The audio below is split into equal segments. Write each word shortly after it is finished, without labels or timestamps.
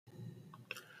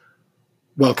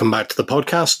Welcome back to the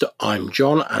podcast. I'm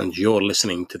John, and you're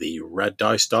listening to the Red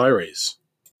Dice Diaries.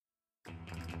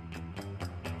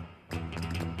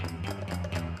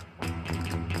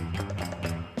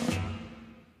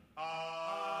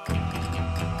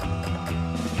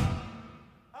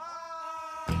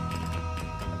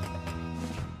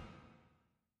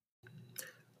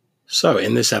 So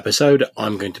in this episode,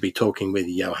 I'm going to be talking with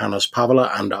Johannes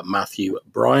Pavela and Matthew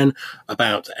Bryan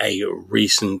about a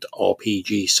recent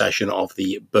RPG session of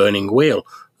the Burning Wheel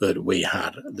that we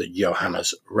had, that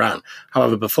Johannes ran.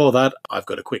 However, before that, I've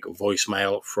got a quick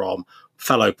voicemail from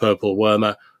fellow Purple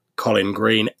Wormer, Colin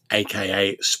Green,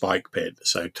 aka Spike Pit.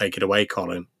 So take it away,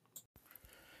 Colin.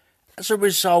 As a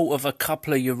result of a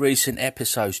couple of your recent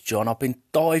episodes, John, I've been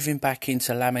diving back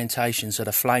into Lamentations of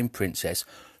the Flame Princess,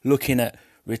 looking at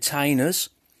retainers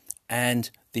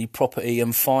and the property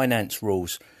and finance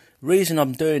rules. Reason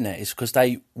I'm doing that is because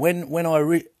when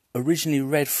I originally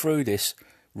read through this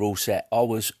rule set, I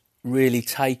was really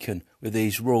taken with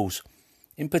these rules.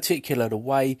 In particular, the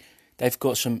way they've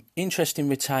got some interesting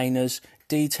retainers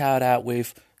detailed out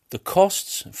with the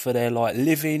costs for their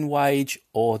living wage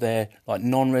or their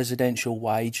non-residential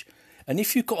wage. And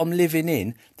if you've got them living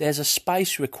in, there's a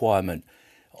space requirement.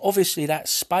 Obviously, that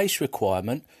space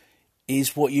requirement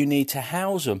is what you need to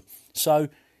house them. So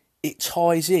it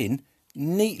ties in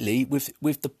neatly with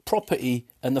the property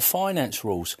and the finance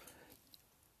rules.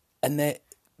 And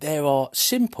there are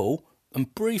simple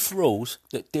and brief rules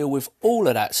that deal with all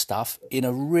of that stuff in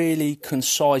a really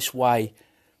concise way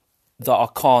that I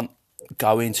can't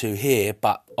go into here,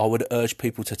 but I would urge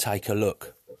people to take a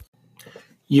look.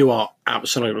 You are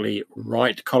absolutely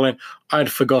right, Colin.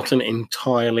 I'd forgotten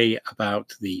entirely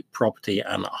about the property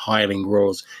and hireling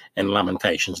rules in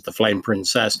Lamentations of the Flame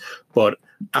Princess, but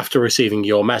after receiving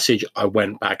your message, I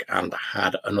went back and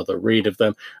had another read of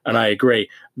them, and I agree,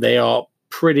 they are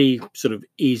pretty sort of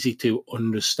easy to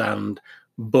understand,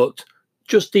 but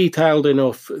just detailed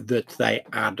enough that they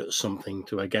add something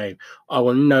to a game. I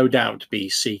will no doubt be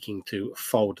seeking to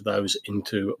fold those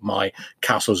into my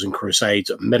Castles and Crusades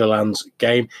Middlelands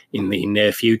game in the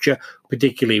near future,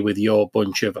 particularly with your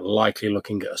bunch of likely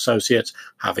looking associates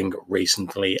having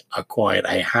recently acquired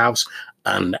a house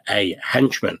and a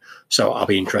henchman. So I'll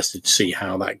be interested to see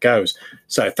how that goes.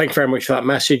 So thank you very much for that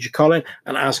message, Colin.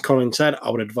 And as Colin said,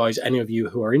 I would advise any of you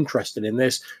who are interested in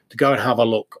this to go and have a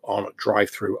look on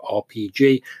Drive-Thru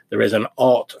RPG. There is an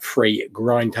art-free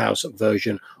Grindhouse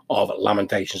version of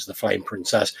Lamentations of the Flame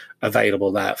Princess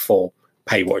available there for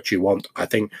pay what you want, I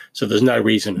think. So there's no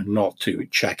reason not to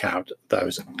check out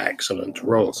those excellent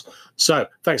rules. So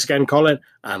thanks again, Colin,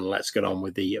 and let's get on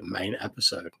with the main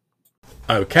episode.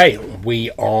 Okay,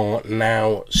 we are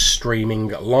now streaming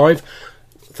live.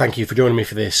 Thank you for joining me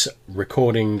for this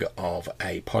recording of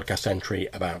a podcast entry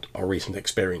about our recent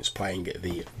experience playing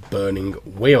the Burning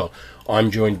Wheel. I'm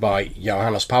joined by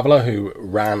Johannes Pavela, who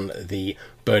ran the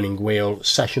Burning Wheel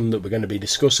session that we're going to be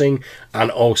discussing, and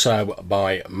also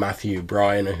by Matthew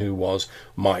Bryan, who was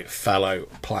my fellow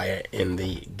player in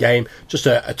the game. Just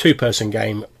a two-person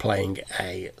game playing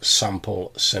a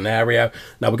sample scenario.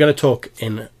 Now we're going to talk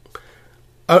in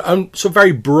so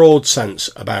very broad sense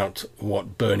about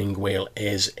what Burning Wheel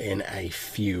is in a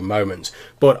few moments.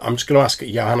 But I'm just going to ask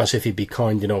Johannes if he'd be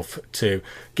kind enough to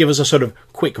give us a sort of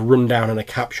quick rundown and a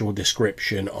capsule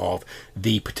description of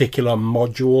the particular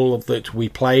module that we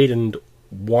played and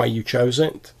why you chose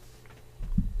it.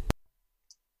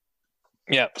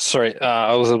 Yeah, sorry,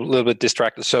 I was a little bit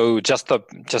distracted. So just the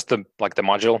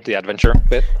module, the adventure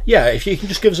bit. Yeah, if you can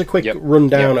just give us a quick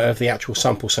rundown of the actual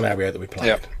sample scenario that we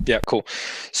played. Yeah, cool.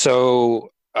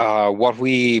 So what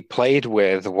we played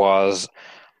with was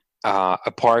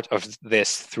a part of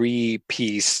this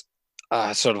 3-piece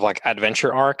sort of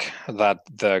adventure arc that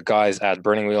the guys at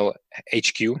Burning Wheel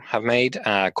HQ have made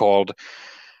called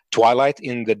Twilight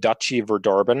in the Duchy of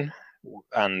Verdorben.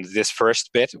 And this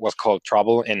first bit was called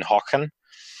Trouble in Hocken.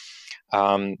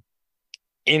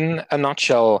 In a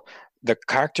nutshell, the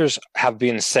characters have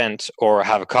been sent or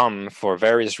have come for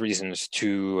various reasons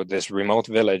to this remote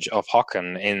village of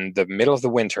Hocken in the middle of the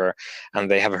winter,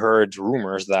 and they have heard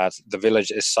rumors that the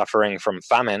village is suffering from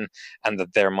famine and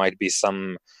that there might be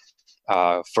some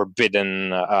obviously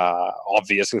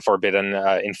forbidden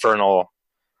infernal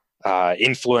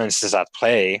influences at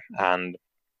play. And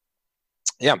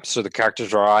yeah, so the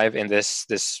characters arrive in this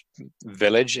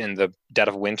village in the dead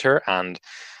of winter, and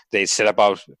they set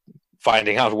about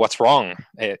finding out what's wrong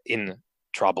in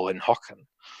Trouble in Hocken.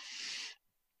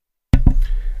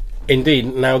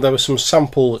 Indeed. Now, there were some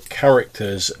sample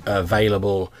characters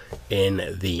available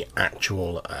in the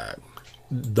actual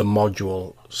the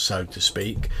module, so to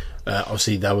speak.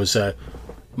 Obviously, there was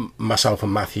myself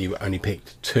and Matthew only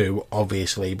picked 2,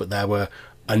 obviously, but there were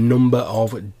a number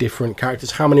of different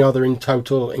characters. How many are there in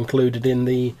total included in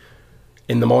the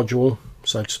module,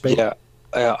 so to speak? Yeah,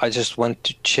 I just want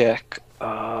to check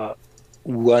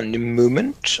one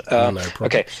moment. No problem.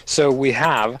 Okay, so we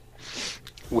have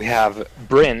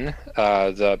Bryn,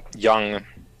 the young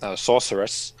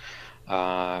sorceress.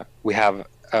 We have,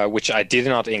 which I did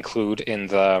not include in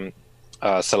the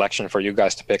selection for you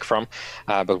guys to pick from,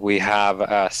 but we have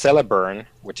Celeburn,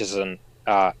 which is an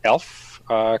elf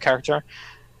character,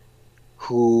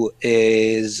 who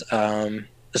is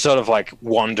sort of like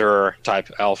wanderer type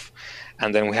elf.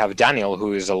 And then we have Daniel,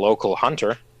 who is a local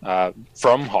hunter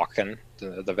from Hawken,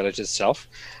 the village itself.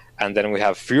 And then we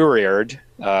have Furiard,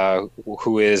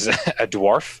 who is a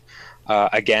dwarf,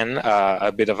 again,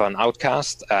 a bit of an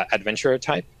outcast, adventurer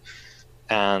type.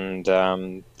 And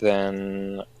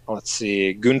then, let's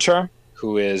see, Gunther,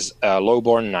 who is a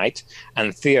lowborn knight,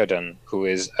 and Theoden, who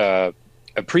is a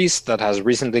priest that has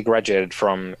recently graduated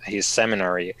from his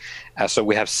seminary. So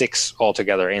we have 6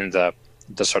 altogether in the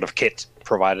sort of kit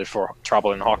provided for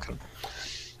Trouble in Hawken.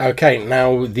 Okay,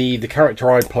 now the character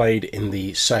I played in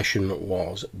the session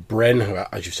was Bryn, who,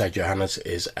 as you said, Johannes,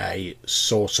 is a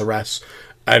sorceress.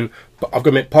 But I've got to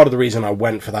admit, part of the reason I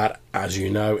went for that, as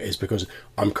you know, is because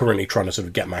I'm currently trying to sort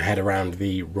of get my head around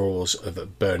the rules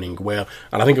of Burning Wheel,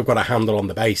 and I think I've got a handle on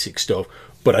the basic stuff,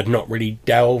 but I'd not really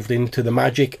delved into the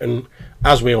magic. And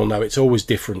as we all know, it's always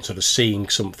different sort of seeing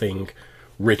something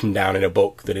written down in a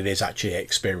book than it is actually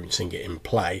experiencing it in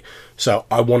play. So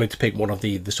I wanted to pick one of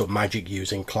the sort of magic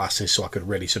using classes so I could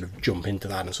really sort of jump into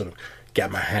that and sort of get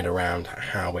my head around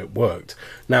how it worked.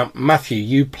 Now, Matthew,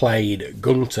 you played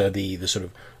Gunther, the sort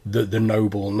of the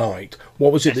noble knight.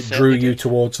 What was it that drew you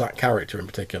towards that character in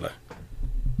particular?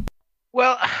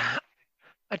 Well,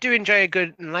 I do enjoy a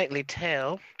good knightly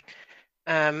tale.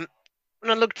 When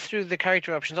I looked through the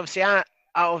character options, obviously out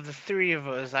of the 3 of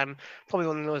us, I'm probably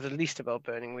one who knows the least about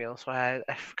Burning Wheel, so I had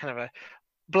kind of a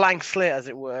blank slate, as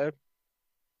it were.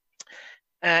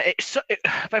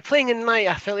 By playing a knight,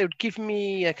 I felt it would give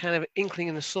me a kind of inkling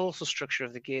in the social structure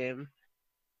of the game,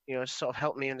 to sort of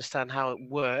help me understand how it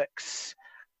works.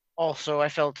 Also, I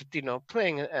felt,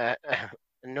 playing a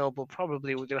noble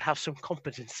probably would have some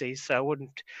competency, so I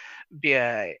wouldn't be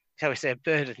a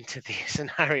burden to the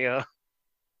scenario.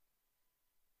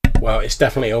 Well, it's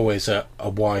definitely always a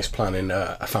wise plan in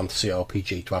a fantasy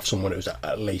RPG to have someone who's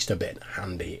at least a bit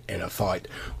handy in a fight,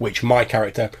 which my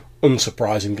character,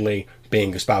 unsurprisingly,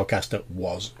 being a spellcaster,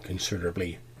 was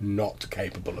considerably not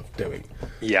capable of doing.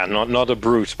 Yeah, not a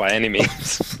brute by any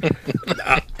means.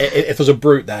 If there's a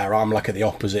brute there, I'm like at the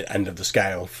opposite end of the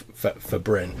scale for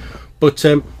Bryn. But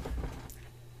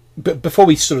before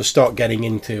we sort of start getting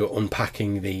into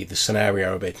unpacking the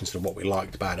scenario a bit and sort of what we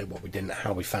liked about it, what we didn't,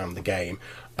 how we found the game,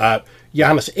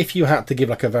 Johannes, if you had to give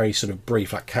like a very sort of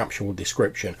brief, like capsule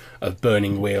description of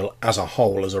Burning Wheel as a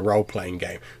whole, as a role-playing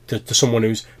game, to someone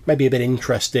who's maybe a bit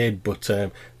interested, but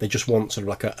they just want sort of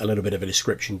like a little bit of a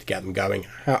description to get them going,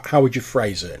 how would you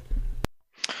phrase it?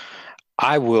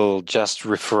 I will just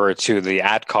refer to the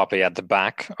ad copy at the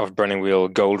back of Burning Wheel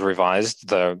Gold Revised,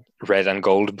 the red and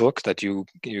gold book that you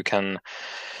can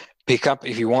pick up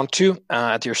if you want to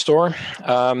at your store.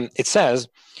 It says,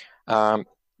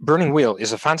 Burning Wheel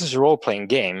is a fantasy role-playing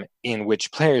game in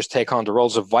which players take on the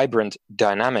roles of vibrant,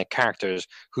 dynamic characters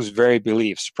whose very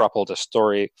beliefs propel the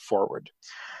story forward.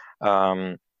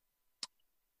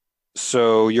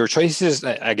 So your choices,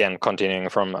 again, continuing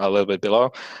from a little bit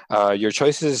below, your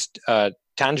choices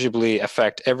tangibly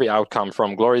affect every outcome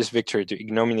from glorious victory to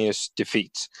ignominious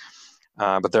defeat.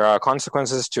 But there are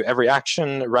consequences to every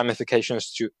action,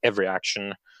 ramifications to every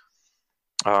action.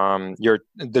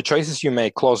 The choices you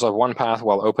make close off one path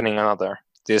while opening another.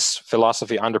 This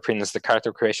philosophy underpins the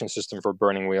character creation system for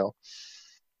Burning Wheel.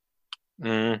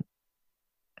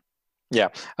 Yeah,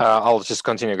 I'll just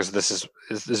continue because this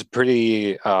is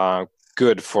pretty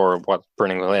good for what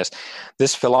Burning Wheel is.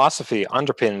 This philosophy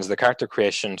underpins the character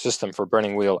creation system for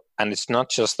Burning Wheel, and it's not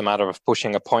just a matter of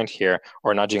pushing a point here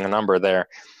or nudging a number there.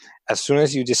 As soon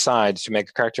as you decide to make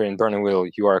a character in Burning Wheel,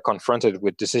 you are confronted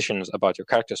with decisions about your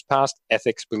character's past,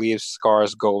 ethics, beliefs,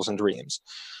 scars, goals, and dreams.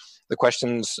 The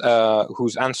questions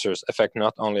whose answers affect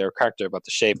not only your character, but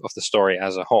the shape of the story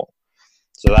as a whole.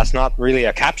 So that's not really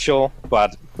a capsule,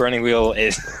 but Burning Wheel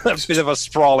is a bit of a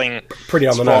sprawling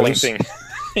thing.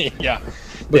 Yeah.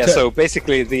 So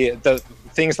basically, the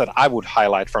things that I would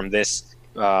highlight from this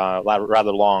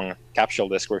rather long capsule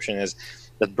description is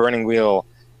that Burning Wheel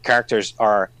characters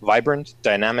are vibrant,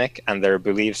 dynamic, and their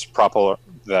beliefs propel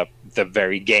the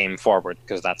very game forward,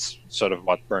 because that's sort of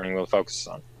what Burning Wheel focuses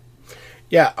on.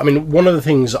 Yeah, I mean, one of the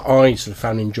things I sort of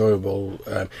found enjoyable,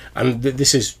 and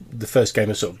this is the first game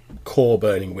of sort of core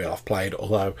Burning Wheel I've played,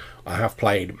 although I have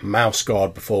played Mouse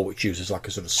Guard before, which uses like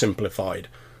a sort of simplified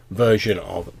version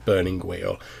of Burning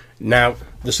Wheel. Now,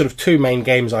 the sort of two main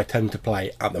games I tend to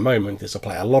play at the moment is I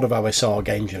play a lot of OSR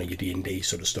games, your D&D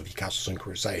sort of stuff, your Castles and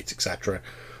Crusades, etc.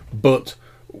 But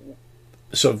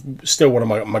sort of still one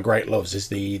of my great loves is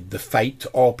the Fate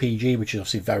RPG, which is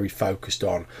obviously very focused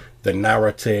on the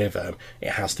narrative.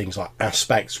 It has things like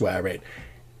aspects where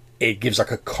it gives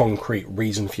like a concrete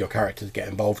reason for your character to get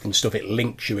involved in stuff. It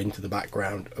links you into the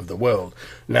background of the world.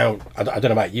 Now, I don't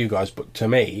know about you guys, but to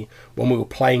me, when we were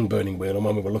playing Burning Wheel and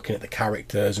when we were looking at the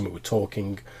characters and we were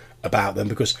talking about them,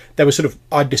 because they were sort of,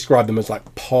 I'd describe them as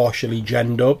like partially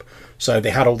genned up, so they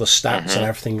had all the stats and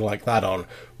everything like that on,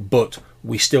 but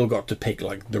we still got to pick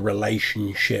like the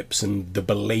relationships and the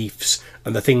beliefs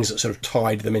and the things that sort of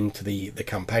tied them into the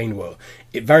campaign world.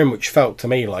 It very much felt to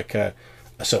me like a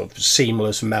sort of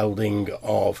seamless melding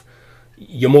of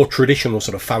your more traditional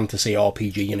sort of fantasy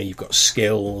RPG. You've got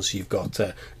skills, you've got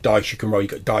dice you can roll,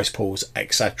 you've got dice pools,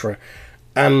 etc.,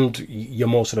 and your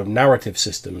more sort of narrative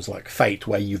systems like Fate,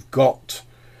 where you've got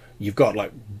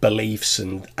like beliefs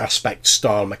and aspect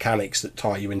style mechanics that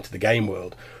tie you into the game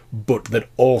world, but that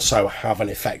also have an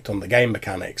effect on the game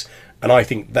mechanics. And I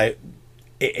think that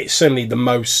it's certainly the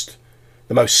most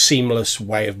seamless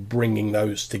way of bringing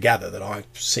those together that I've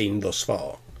seen thus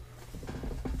far.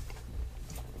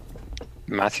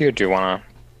 Matthew, do you want to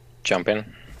jump in?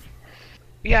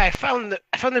 Yeah, I found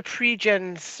the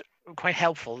pre-gens quite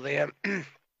helpful.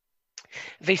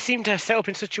 They seemed to have set up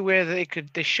in such a way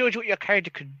that they showed you what your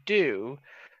character could do,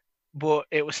 but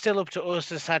it was still up to us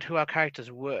to decide who our characters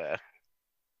were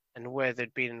and where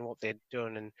they'd been and what they'd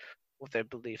done and what their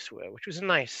beliefs were, which was a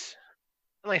nice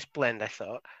blend, I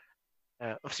thought.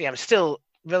 Obviously, I'm still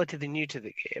relatively new to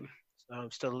the game, so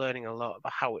I'm still learning a lot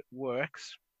about how it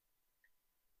works.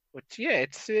 But yeah,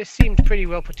 it seemed pretty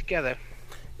well put together.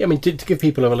 Yeah, I mean, to give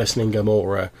people who are listening a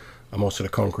more sort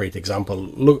of concrete example,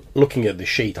 looking at the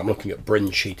sheet, I'm looking at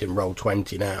Bryn's sheet in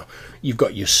Roll20 now. You've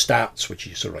got your stats, which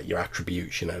is sort of like your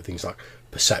attributes, things like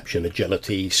perception,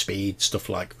 agility, speed, stuff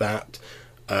like that.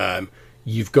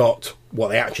 You've got what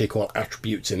they actually call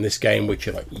attributes in this game, which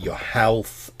are like your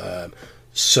health,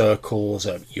 circles,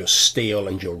 your steel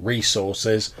and your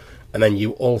resources. And then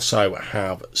you also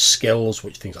have skills,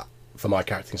 which things like, for my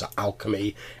character, things like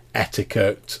alchemy,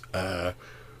 etiquette,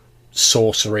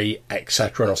 sorcery,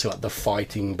 etc., and also like the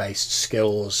fighting based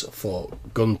skills for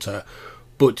Gunter.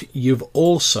 But you've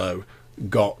also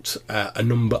got a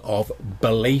number of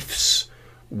beliefs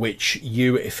which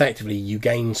you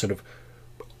gain sort of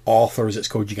Arthur, as it's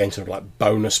called. You gain sort of like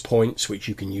bonus points which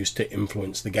you can use to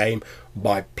influence the game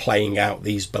by playing out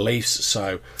these beliefs.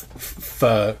 So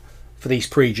for these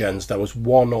pre-gens, there was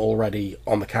one already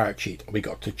on the character sheet. We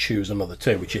got to choose another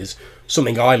two, which is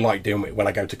something I like doing when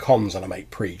I go to cons and I make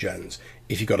pre-gens.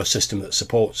 If you've got a system that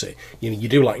supports it, you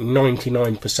do like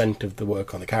 99% of the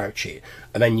work on the character sheet,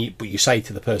 and then you say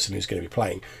to the person who's going to be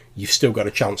playing, you've still got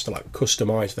a chance to like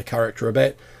customize the character a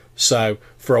bit. So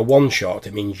for a one-shot,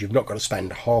 it means you've not got to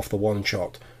spend half the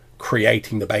one-shot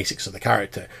creating the basics of the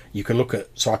character. I can look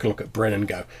at Bryn and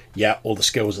go, yeah, all the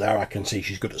skills there. I can see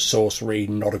she's good at sorcery,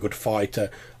 not a good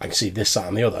fighter. I can see this, that,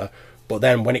 and the other. But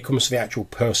then when it comes to the actual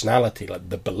personality, like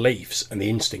the beliefs and the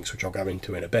instincts, which I'll go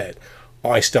into in a bit,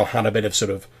 I still had a bit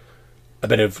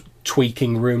of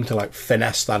tweaking room to like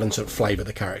finesse that and sort of flavour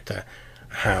the character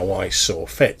how I saw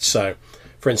fit. So,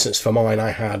 for instance, for mine,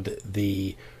 I had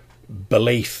the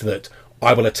belief that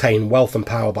I will attain wealth and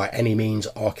power by any means,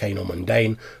 arcane or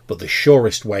mundane, but the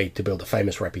surest way to build a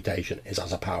famous reputation is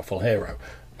as a powerful hero.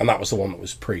 And that was the one that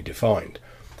was predefined.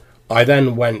 I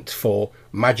then went for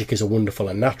magic is a wonderful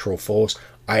and natural force.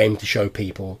 I aim to show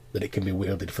people that it can be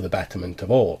wielded for the betterment of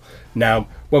all. Now,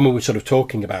 when we were sort of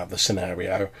talking about the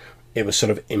scenario, it was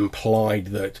sort of implied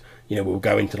that, we'll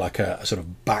go into like a sort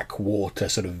of backwater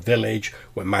sort of village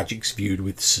where magic's viewed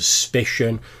with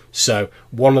suspicion. So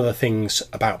one of the things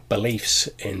about beliefs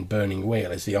in Burning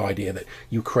Wheel is the idea that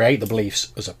you create the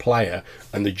beliefs as a player,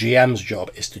 and the GM's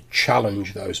job is to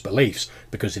challenge those beliefs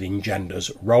because it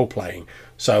engenders role-playing.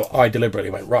 So I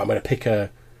deliberately went, right, I'm going to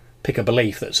pick a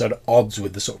belief that's at odds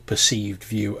with the sort of perceived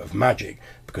view of magic,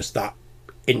 because that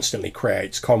instantly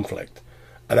creates conflict.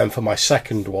 And then for my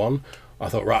second one, I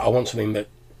thought, right, I want something that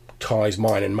ties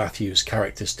mine and Matthew's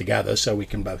characters together so we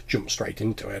can both jump straight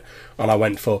into it. And I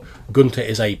went for Gunter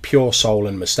is a pure soul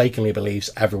and mistakenly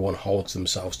believes everyone holds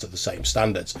themselves to the same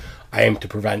standards. I aim to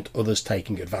prevent others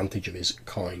taking advantage of his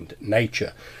kind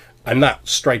nature. And that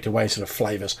straight away sort of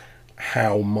flavours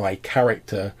how my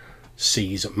character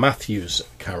sees Matthew's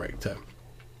character.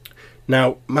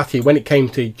 Now, Matthew, when it came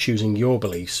to choosing your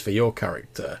beliefs for your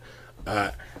character,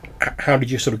 how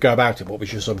did you sort of go about it? What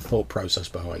was your sort of thought process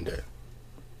behind it?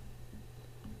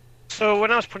 So when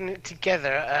I was putting it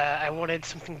together, I wanted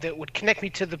something that would connect me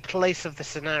to the place of the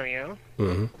scenario,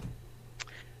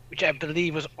 which I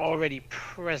believe was already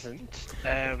present.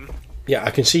 Yeah,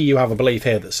 I can see you have a belief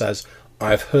here that says,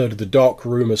 I have heard the dark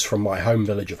rumours from my home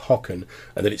village of Hocken,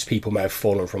 and that its people may have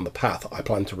fallen from the path. I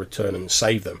plan to return and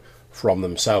save them from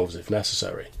themselves if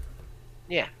necessary.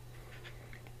 Yeah.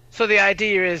 So the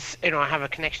idea is, I have a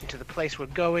connection to the place we're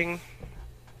going.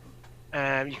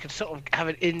 You can sort of have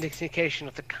an indication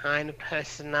of the kind of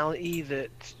personality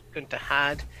that Gunther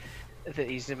had. That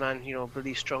he's a man,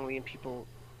 believes strongly in people,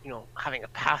 having a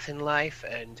path in life,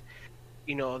 and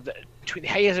he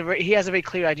has a very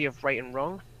clear idea of right and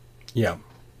wrong. Yeah.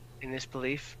 In this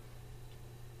belief,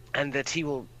 and that he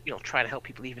will, try to help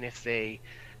people even if they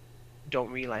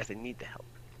don't realize they need the help.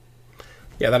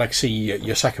 Yeah, then I can see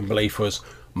your second belief was,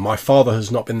 my father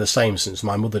has not been the same since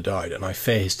my mother died, and I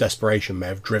fear his desperation may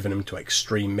have driven him to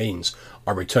extreme means.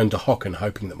 I return to Hocken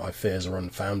hoping that my fears are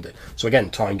unfounded. So again,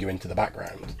 tying you into the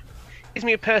background. Gives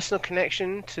me a personal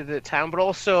connection to the town, but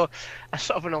also a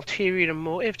sort of an ulterior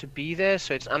motive to be there.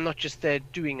 So I'm not just there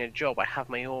doing a job. I have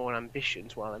my own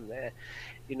ambitions while I'm there.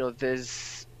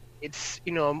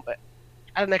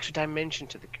 Add an extra dimension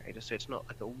to the character, so it's not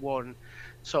like a one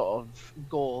sort of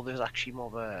goal. There's actually more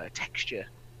of a texture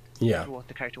to what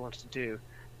the character wants to do,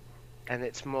 and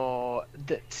it's more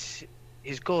that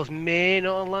his goals may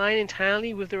not align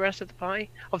entirely with the rest of the pie.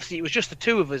 Obviously, it was just the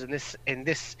two of us in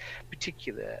this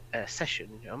particular session,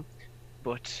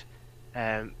 but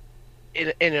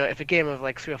if a game of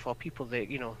like 3 or 4 people, it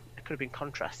could have been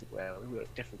contrasted where we were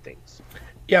at different things.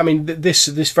 Yeah, I mean, this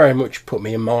very much put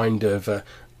me in mind of a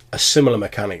similar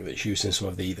mechanic that's used in some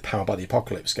of the Powered by the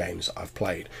Apocalypse games I've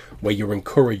played, where you're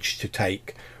encouraged to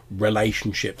take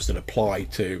relationships that apply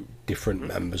to different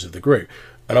members of the group.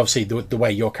 And obviously the way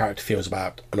your character feels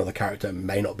about another character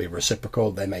may not be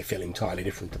reciprocal. They may feel entirely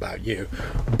different about you,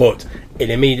 but it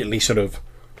immediately sort of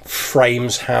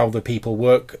frames how the people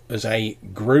work as a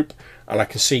group. And I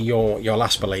can see your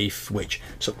last belief, which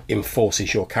sort of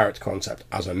enforces your character concept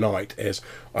as a knight, is,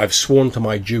 I've sworn to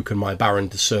my duke and my baron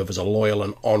to serve as a loyal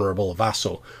and honourable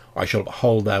vassal. I shall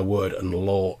uphold their word and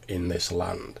law in this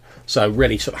land. So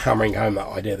really sort of hammering home that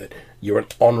idea that you're an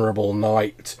honourable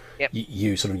knight. Yep.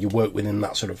 You work within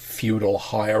that sort of feudal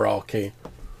hierarchy.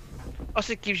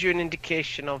 Also, it gives you an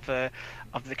indication of the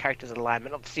character's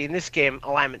alignment. Obviously, in this game,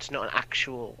 alignment's not an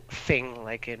actual thing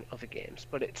like in other games,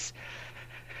 but it's,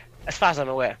 as far as I'm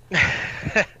aware,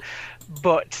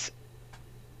 but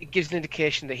it gives an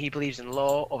indication that he believes in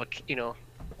law over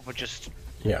just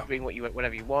doing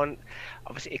whatever you want.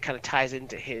 Obviously, it kind of ties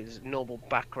into his noble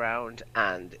background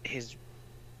and his,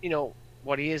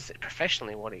 what he is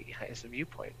professionally, what he has a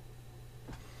viewpoint.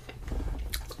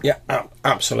 Yeah,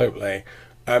 absolutely.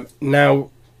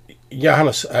 Now,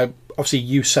 Johannes, obviously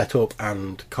you set up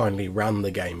and kindly ran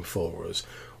the game for us.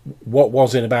 What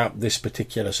was it about this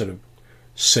particular sort of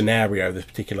scenario, this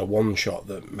particular one-shot,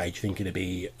 that made you think it'd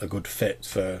be a good fit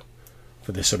for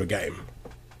this sort of game?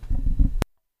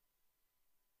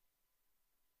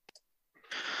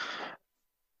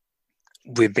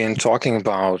 We've been talking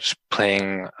about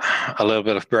playing a little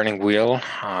bit of Burning Wheel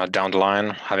down the line,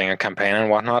 having a campaign and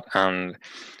whatnot. And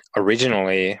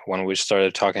originally, when we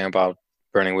started talking about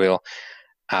Burning Wheel,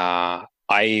 I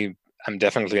am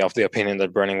definitely of the opinion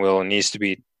that Burning Wheel needs to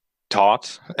be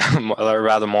taught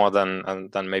rather more than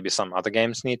maybe some other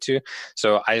games need to.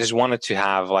 So I just wanted to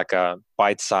have like a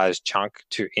bite-sized chunk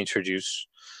to introduce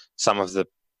some of the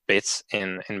bits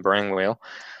in Burning Wheel.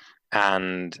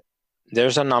 And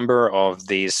there's a number of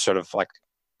these sort of like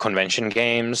convention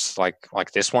games like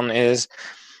this one is,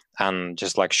 and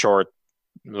just like short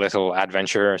little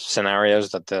adventure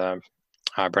scenarios that the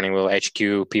Burning Wheel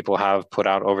HQ people have put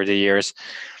out over the years.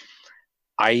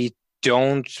 I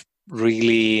don't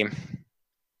really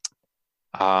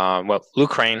Luke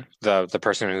Crane, the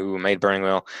person who made Burning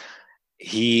Wheel,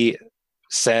 he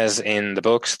says in the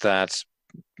books that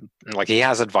like he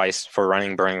has advice for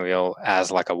running Burning Wheel as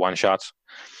like a one-shot.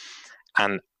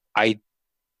 And I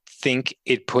think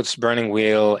it puts Burning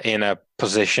Wheel in a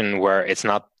position where it's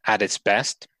not at its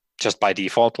best just by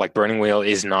default. Like Burning Wheel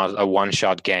is not a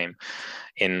one-shot game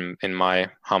in my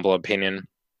humble opinion.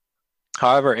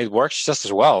 However, it works just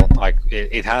as well. Like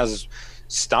it has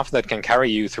stuff that can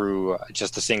carry you through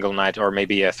just a single night, or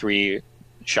maybe a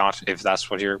 3-shot if that's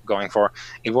what you're going for.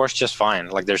 It works just fine.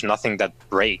 Like there's nothing that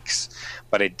breaks,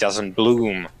 but it doesn't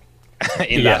bloom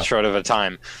in that short of a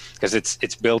time, because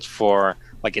it's built for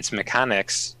like its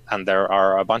mechanics, and there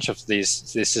are a bunch of these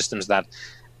systems that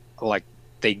like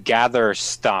they gather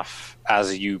stuff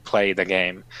as you play the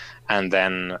game, and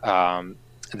then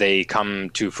they come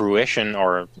to fruition,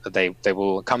 or they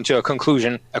will come to a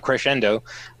conclusion, a crescendo,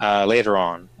 later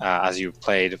on as you've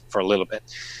played for a little bit.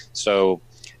 So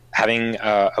having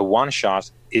a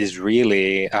one-shot is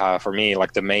really, for me,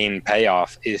 like the main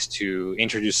payoff is to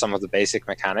introduce some of the basic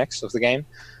mechanics of the game,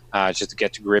 just to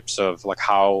get to grips of like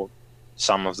how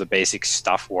some of the basic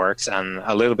stuff works, and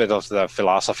a little bit of the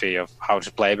philosophy of how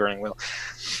to play Burning Wheel.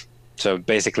 So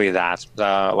basically that,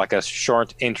 like a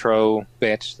short intro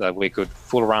bit that we could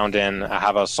fool around in,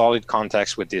 have a solid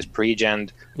context with these pre-gen,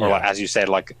 or like, as you said,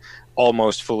 like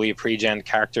almost fully pre-gen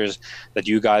characters that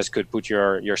you guys could put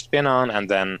your spin on, and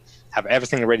then have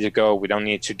everything ready to go. We don't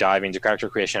need to dive into character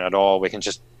creation at all. We can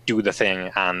just do the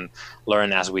thing and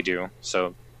learn as we do.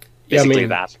 So basically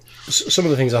that. Some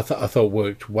of the things I thought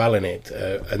worked well in it,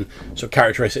 and so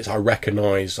characteristics I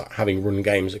recognise, having run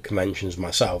games at conventions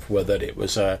myself, were that it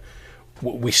was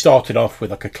we started off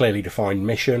with like a clearly defined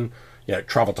mission. You know,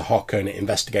 travel to Hocken,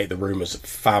 investigate the rumours of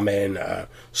famine,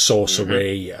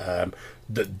 sorcery,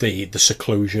 the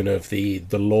seclusion of the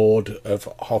Lord of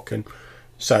Hocken.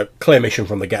 So clear mission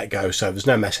from the get-go. So there's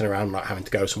no messing around, like having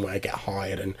to go somewhere, get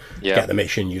hired, and get the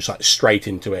mission. You just like straight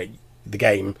into it. The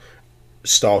game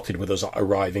started with us like,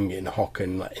 arriving in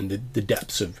Hocken, like, in the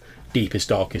depths of deepest,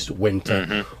 darkest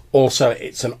winter. Also,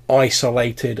 it's an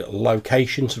isolated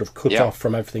location, sort of cut off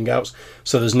from everything else.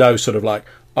 So there's no sort of like,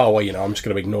 oh, well, you know, I'm just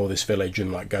going to ignore this village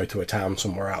and like go to a town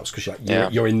somewhere else, because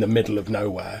you're in the middle of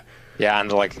nowhere. Yeah,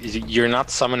 and like you're not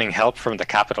summoning help from the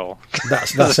capital.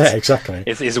 That's it, exactly.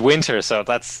 It's winter, so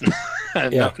that's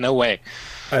no way.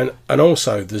 And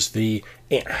also,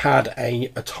 it had a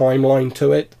timeline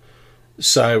to it.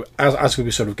 So as we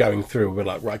were sort of going through, we're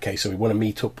like, right, okay, so we want to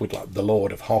meet up with like the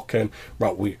Lord of Hocken.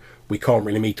 Right, we can't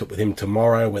really meet up with him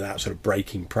tomorrow without sort of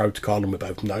breaking protocol, and we're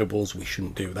both nobles. We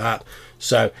shouldn't do that.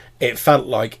 So it felt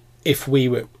like if we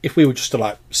were just to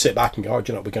like sit back and go, oh,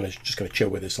 you know, we're just gonna chill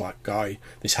with this like guy,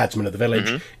 this headsman of the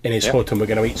village in his hut, and we're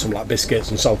going to eat some like biscuits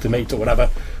and salted meat or whatever.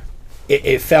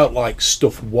 It felt like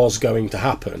stuff was going to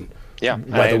happen,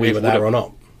 whether we were there or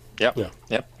not. Yep.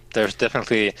 There's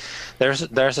definitely there's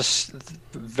a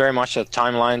very much a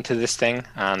timeline to this thing,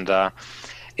 and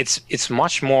it's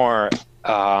much more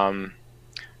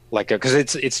like because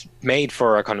it's made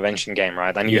for a convention game,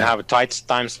 right? And you have tight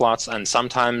time slots, and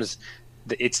sometimes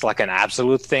it's like an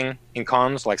absolute thing in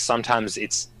cons. Like sometimes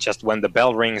it's just when the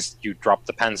bell rings, you drop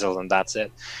the pencil and that's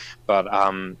it. But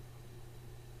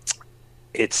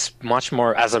it's much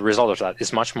more, as a result of that,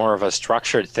 it's much more of a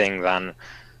structured thing than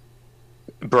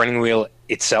Burning Wheel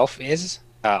itself is.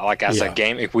 Like as a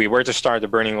game, if we were to start the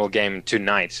Burning Wheel game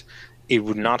tonight, it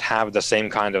would not have the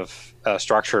same kind of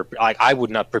structure. I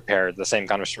would not prepare the same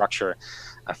kind of structure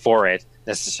for it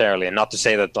necessarily, and not to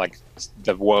say that like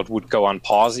the world would go on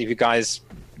pause if you guys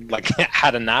like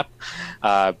had a nap,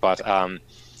 but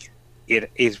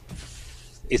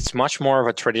it's much more of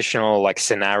a traditional like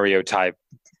scenario type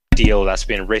deal that's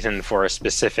been written for a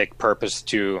specific purpose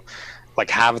to like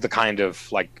have the kind of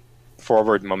like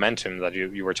forward momentum that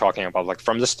you were talking about. Like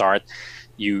from the start,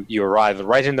 you arrive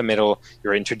right in the middle,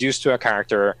 you're introduced to a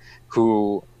character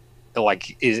who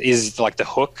like is like the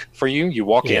hook for you. You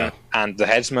walk in and the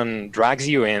headsman drags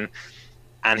you in,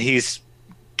 and he's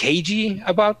cagey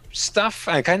about stuff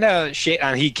and kind of shit,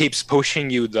 and he keeps pushing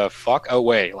you the fuck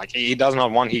away. Like he does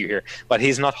not want you here, but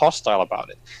he's not hostile about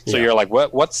it. So you're like,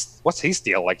 what's his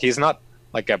deal? Like he's not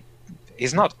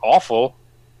awful.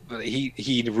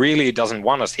 He really doesn't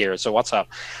want us here. So what's up?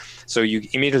 So you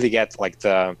immediately get like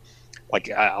a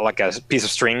piece of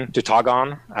string to tug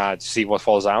on to see what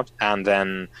falls out, and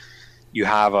then you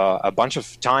have a bunch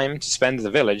of time to spend in the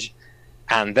village,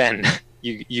 and then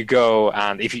you go,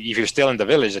 and if you're still in the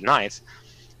village at night,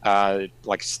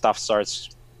 like stuff starts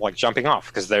like jumping off,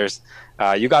 because there's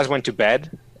you guys went to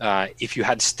bed. If you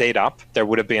had stayed up, there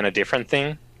would have been a different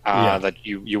thing that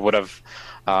you would have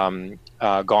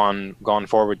gone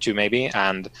forward to maybe,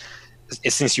 and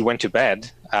since you went to bed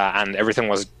and everything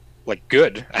was like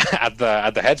good at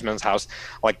the headsman's house,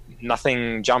 like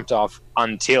nothing jumped off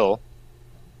until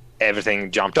everything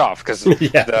jumped off, because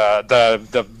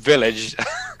the village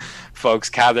folks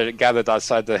gathered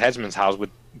outside the headsman's house with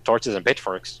torches and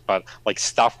pitchforks, but like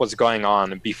stuff was going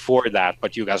on before that,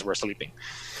 but you guys were sleeping.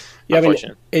 I mean,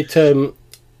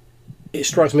 it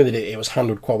strikes me that it was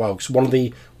handled quite well, because one of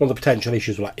the potential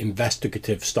issues with like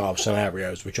investigative style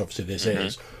scenarios, which obviously this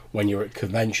is when you're at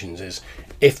conventions, is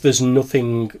if there's no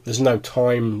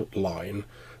timeline,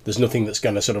 there's nothing that's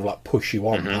going to sort of like push you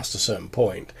on past a certain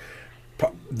point.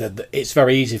 it's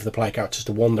very easy for the player characters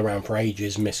to wander around for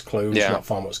ages, miss clues, not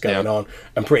find what's going on,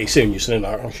 and pretty soon you're sitting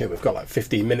like, oh shit, we've got like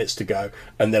 15 minutes to go,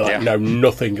 and they're like know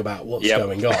nothing about what's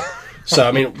going on. So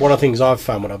I mean, one of the things I've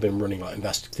found when I've been running like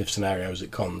investigative scenarios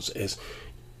at cons is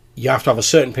you have to have a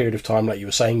certain period of time, like you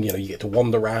were saying, you get to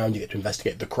wander around, you get to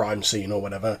investigate the crime scene or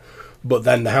whatever, but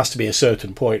then there has to be a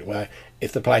certain point where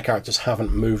if the player characters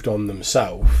haven't moved on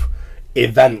themselves,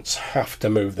 events have to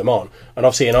move them on. And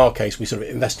obviously in our case we sort of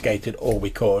investigated all we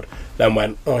could, then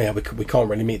went, oh yeah, we can't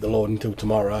really meet the Lord until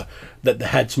tomorrow, that the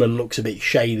headsman looks a bit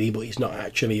shady but he's not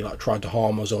actually like tried to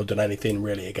harm us or done anything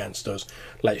really against us,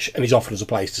 and he's offered us a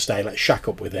place to stay, let's shack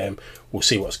up with him, we'll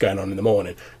see what's going on in the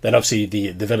morning. Then obviously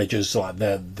the villagers, like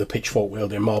the pitchfork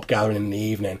wielding mob gathering in the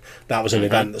evening, that was an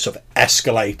event that sort of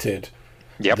escalated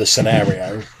the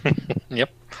scenario.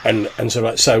 And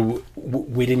so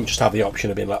we didn't just have the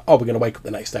option of being like, oh, we're going to wake up the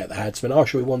next day at the headsman. Oh,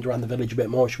 should we wander around the village a bit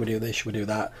more? Should we do this? Should we do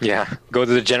that? Yeah, go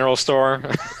to the general store,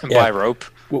 buy rope.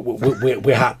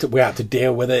 We had to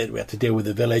deal with it. We had to deal with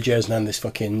the villagers, and then this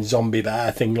fucking zombie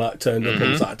bear thing like turned up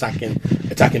and was like attacking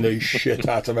the shit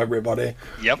out of everybody.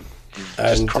 Yep,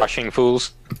 just crushing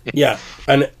fools. Yeah,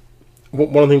 and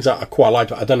one of the things that I quite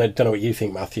liked, I don't know what you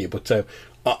think, Matthew, but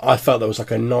I felt there was like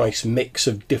a nice mix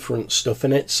of different stuff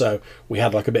in it. So we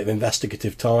had like a bit of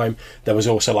investigative time. There was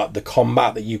also like the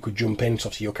combat that you could jump in. So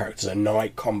obviously your character's a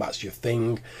knight, combat's your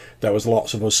thing. There was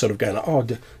lots of us sort of going like, oh,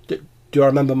 do I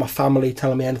remember my family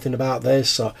telling me anything about this?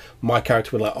 So my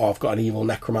character was like, oh, I've got an evil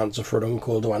necromancer for an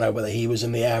uncle. Do I know whether he was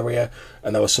in the area?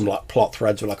 And there was some like plot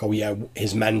threads were like, oh yeah,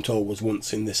 his mentor was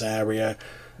once in this area.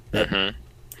 It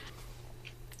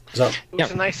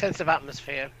was a nice sense of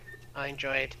atmosphere. I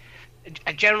enjoyed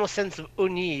a general sense of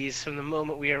unease from the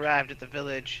moment we arrived at the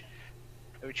village,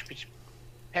 which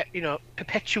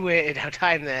perpetuated our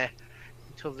time there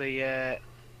until the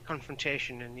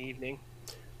confrontation in the evening.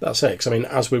 That's it, because I mean,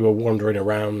 as we were wandering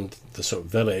around the sort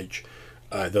of village,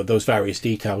 those various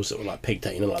details that were like picked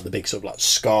at, like the big sort of like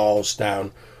scars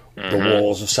down the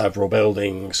walls of several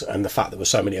buildings, and the fact there were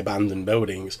so many abandoned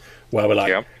buildings, where we're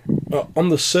like, on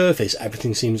the surface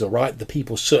everything seems alright, the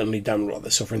people certainly don't look like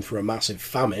they're suffering through a massive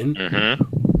famine,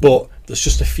 but there's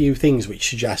just a few things which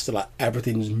suggest that like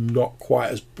everything's not quite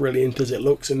as brilliant as it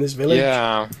looks in this village.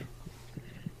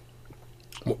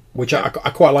 Which I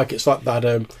quite like. It's like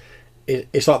that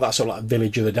it's like that sort of like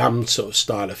Village of the Damned sort of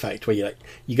style effect, where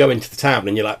you go into the town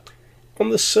and you're like, on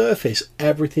the surface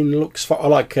everything looks fine. I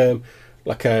like a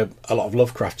lot of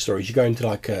Lovecraft stories. You go into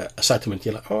like a settlement,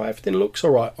 you're like, oh, everything looks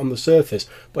all right on the surface,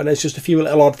 but there's just a few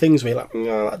little odd things where you're like,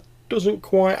 no, that doesn't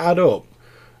quite add up.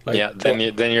 Like,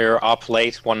 then you're up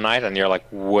late one night and you're like,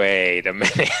 wait a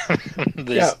minute.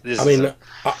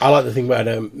 I like the thing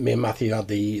where me and Matthew had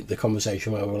the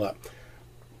conversation where we were like,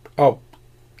 oh,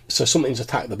 so something's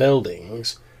attacked the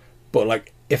buildings, but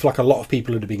like if like a lot of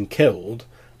people had been killed,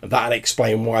 that'd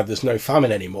explain why there's no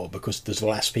famine anymore, because there's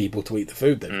less people to eat the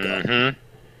food they've got.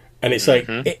 And it's like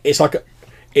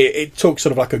it took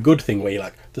sort of like a good thing where you're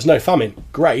like, there's no famine,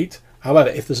 great. However,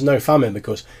 if there's no famine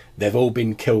because they've all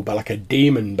been killed by like a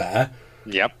demon bear,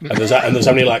 and there's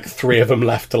only like 3 of them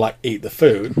left to like eat the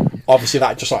food, obviously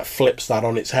that just like flips that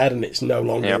on its head, and it's no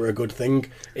longer a good thing.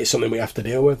 It's something we have to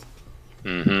deal with.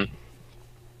 The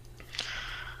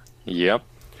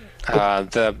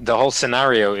whole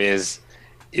scenario is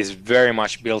very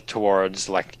much built towards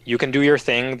like, you can do your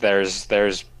thing. There's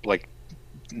like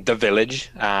the village,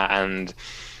 and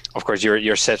of course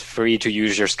you're set free to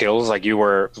use your skills. Like you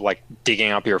were like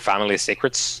digging up your family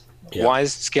secrets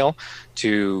wise skill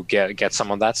to get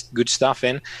some of that good stuff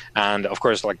in. And of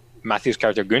course, like Matthew's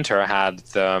character Gunther had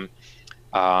the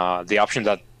option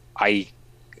that I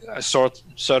sort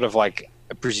of like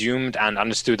presumed and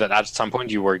understood that at some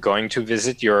point you were going to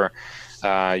visit your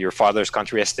father's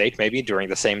country estate, maybe during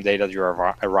the same day that you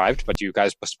arrived, but you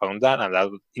guys postponed that, and that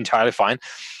was entirely fine.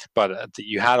 But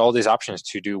you had all these options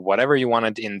to do whatever you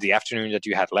wanted in the afternoon that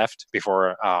you had left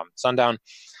before sundown,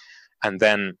 and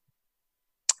then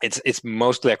it's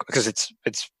mostly because it's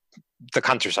the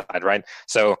countryside, right?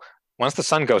 So once the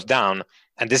sun goes down,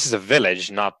 and this is a village,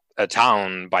 not a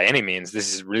town by any means.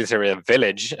 This is literally a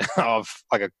village of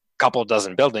like a couple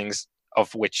dozen buildings,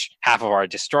 of which half of are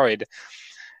destroyed.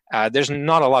 There's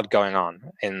not a lot going on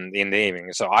in the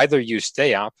evening. So either you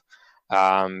stay up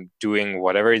doing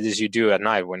whatever it is you do at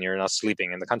night when you're not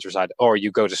sleeping in the countryside, or you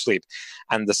go to sleep.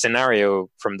 And the scenario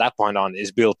from that point on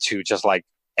is built to just like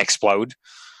explode.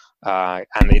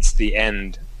 And it's the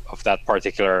end of that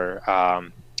particular,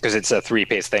 because it's a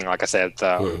 3-piece thing, like I said,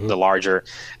 the larger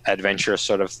adventure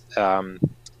sort of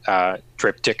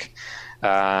triptych.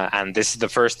 And this is the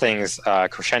first things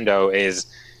crescendo is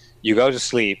you go to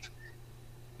sleep.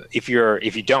 if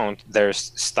you don't,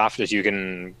 there's stuff that you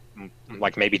can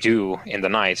like maybe do in the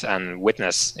night and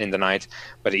witness in the night.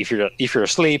 But if you're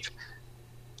asleep,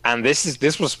 and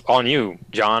this was on you,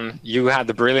 John, you had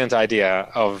the brilliant idea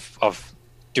of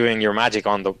doing your magic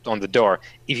on the door.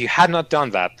 If you had not done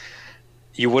that,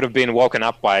 you would have been woken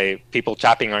up by people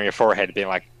tapping on your forehead, being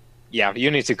like, "Yeah,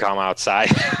 you need to come outside."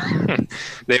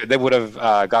 They would have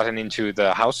gotten into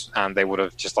the house and they would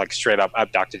have just like straight up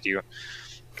abducted you.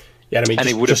 Yeah, I mean, and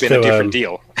it would have been a different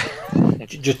deal.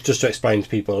 Just to explain to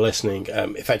people listening,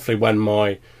 effectively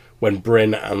when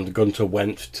Bryn and Gunter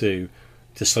went to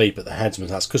sleep at the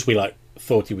headsman's house, because we like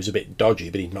thought he was a bit dodgy,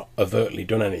 but he'd not overtly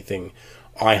done anything.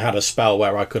 I had a spell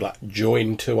where I could like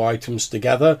join two items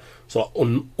together, so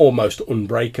like, almost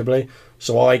unbreakably.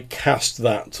 So I cast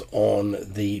that on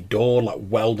the door, like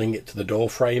welding it to the door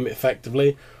frame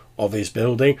effectively of his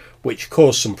building, which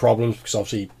caused some problems because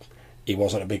obviously he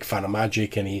wasn't a big fan of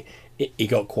magic, and he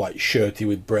got quite shirty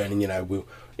with Bryn, and you know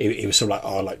he was sort of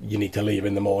like, "Oh, like you need to leave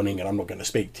in the morning, and I'm not going to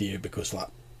speak to you because like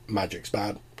magic's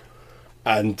bad."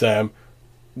 And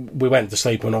we went to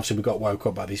sleep, and obviously we got woke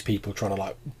up by these people trying to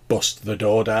like bust the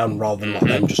door down rather than like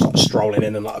them just like strolling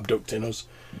in and like abducting us.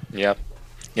 Yep.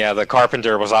 Yeah, the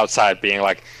carpenter was outside being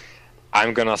like,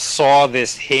 "I'm gonna saw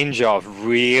this hinge off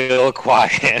real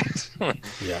quiet."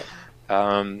 Yeah.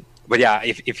 But yeah,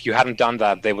 if you hadn't done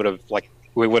that, they would have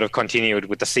we would have continued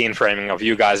with the scene framing of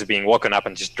you guys being woken up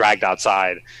and just dragged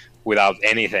outside without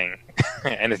anything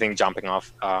jumping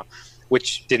off,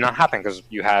 which did not happen because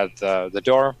you had the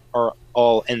door or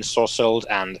all ensorcelled,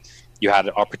 and you had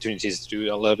opportunities to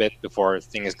do a little bit before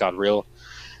things got real.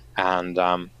 And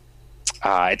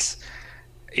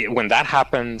when that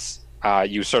happens,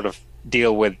 you sort of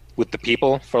deal with the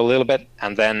people for a little bit,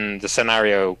 and then the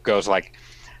scenario goes like,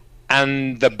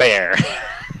 and the bear.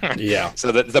 Yeah.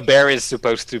 So the bear is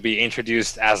supposed to be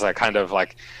introduced as a kind of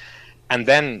like, and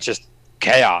then just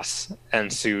chaos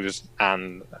ensues,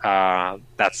 and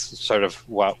that's sort of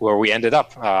where we ended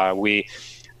up.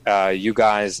 You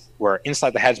guys were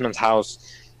inside the headsman's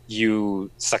house. You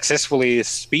successfully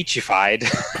speechified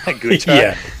Gunter.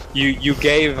 Yeah. You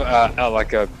gave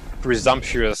like a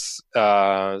presumptuous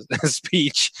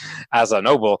speech as a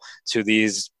noble to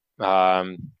these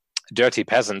dirty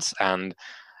peasants, and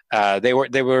they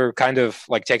were kind of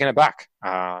like taken aback,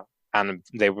 and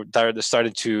they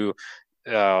started to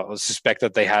suspect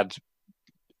that they had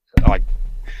like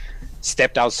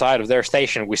stepped outside of their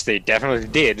station, which they definitely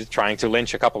did, trying to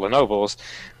lynch a couple of nobles.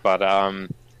 But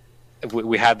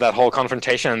we had that whole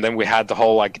confrontation, and then we had the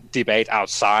whole like debate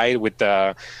outside with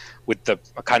the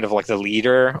kind of like the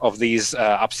leader of these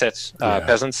upset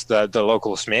peasants, the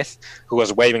local smith, who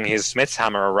was waving his smith's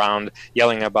hammer around,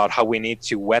 yelling about how we need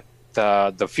to wet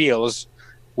the fields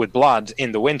with blood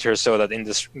in the winter so that in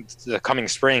the coming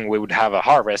spring we would have a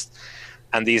harvest.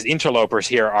 And these interlopers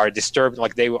here are disturbed,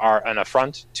 like they are an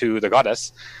affront to the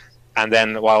goddess. And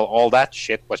then while all that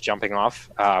shit was jumping off,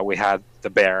 we had the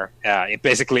bear. It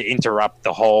basically interrupt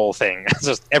the whole thing. It's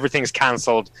just everything's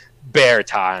cancelled. Bear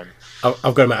time. I've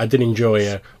got to admit, I did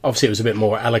enjoy. Obviously, it was a bit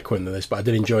more eloquent than this, but I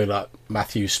did enjoy like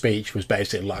Matthew's speech was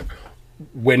basically like,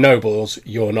 "We're nobles,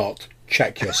 you're not.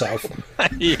 Check yourself."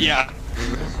 Yeah.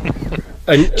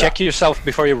 And check yourself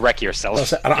before you wreck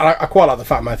yourself. And I quite like the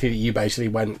fact, Matthew, that you basically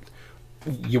went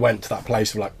to that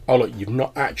place of like, "Oh look, you've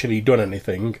not actually done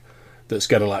anything that's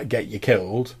going to like get you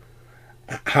killed.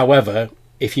 However,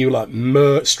 if you like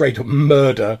straight up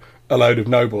murder a load of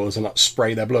nobles and like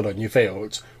spray their blood on your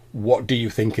fields, what do you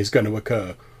think is going to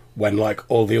occur when like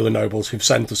all the other nobles who've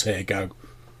sent us here go,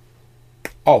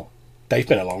 oh, they've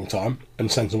been a long time and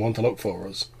sent someone to look for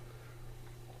us?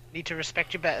 Need to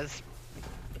respect your betters."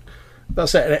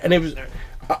 That's it. And it was,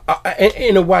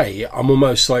 in a way, I'm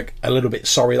almost like a little bit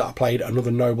sorry that I played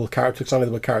another noble character, because I know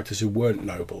there were characters who weren't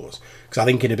nobles, because I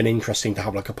think it'd have been interesting to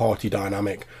have like a party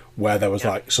dynamic where there was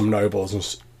like some nobles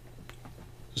and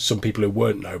some people who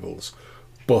weren't nobles.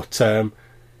 But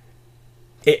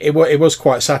it was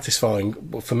quite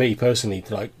satisfying for me personally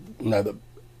to like know that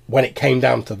when it came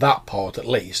down to that part, at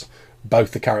least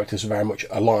both the characters were very much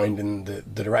aligned in the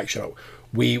direction.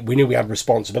 We knew we had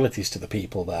responsibilities to the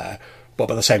people there, but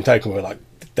by the same token, we were like,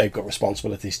 they've got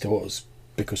responsibilities to us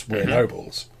because we're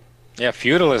nobles. Yeah,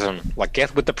 feudalism. Like,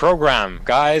 get with the program,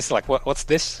 guys. Like, what's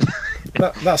this?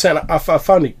 That's it. I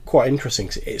found it quite interesting.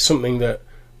 It's something that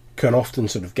can often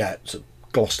sort of get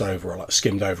glossed over or like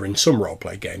skimmed over in some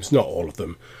roleplay games, not all of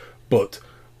them, but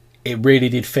it really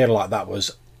did feel like that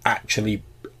was actually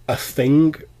a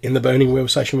thing in the Burning Wheel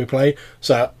session we played.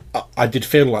 So I did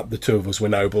feel like the two of us were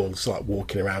nobles, like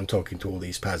walking around talking to all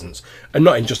these peasants, and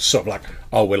not in just sort of like,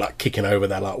 oh, we're like kicking over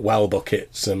their like well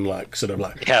buckets and like sort of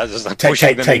like just like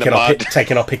pushing them in the mud.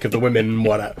 taking our pick of the women,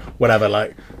 whatever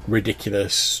like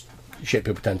ridiculous shit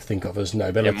people tend to think of as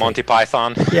nobility. Yeah, Monty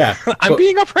Python. Yeah, I'm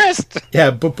being oppressed.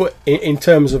 Yeah, but in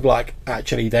terms of like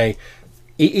actually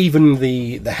even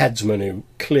the headsman who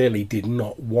clearly did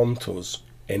not want us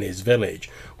in his village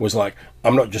was like,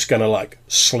 I'm not just going to like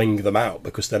sling them out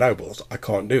because they're nobles. I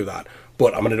can't do that.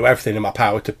 But I'm going to do everything in my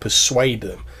power to persuade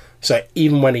them. So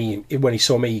even when he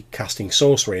saw me casting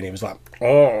sorcery and he was like,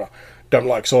 oh, don't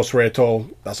like sorcery at all,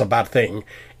 that's a bad thing.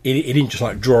 He didn't just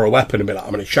like draw a weapon and be like,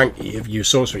 I'm going to shank you if you use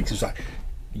sorcery. He was like,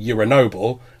 you're a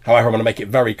noble. However, I'm going to make it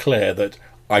very clear that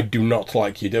I do not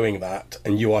like you doing that.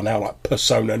 And you are now like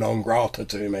persona non grata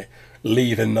to me.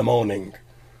 Leave in the morning.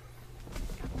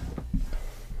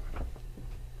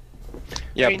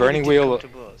 Yeah, Burning Wheel.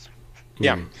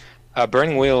 Yeah,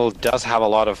 Burning Wheel does have a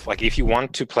lot of like. If you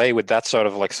want to play with that sort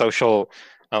of like social,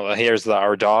 here's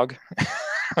our dog,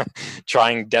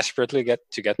 trying desperately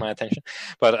to get my attention.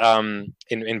 But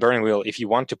in Burning Wheel, if you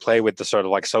want to play with the sort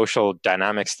of like social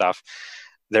dynamic stuff,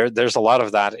 there's a lot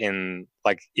of that in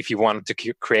like if you want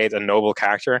to create a noble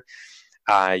character,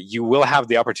 you will have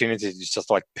the opportunity to just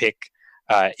like pick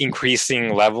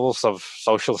increasing levels of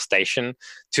social station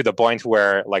to the point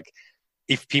where like.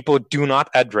 If people do not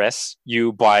address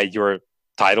you by your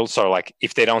title, so like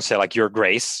if they don't say like your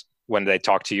grace when they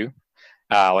talk to you,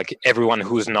 like everyone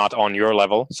who's not on your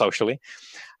level socially,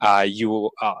 you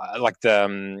like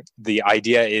the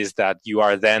idea is that you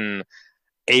are then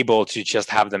able to just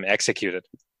have them executed,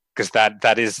 because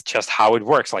that is just how it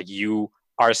works. Like you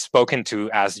are spoken to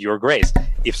as your grace.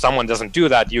 If someone doesn't do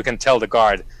that, you can tell the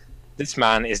guard, this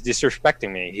man is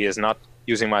disrespecting me. He is not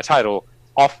using my title.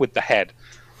 Off with the head.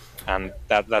 And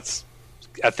that's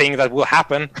a thing that will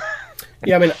happen.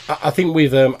 Yeah, I mean, I think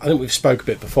we've spoke a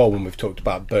bit before when we've talked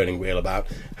about Burning Wheel about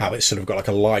how it's sort of got like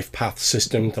a life path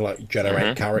system to like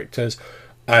generate characters,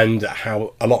 and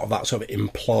how a lot of that sort of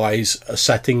implies a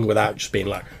setting without just being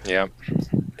like, yeah,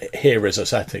 here is a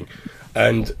setting.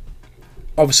 And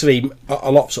obviously,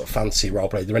 a lot of sort of fantasy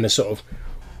roleplay, they're in a sort of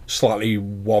slightly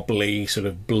wobbly, sort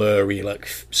of blurry, like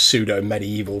pseudo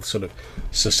medieval sort of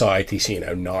society.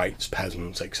 So, knights,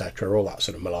 peasants, etc., all that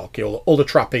sort of malarkey, all the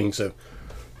trappings of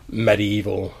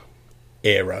medieval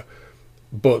era.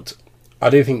 But I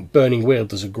do think Burning Wheel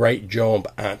does a great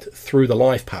job at through the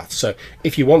life path. So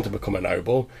if you want to become a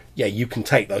noble, yeah, you can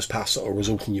take those paths that will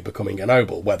result in you becoming a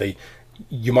noble, whether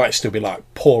you might still be like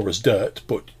poor as dirt,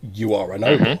 but you are a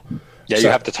noble. Yeah, so, you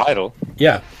have the title.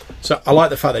 Yeah. So I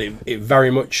like the fact that it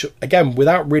very much, again,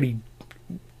 without really,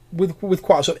 with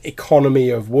quite a sort of economy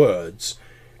of words,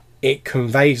 it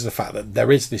conveys the fact that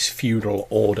there is this feudal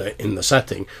order in the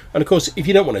setting. And of course, if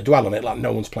you don't want to dwell on it, like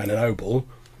no one's playing a noble,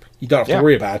 you don't have to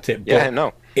worry about it.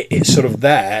 But it's sort of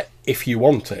there if you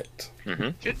want it.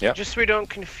 Just so we don't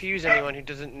confuse anyone who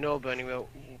doesn't know Burning Wheel,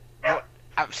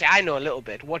 obviously I know a little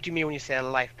bit. What do you mean when you say a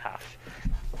life path?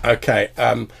 Okay,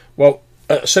 well,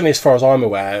 certainly as far as I'm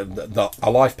aware,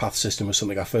 a life path system was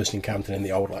something I first encountered in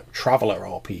the old like Traveller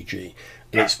RPG,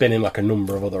 and it's been in like a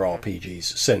number of other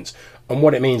RPGs since. And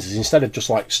what it means is instead of just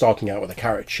like starting out with a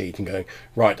character sheet and going,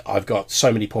 right, I've got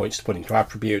so many points to put into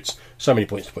attributes, so many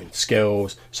points to put into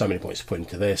skills, so many points to put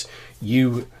into this,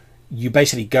 you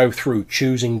basically go through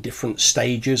choosing different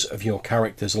stages of your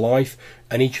character's life,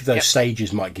 and each of those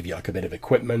stages might give you like a bit of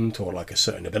equipment or like a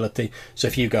certain ability. So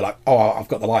if you go like, oh, I've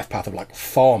got the life path of like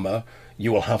farmer,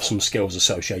 you will have some skills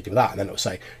associated with that, and then it'll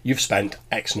say you've spent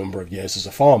X number of years as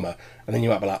a farmer, and then you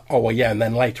might be like, oh well, yeah, and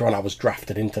then later on I was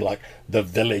drafted into like the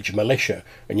village militia,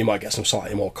 and you might get some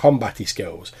slightly more combat-y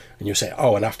skills, and you'll say,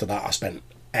 oh, and after that I spent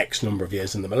X number of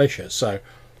years in the militia. So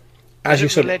as you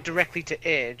sort of relate directly to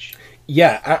age.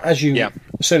 Yeah, as you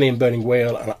certainly in Burning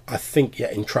Wheel, and I think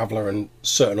in Traveller and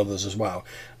certain others as well,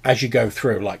 as you go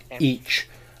through, like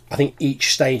I think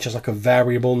each stage has like a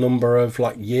variable number of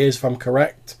like years, if I'm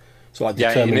correct. So like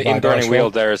in Burning Wheel,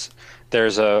 there's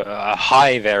a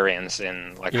high variance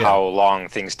in like how long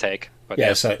things take.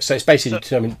 But so it's basically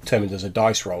determined as a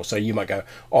dice roll. So you might go,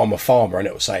 oh, I'm a farmer, and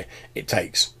it will say it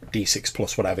takes D6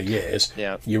 plus whatever years.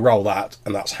 Yeah. You roll that,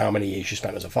 and that's how many years you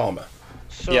spent as a farmer.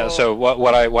 So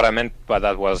what I meant by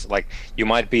that was like you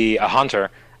might be a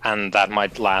hunter, and that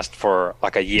might last for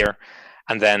like a year,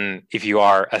 and then if you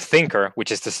are a thinker,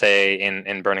 which is to say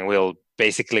in Burning Wheel,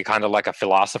 basically kind of like a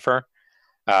philosopher.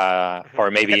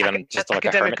 Or maybe even just like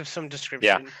academic a hermit of some description.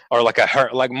 Yeah, or like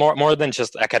like more than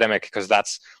just academic, because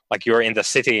that's like you're in the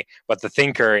city, but the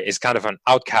thinker is kind of an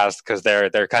outcast because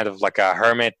they're kind of like a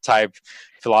hermit type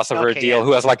philosopher Okay, deal yeah.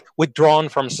 who has like withdrawn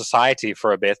from society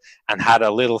for a bit and had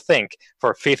a little think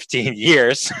for 15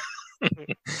 years.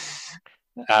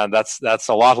 That's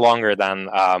a lot longer than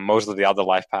most of the other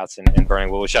life paths in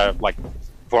Burning Wheel, which are like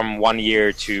from 1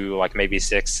 year to like maybe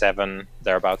 6, 7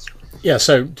 thereabouts. Yeah,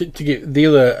 so to give the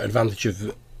other advantage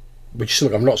of, which is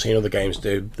something I've not seen other games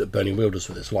do that Burning Wheel does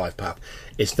with its life path,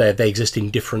 is they exist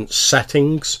in different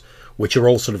settings, which are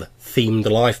all sort of themed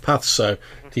life paths. So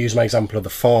to use my example of the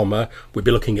farmer, we'd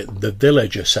be looking at the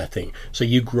villager setting. So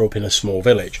you grew up in a small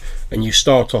village, and you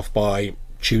start off by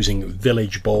choosing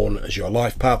village born as your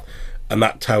life path, and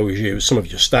that tells you some of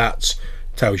your stats,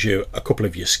 tells you a couple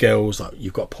of your skills, like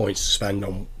you've got points to spend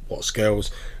on what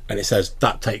skills, and it says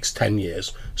that takes 10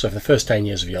 years. So for the first 10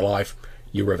 years of your life,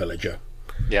 you were a villager.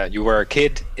 Yeah, you were a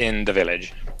kid in the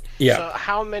village. Yeah. So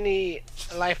how many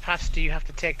life paths do you have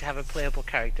to take to have a playable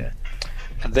character?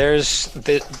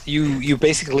 You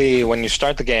basically, when you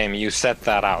start the game, you set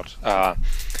that out.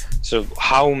 So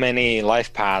how many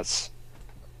life paths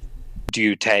do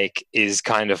you take is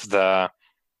kind of the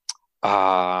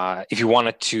if you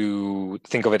wanted to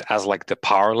think of it as like the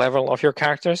power level of your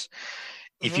characters.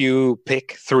 If you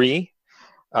pick 3,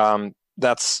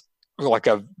 that's like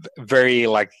a very,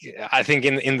 like, I think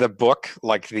in the book,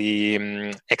 like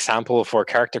the example for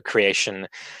character creation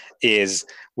is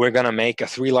we're gonna make a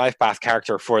 3 life path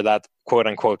character for that quote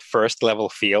unquote first level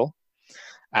feel,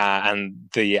 and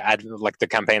the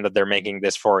campaign that they're making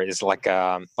this for is like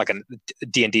a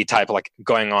D&D type, like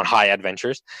going on high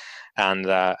adventures, and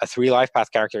a 3 life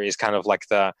path character is kind of like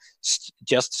the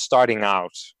just starting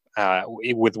out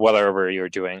with whatever you're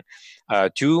doing.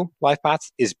 2 life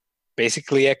paths is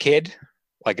basically a kid,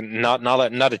 like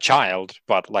not a child,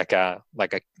 but like a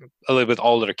little bit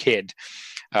older kid.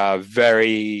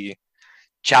 Very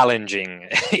challenging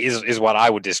is what I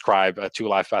would describe a 2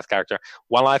 life path character.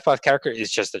 1 life path character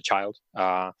is just a child.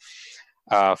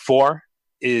 4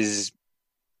 is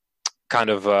kind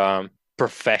of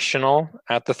professional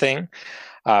at the thing.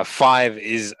 5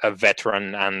 is a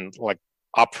veteran, and like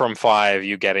up from 5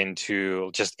 you get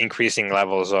into just increasing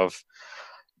levels of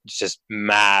just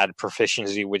mad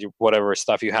proficiency with whatever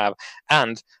stuff you have.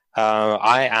 And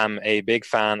I am a big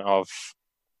fan of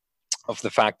the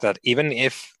fact that even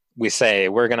if we say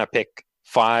we're going to pick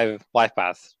 5 life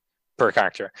paths per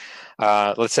character,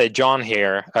 let's say John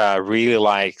here really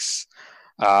likes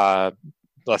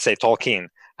let's say Tolkien,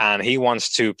 and he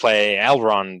wants to play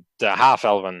Elrond, the half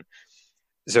elven,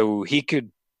 so he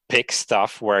could pick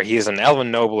stuff where he's an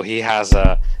elven noble, he has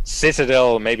a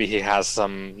citadel, maybe he has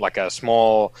some like a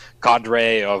small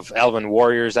cadre of elven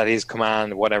warriors at his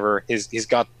command, whatever. He's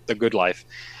got the good life.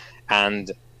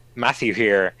 And Matthew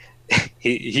here,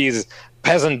 he's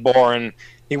peasant born,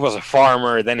 he was a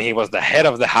farmer, then he was the head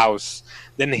of the house,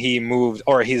 then he moved,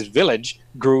 or his village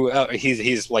grew,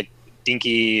 he's like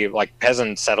dinky like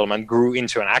peasant settlement grew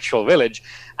into an actual village,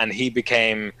 and he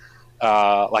became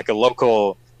like a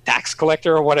local tax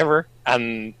collector or whatever,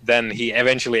 and then he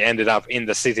eventually ended up in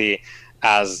the city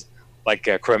as like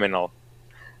a criminal.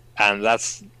 And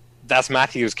that's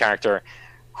Matthew's character,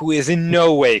 who is in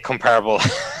no way comparable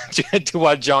to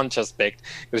what John just picked,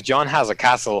 because John has a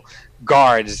castle,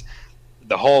 guards,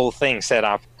 the whole thing set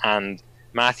up, and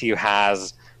Matthew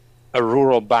has a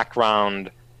rural background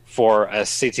for a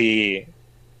city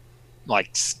like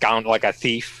scout, like a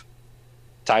thief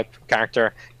type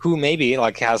character who maybe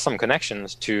like has some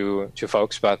connections to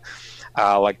folks, but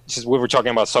like just we were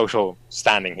talking about social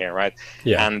standing here, right?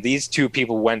 Yeah. And these 2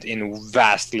 people went in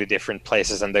vastly different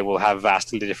places, and they will have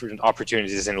vastly different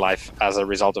opportunities in life as a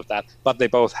result of that, but they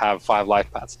both have 5 life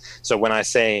paths. So when I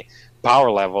say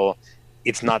power level,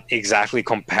 it's not exactly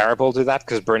comparable to that,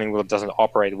 because Burning Wheel doesn't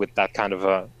operate with that kind of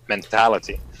a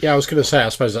mentality. Yeah, I was going to say, I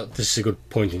suppose that this is a good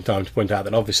point in time to point out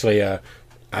that obviously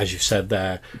as you've said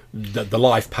there, the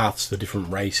life paths, the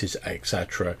different races,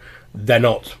 etc., they're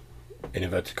not, in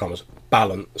inverted commas,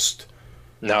 balanced.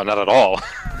 No, not at all.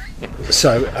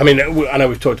 So, I mean, I know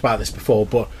we've talked about this before,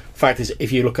 but the fact is,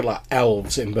 if you look at like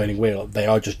elves in Burning Wheel, they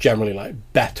are just generally like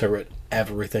better at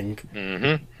everything,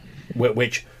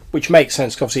 which makes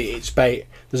sense. Because obviously,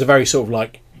 there's a very sort of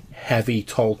like heavy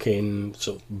Tolkien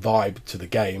sort of vibe to the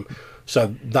game,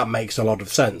 so that makes a lot of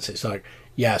sense. It's like,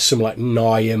 yeah, some like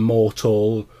nigh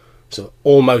immortal, sort of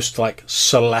almost like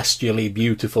celestially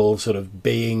beautiful sort of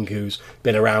being who's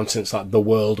been around since like the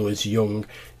world was young,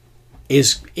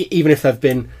 is, even if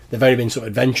they've only been sort of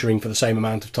adventuring for the same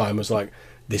amount of time as like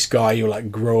this guy who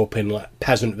like grew up in like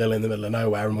Peasantville in the middle of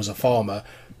nowhere and was a farmer,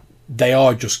 they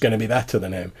are just going to be better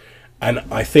than him. And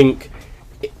I think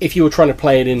if you were trying to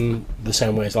play it in the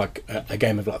same way as like a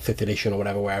game of like 5th edition or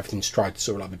whatever, where everything's tried to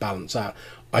sort of like be balanced out,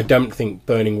 I don't think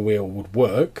Burning Wheel would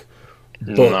work,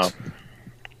 but No.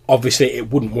 obviously it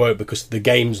wouldn't work because the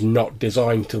game's not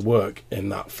designed to work in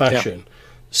that fashion.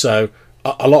 So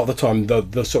a lot of the time,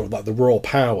 the sort of like the raw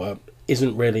power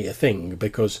isn't really a thing,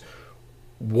 because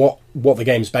what the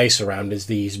game's based around is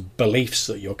these beliefs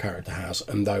that your character has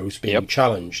and those being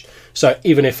challenged. So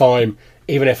even if I'm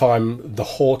the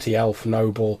haughty elf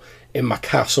noble in my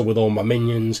castle with all my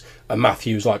minions, and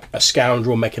Matthew's like a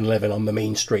scoundrel making a living on the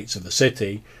mean streets of the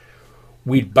city,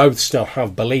 we'd both still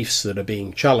have beliefs that are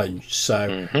being challenged.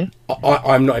 So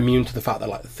I'm not immune to the fact that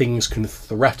like things can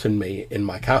threaten me in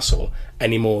my castle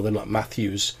any more than like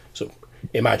Matthew's sort of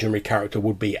imaginary character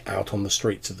would be out on the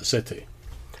streets of the city.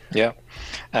 Yeah,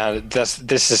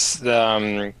 this is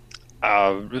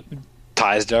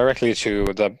ties directly to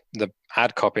the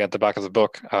ad copy at the back of the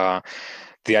book. The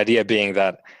idea being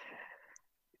that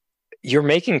you're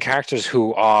making characters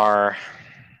who are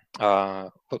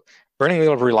Burning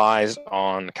Wheel relies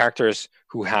on characters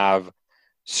who have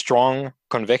strong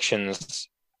convictions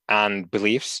and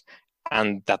beliefs,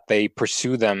 and that they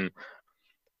pursue them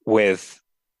with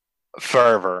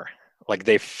fervor. Like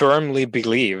they firmly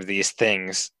believe these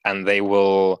things, and they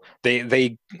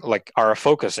like are a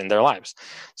focus in their lives.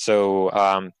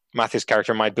 So Matthew's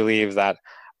character might believe that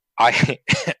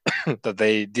that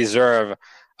they deserve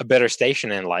a better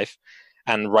station in life,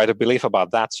 and write a belief about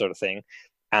that sort of thing,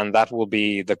 and that will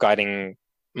be the guiding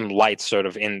light sort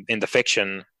of in the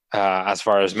fiction as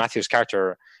far as Matthew's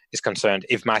character is concerned,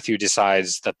 if Matthew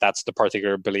decides that that's the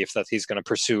particular belief that he's going to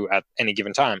pursue at any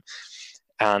given time.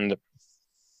 And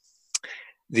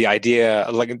the idea,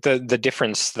 like the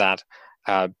difference that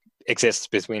exists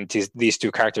between these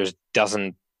two characters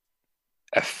doesn't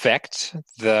affect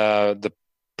the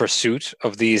pursuit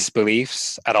of these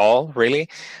beliefs at all, really.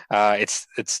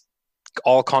 It's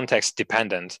all context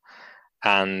dependent,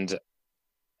 and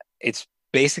it's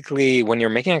basically, when you're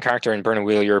making a character in Burning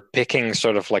Wheel, you're picking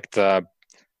sort of like the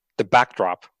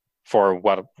backdrop for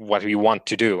what we want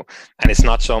to do, and it's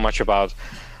not so much about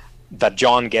that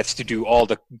John gets to do all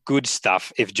the good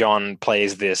stuff if John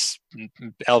plays this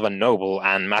elven noble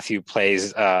and Matthew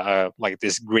plays like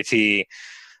this gritty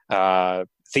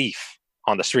thief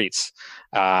on the streets.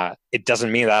 It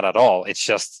doesn't mean that at all. It's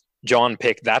just John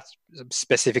picked that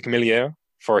specific milieu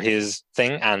for his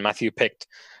thing, and Matthew picked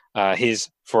his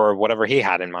for whatever he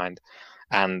had in mind.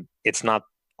 And it's not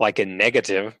like a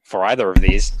negative for either of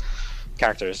these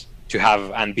characters to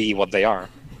have and be what they are.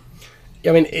 I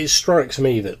mean, it strikes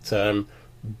me that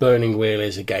Burning Wheel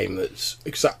is a game that's...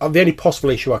 the only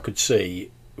possible issue I could see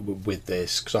with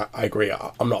this, because I agree,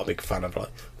 I'm not a big fan of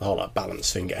like the whole like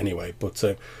balance thing anyway, but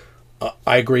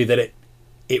I agree that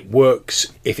it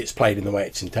works if it's played in the way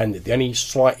it's intended. The only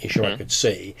slight issue I could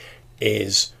see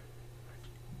is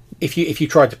if you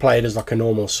tried to play it as like a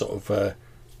normal sort of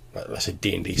let's say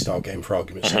D&D style game, for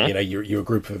argument's sake. You know, you're a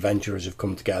group of adventurers who've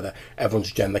come together, everyone's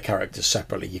gen the characters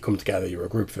separately, you come together, you're a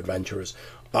group of adventurers.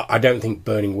 I don't think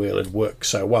Burning Wheel would work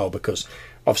so well, because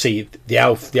obviously the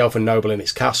elfin noble in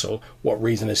its castle, what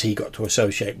reason has he got to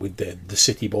associate with the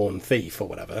city-born thief or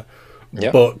whatever?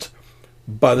 Yep. But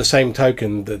by the same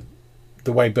token,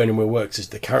 the way Burning Wheel works is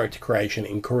the character creation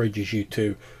encourages you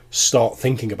to start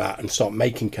thinking about and start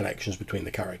making connections between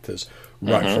the characters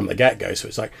right from the get-go. So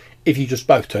it's like, if you just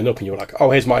both turned up and you were like,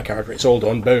 oh, here's my character, it's all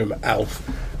done, boom, elf,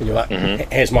 and you're like,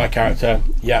 here's my character,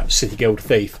 yeah, City Guild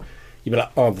thief, you'd be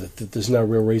like, oh, there's no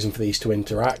real reason for these to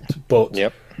interact.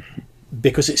 But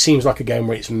because it seems like a game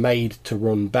where it's made to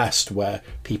run best, where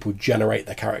people generate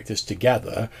their characters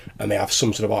together and they have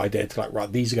some sort of idea to like,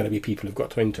 right, these are going to be people who've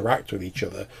got to interact with each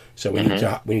other, so we need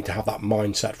to have that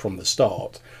mindset from the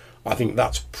start. I think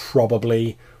that's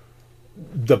probably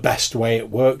the best way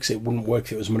it works. It wouldn't work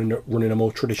if it was running a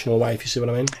more traditional way, if you see what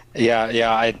I mean.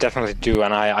 Yeah, I definitely do,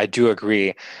 and I do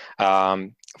agree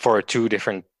for two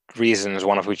different reasons,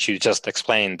 one of which you just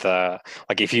explained.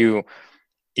 Like if you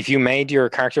made your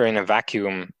character in a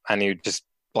vacuum and you just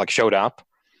like showed up,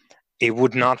 it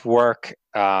would not work,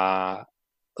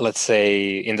 let's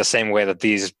say, in the same way that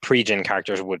these pre-gen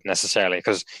characters would necessarily,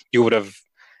 because you would have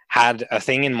had a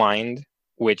thing in mind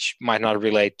which might not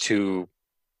relate to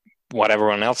what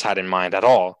everyone else had in mind at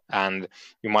all, and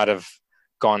you might have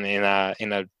gone in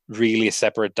a really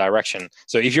separate direction.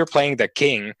 So if you're playing the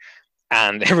king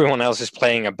and everyone else is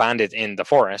playing a bandit in the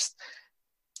forest,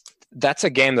 that's a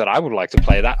game that I would like to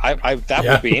play. That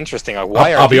would be interesting. Like,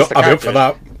 why are these the characters?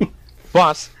 I'll be up for that.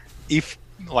 But if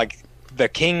like the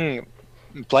king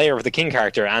player of the king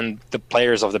character and the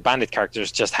players of the bandit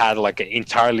characters just had like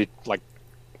entirely like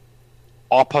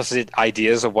opposite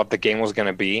ideas of what the game was going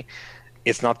to be,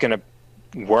 it's not going to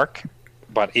work.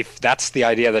 But if that's the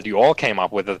idea that you all came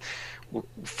up with,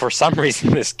 for some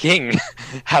reason this king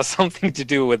has something to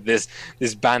do with this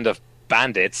band of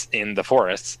bandits in the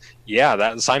forests.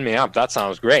 Yeah, sign me up. That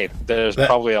sounds great. There's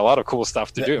probably a lot of cool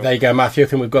stuff to do. There you go, Matthew. I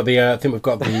think we've got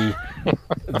the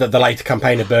the later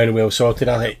campaign of Burning Wheel sorted.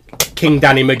 I think King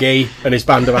Danny McGee and his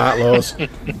band of outlaws.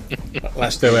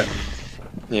 Let's do it.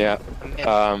 Yeah.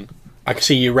 I can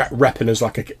see you repping us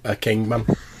like a king, man.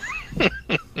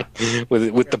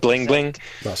 with the bling bling.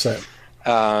 That's it.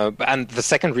 And the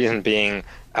second reason being,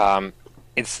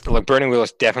 it's like Burning Wheel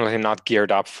is definitely not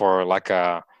geared up for like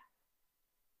a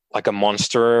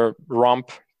monster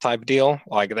romp type deal.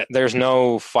 Like there's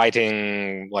no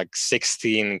fighting like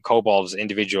 16 kobolds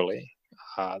individually.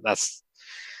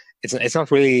 It's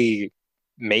not really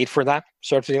made for that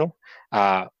sort of deal.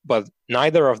 But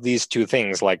neither of these two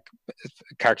things, like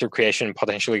character creation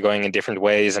potentially going in different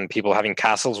ways and people having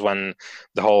castles when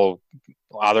the whole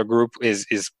other group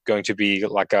is going to be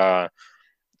like a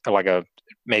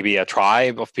maybe a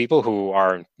tribe of people who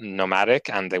are nomadic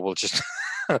and they will just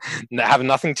have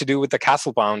nothing to do with the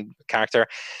castle bound character.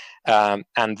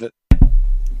 And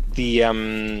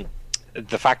the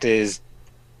fact is,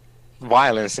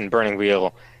 violence in Burning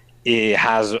Wheel, it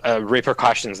has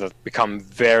repercussions that become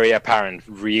very apparent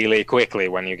really quickly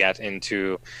when you get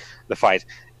into the fight.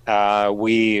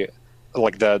 We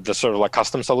like the sort of like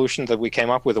custom solution that we came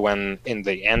up with when in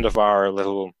the end of our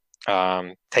little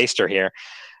taster here,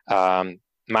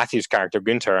 Matthew's character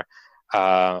Gunther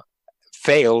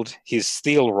failed his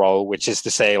steal roll, which is to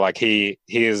say, like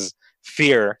his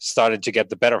fear started to get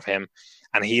the better of him,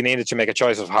 and he needed to make a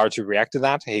choice of how to react to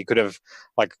that. He could have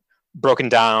like broken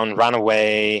down, ran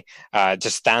away,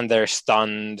 just stand there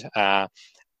stunned,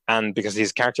 and because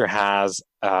his character has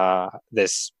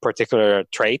this particular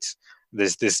trait,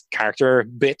 this character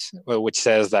bit, which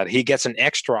says that he gets an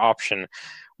extra option,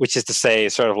 which is to say,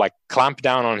 sort of like clamp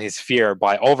down on his fear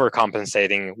by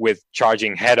overcompensating with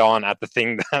charging head on at the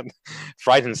thing that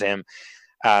frightens him.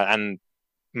 And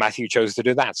Matthew chose to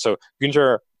do that. So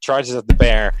Gunther charges at the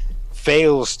bear,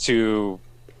 fails to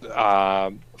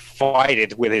fight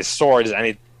it with his swords, and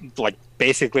it like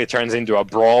basically turns into a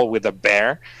brawl with the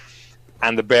bear.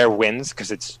 And the bear wins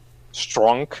because it's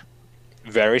strong.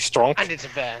 Very strong, and it's a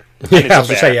bear. Yeah, I was going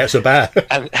to say, yeah, it's a bear.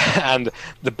 and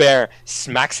the bear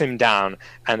smacks him down.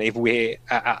 And if we,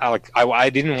 I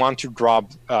didn't want to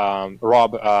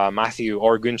rob Matthew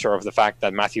or Gunther of the fact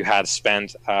that Matthew had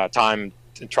spent time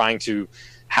trying to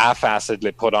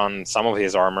half-assedly put on some of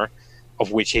his armor,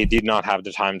 of which he did not have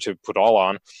the time to put all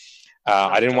on.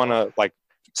 I didn't want to like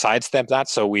sidestep that,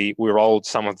 so we rolled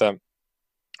some of the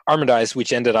armor dice,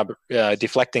 which ended up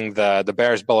deflecting the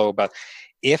bear's blow. But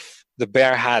if the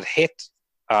bear had hit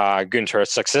Gunther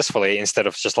successfully instead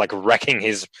of just like wrecking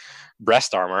his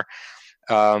breast armor,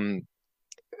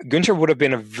 Gunther would have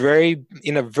been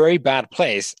in a very bad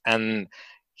place, and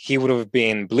he would have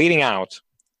been bleeding out.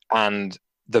 And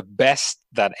the best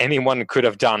that anyone could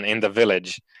have done in the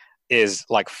village is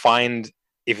like find,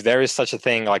 if there is such a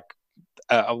thing, like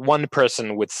one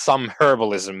person with some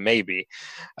herbalism maybe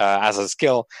as a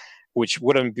skill, which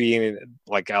wouldn't be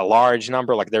like a large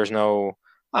number. Like there's no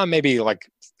maybe like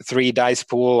 3 dice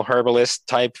pool herbalist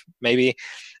type maybe,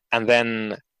 and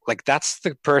then like that's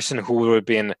the person who would have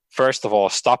been first of all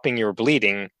stopping your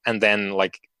bleeding and then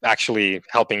like actually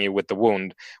helping you with the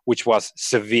wound, which was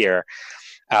severe.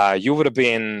 You would have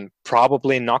been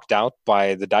probably knocked out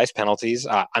by the dice penalties.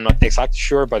 I'm not exactly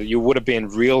sure, but you would have been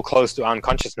real close to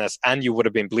unconsciousness, and you would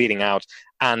have been bleeding out.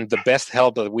 And the best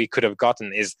help that we could have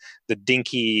gotten is the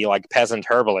dinky like peasant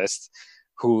herbalist,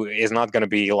 who is not going to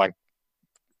be like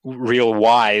real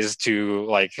wise to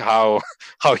like how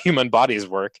human bodies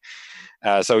work.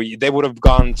 So they would have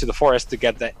gone to the forest to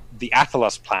get the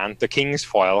Athalas plant, the king's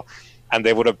foil, and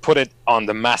they would have put it on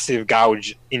the massive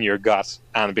gouge in your gut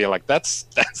and be like, "That's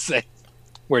it,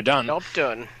 we're done." Job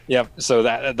done. Yeah. So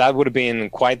that would have been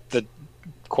quite the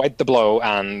blow,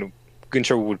 and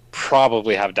Gunther would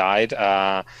probably have died.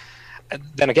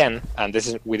 Then again,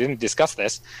 and we didn't discuss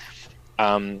this.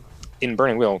 In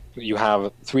Burning Wheel, you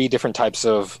have 3 different types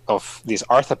of these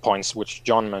Artha points, which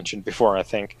John mentioned before, I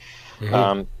think.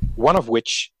 Mm-hmm. One of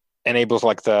which enables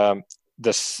like the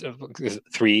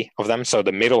 3 of them. So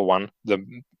the middle one,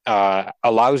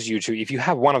 allows you to, if you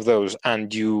have one of those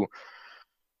and you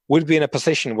would be in a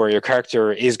position where your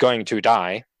character is going to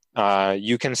die,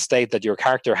 you can state that your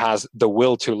character has the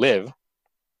will to live.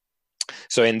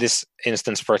 So in this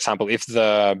instance, for example, if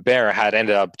the bear had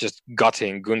ended up just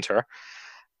gutting Gunther,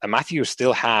 Matthew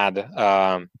still had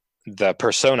the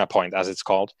persona point, as it's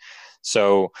called.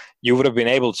 So you would have been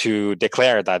able to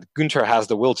declare that Gunther has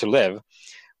the will to live,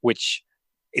 which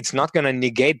it's not going to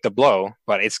negate the blow,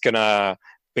 but it's going to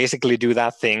basically do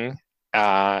that thing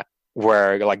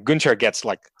where like Gunther gets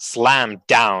like slammed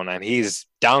down and he's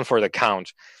down for the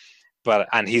count,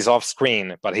 and he's off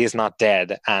screen, but he's not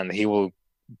dead, and he will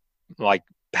like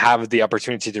have the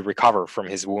opportunity to recover from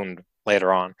his wound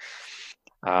later on.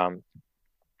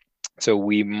 So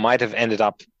we might have ended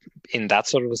up in that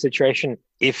sort of a situation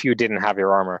if you didn't have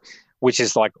your armor, which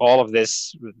is like all of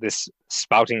this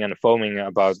spouting and foaming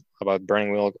about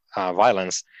Burning Wheel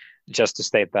violence, just to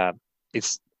state that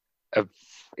it's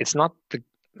not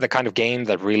the kind of game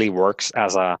that really works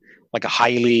as a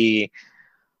highly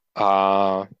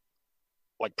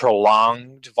like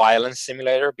prolonged violence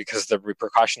simulator, because the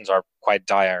repercussions are quite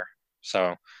dire.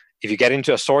 So if you get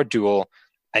into a sword duel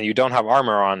and you don't have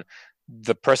armor on,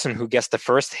 the person who gets the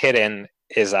first hit in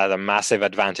is at a massive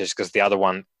advantage, because the other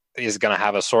one is going to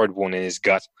have a sword wound in his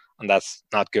gut, and that's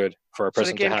not good for a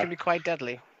person to have. So the game can be quite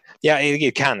deadly. Yeah,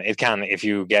 it can if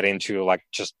you get into like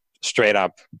just straight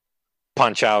up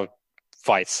punch out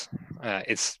fights.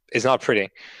 It's not pretty,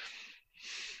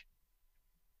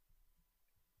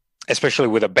 especially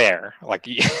with a bear. Like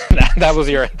that was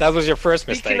your first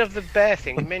mistake. Speaking of the bear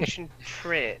thing, you mentioned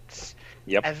traits.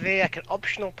 Yep. Are they like an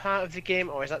optional part of the game,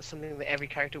 or is that something that every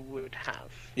character would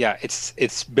have? Yeah,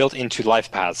 it's built into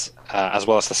life paths as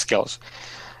well as the skills.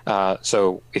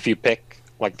 So if you pick,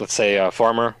 like, let's say a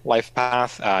farmer life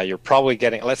path, you're probably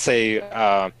getting, let's say,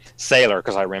 sailor,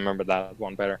 because I remember that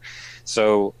one better.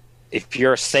 So if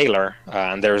you're a sailor,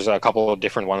 and there's a couple of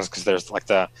different ones, because there's like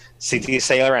the city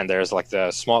sailor and there's like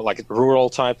the small, like rural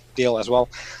type deal as well.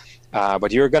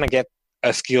 But you're gonna get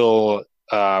a skill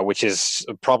which is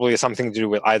probably something to do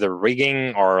with either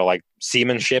rigging or like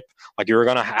seamanship. Like you're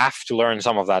gonna have to learn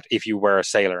some of that if you were a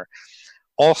sailor.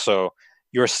 Also,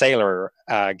 your sailor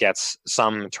gets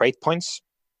some trait points.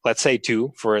 Let's say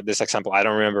 2 for this example. I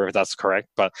don't remember if that's correct,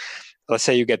 but let's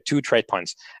say you get 2 trait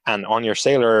points, and on your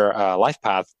sailor life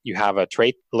path, you have a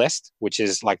trait list, which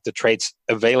is like the traits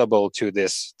available to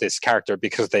this character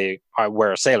because they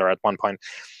were a sailor at one point.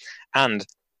 And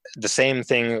the same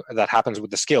thing that happens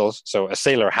with the skills. So a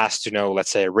sailor has to know, let's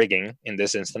say, rigging in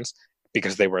this instance,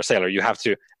 because they were a sailor. You have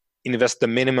to invest the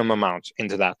minimum amount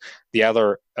into that. The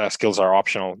other skills are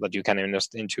optional that you can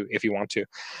invest into if you want to.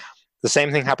 The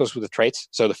same thing happens with the traits.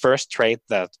 So the first trait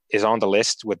that is on the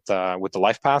list with the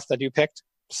life path that you picked,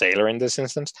 sailor in this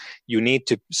instance, you need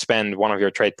to spend one of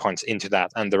your trait points into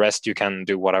that, and the rest you can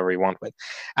do whatever you want with.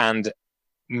 And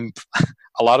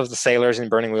a lot of the sailors in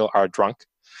Burning Wheel are drunk.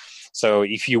 So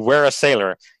if you were a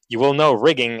sailor, you will know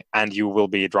rigging and you will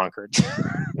be a drunkard.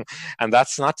 And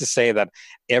that's not to say that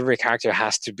every character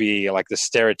has to be like the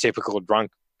stereotypical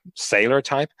drunk sailor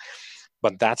type,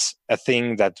 but that's a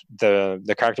thing that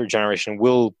the character generation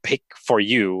will pick for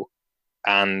you.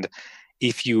 And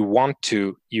if you want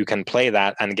to, you can play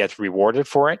that and get rewarded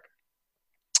for it.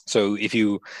 So if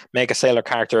you make a sailor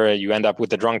character, you end up with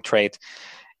the drunk trait,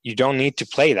 you don't need to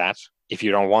play that if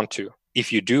you don't want to.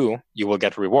 If you do, you will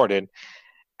get rewarded.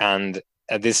 And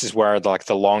this is where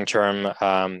the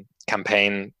long-term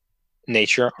campaign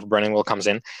nature of Burning Wheel comes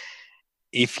in.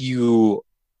 If you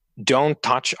don't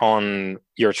touch on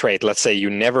your trait, let's say you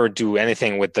never do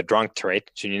anything with the drunk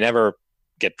trait, so you never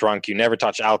get drunk, you never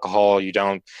touch alcohol, you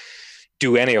don't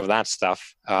do any of that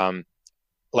stuff.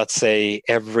 Let's say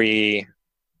every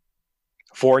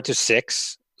 4 to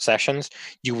 6 sessions,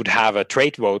 you would have a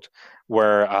trait vote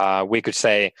where we could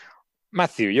say,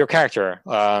 Matthew, your character,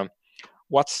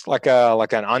 what's like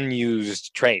an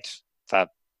unused trait that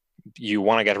you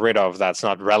want to get rid of that's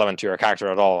not relevant to your character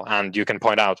at all? And you can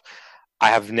point out, I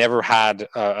have never had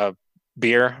a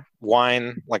beer,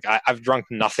 wine, like I've drunk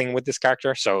nothing with this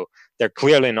character, so they're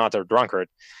clearly not a drunkard.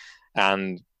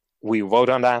 And we vote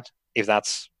on that. If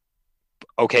that's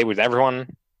okay with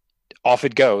everyone, off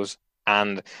it goes.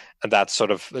 And that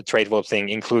sort of trait vote thing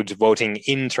includes voting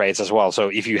in traits as well. So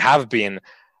if you have been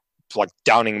like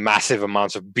downing massive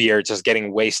amounts of beer, just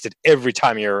getting wasted every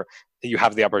time you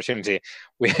have the opportunity,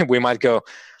 we might go,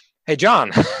 hey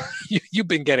John, you've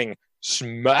been getting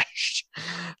smashed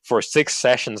for 6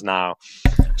 sessions now.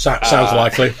 Sounds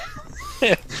likely.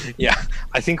 Yeah,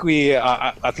 I think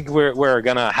we're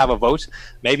gonna have a vote.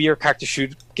 Maybe your character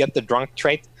should get the drunk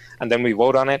trait, and then we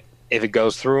vote on it. If it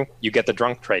goes through, you get the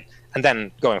drunk trait, and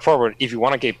then going forward, if you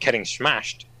want to keep getting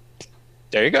smashed,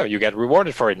 there you go. You get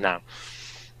rewarded for it now.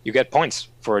 You get points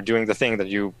for doing the thing that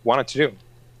you wanted to do.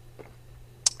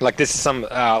 Like this is some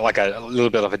like a little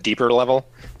bit of a deeper level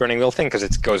Burning Wheel thing, because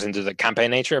it goes into the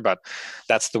campaign nature, but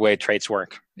that's the way traits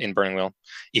work in Burning Wheel.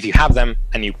 If you have them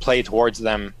and you play towards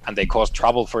them and they cause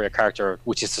trouble for your character,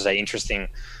 which is to say interesting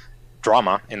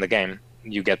drama in the game,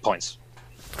 you get points.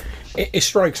 it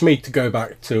strikes me to go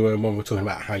back to when we're talking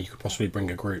about how you could possibly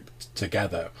bring a group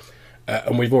together,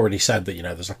 and we've already said that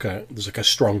there's like a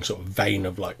strong sort of vein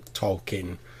of like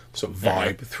Tolkien sort of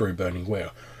vibe through Burning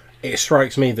Wheel. It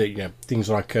strikes me that things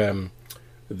like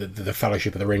the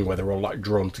Fellowship of the Ring, where they're all like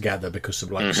drawn together because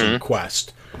of like some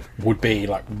quest, would be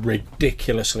like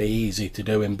ridiculously easy to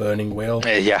do in Burning Wheel.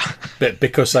 Yeah, but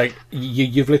because like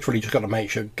you've literally just got to make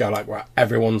sure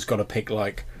everyone's got to pick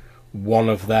like one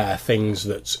of their things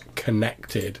that's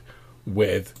connected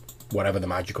with whatever the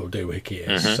magical doohickey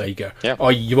is. So you go,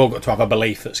 you've all got to have a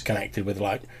belief that's connected with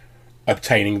like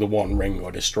obtaining the one ring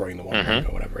or destroying the one ring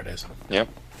or whatever it is. Yep.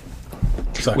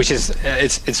 So, which is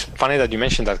it's funny that you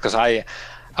mentioned that, because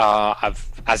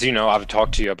as you know, I've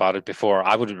talked to you about it before.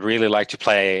 I would really like to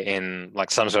play in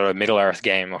like some sort of Middle Earth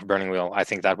game of Burning Wheel. I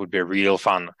think that would be real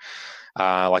fun.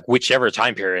 Like whichever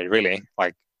time period, really.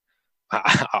 Like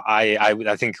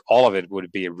I think all of it would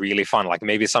be really fun. Like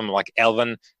maybe some like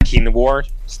Elven Kin War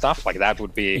stuff. Like that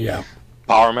would be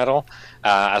power metal,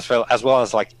 as well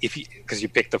as like because you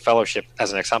picked the Fellowship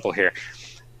as an example here.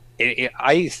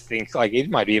 I think like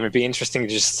it might even be interesting to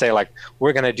just say like,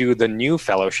 we're gonna do the new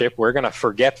Fellowship. We're gonna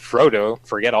forget Frodo,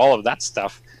 forget all of that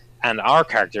stuff, and our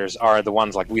characters are the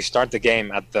ones like we start the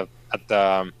game at the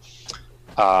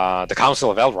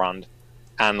Council of Elrond,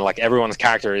 and like everyone's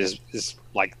character is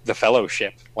like the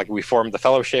Fellowship. Like we formed the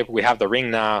Fellowship. We have the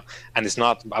ring now, and it's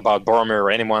not about Boromir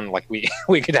or anyone. Like we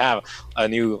could have a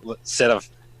new set of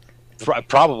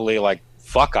probably like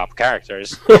fuck up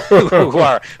characters who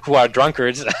are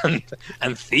drunkards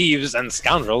and thieves and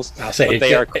scoundrels. I say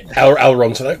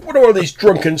Elrond's like, what are all these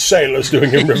drunken sailors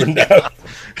doing in Rivendell?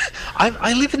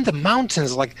 I live in the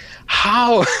mountains. Like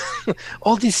how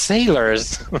all these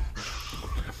sailors?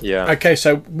 Yeah. Okay,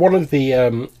 so one of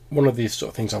these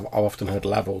sort of things I've often heard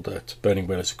levelled at Burning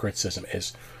Wheel as a criticism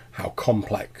is how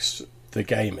complex the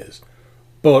game is,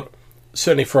 but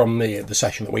certainly from the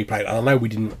session that we played, and I know we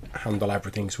didn't handle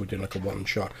everything, so we did like a one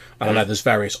shot. And I know there's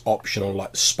various optional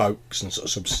like spokes and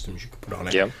sort of subsystems you could put on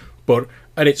it. Yeah. But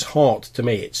at its heart, to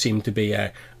me, it seemed to be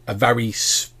a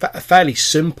fairly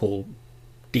simple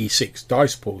D6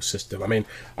 dice pool system. I mean,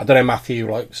 I don't know,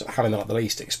 Matthew, like having like the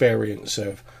least experience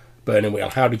of Burning Wheel,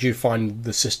 how did you find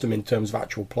the system in terms of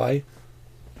actual play?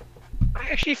 I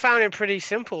actually found it pretty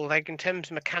simple, like in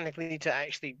terms mechanically to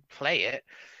actually play it.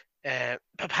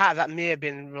 But part of that may have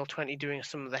been Roll20 doing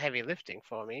some of the heavy lifting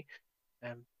for me.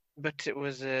 But it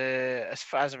was, as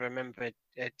far as I remember,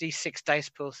 a D6 dice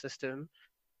pool system.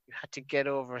 You had to get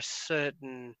over a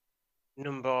certain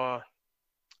number.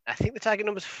 I think the target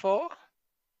number is 4.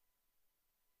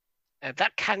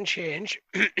 That can change.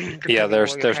 Yeah,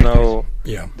 there's no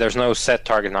set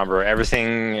target number.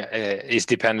 Everything is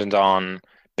dependent on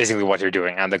basically what you're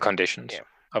doing and the conditions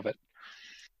of it.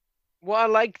 What I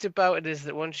liked about it is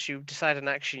that once you decide an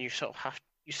action, you sort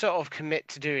of commit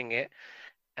to doing it.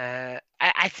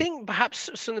 I think perhaps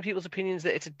some of the people's opinions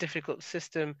that it's a difficult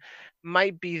system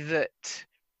might be that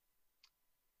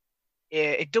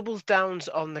it doubles down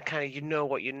on the kind of you know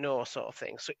what you know sort of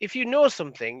thing. So if you know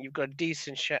something, you've got a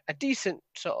decent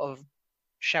sort of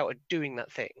shout at doing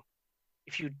that thing.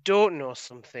 If you don't know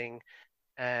something,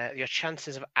 your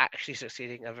chances of actually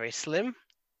succeeding are very slim.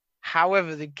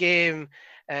 However, the game,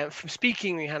 from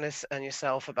speaking with Johannes and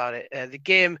yourself about it, the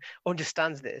game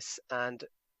understands this, and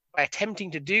by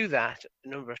attempting to do that a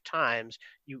number of times,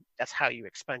 that's how you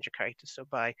expand your character. So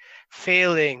by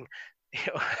failing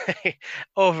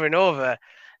over and over,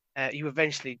 you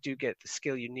eventually do get the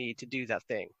skill you need to do that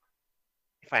thing,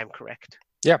 if I am correct.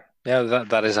 Yeah,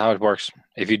 that is how it works.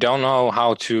 If you don't know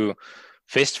how to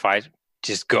fist fight,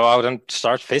 just go out and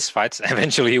start fist fights.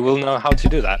 Eventually, you will know how to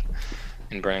do that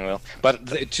in Burning Wheel.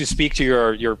 But to speak to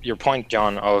your point,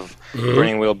 John, of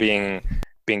Burning Wheel being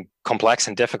complex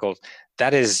and difficult,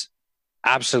 that is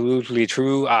absolutely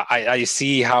true. I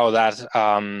see how that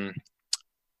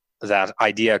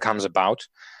idea comes about.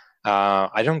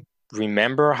 I don't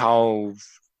remember how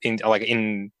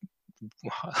in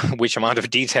which amount of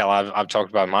detail I've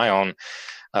talked about my own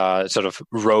sort of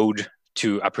road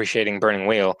to appreciating Burning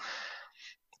Wheel,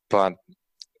 but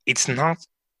it's not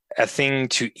a thing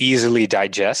to easily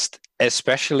digest,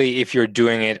 especially if you're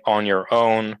doing it on your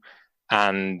own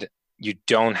and you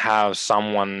don't have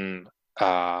someone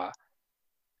to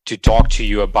talk to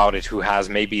you about it who has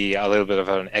maybe a little bit of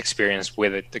an experience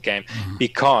with it, the game.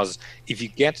 Because if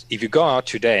you go out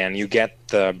today and you get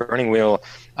the Burning Wheel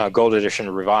Gold Edition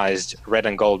revised red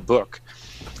and gold book,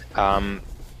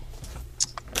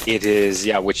 it is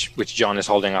which John is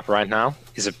holding up right now,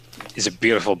 is a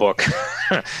beautiful book.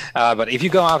 But if you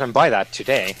go out and buy that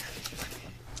today,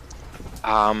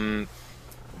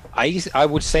 I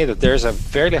would say that there's a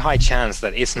fairly high chance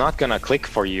that it's not going to click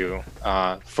for you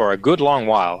for a good long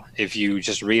while if you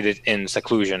just read it in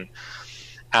seclusion.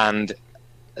 And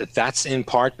that's in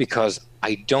part because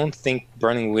I don't think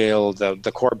Burning Wheel,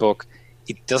 the core book,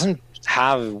 it doesn't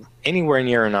have anywhere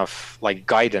near enough like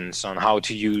guidance on how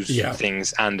to use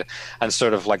things and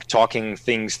sort of like talking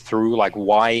things through, like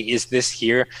why is this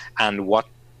here and what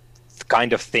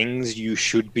kind of things you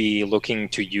should be looking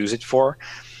to use it for.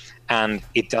 And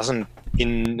it doesn't,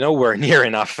 in nowhere near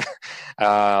enough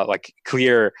like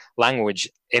clear language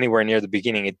anywhere near the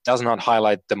beginning. It does not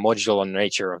highlight the modular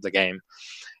nature of the game.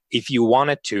 If you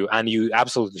wanted to, and you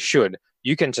absolutely should,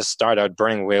 you can just start out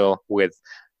Burning Wheel with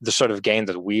the sort of game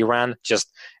that we ran.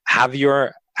 Just have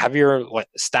your like,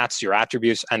 stats, your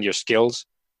attributes, and your skills,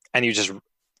 and you just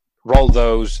roll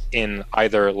those in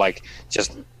either like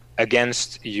just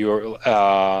against your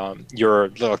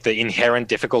like the inherent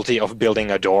difficulty of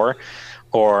building a door,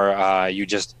 or you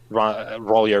just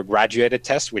roll your graduated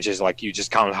test, which is like you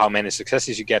just count how many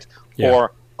successes you get,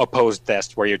 or opposed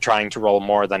test where you're trying to roll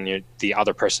more than the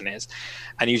other person is,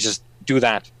 and you just do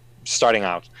that starting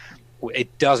out.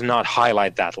 It does not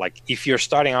highlight that. Like if you're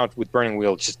starting out with Burning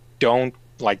Wheel, just don't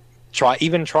like try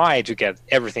to get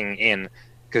everything in,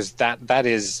 because that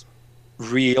is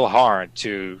real hard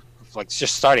to like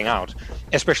just starting out,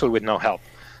 especially with no help.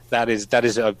 That is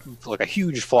a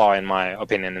huge flaw in my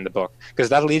opinion in the book, because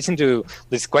that leads into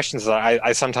these questions that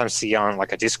I sometimes see on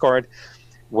like a Discord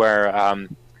where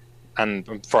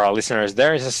and for our listeners,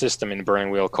 there is a system in Burning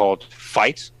Wheel called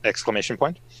Fight!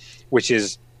 Which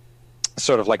is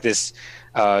sort of like this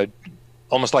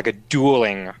almost like a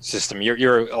dueling system.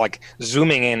 You're like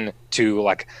zooming in to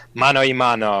like mano y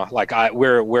mano, like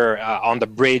we're on the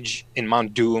bridge in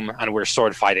Mount Doom and we're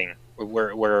sword fighting.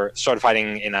 We're sword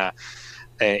fighting in a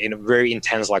very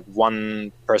intense like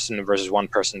one person versus one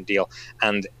person deal,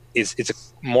 and it's a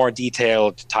more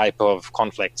detailed type of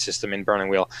conflict system in Burning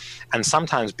Wheel. And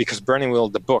sometimes, because Burning Wheel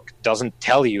the book doesn't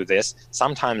tell you this,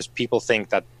 sometimes people think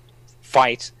that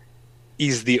fight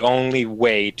is the only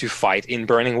way to fight in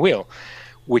Burning Wheel,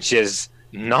 which is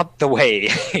not the way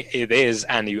it is,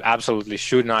 and you absolutely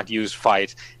should not use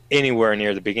fight anywhere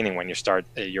near the beginning when you start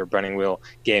your Burning Wheel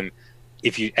game,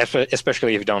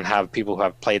 especially if you don't have people who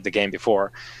have played the game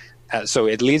before. So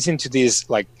it leads into these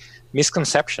like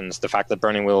misconceptions, the fact that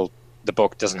Burning Wheel the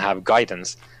book doesn't have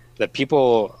guidance, that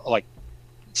people like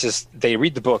just they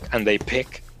read the book and they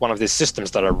pick one of these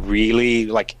systems that are really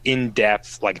like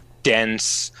in-depth, like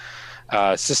dense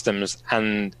systems,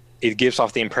 and it gives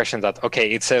off the impression that,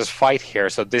 okay, it says fight here,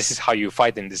 so this is how you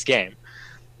fight in this game.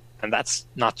 And that's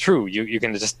not true. You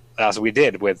can just, as we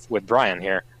did with Brian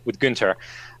here, with Gunther,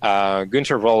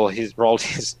 Gunther rolled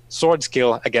his sword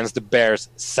skill against the bear's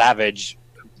savage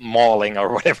mauling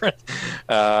or whatever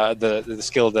the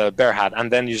skill the bear had,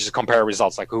 and then you just compare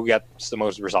results, like who gets the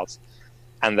most results,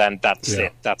 and then that's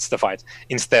it. That's the fight,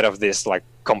 instead of this like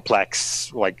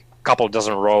complex like couple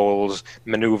dozen rolls,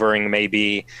 maneuvering,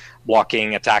 maybe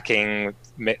blocking, attacking,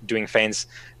 doing feints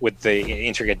with the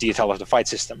intricate detail of the fight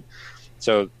system.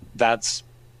 So that's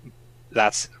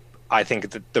I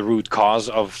think the root cause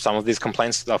of some of these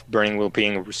complaints of Burning Wheel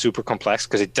being super complex,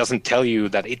 because it doesn't tell you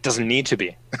that it doesn't need to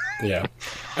be. Yeah.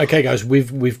 Okay, guys,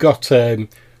 we've got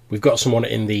someone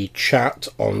in the chat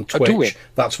on Twitch.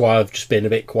 That's why I've just been a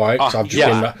bit quiet. I've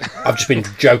just been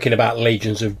joking about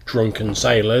legions of drunken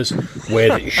sailors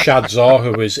with Shadzar,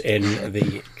 who is in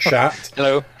the chat.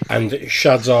 Hello. And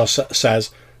Shadzar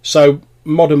says, so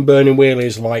modern Burning Wheel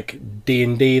is like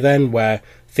D&D then, where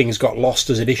things got lost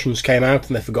as editions came out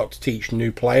and they forgot to teach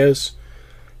new players.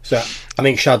 So I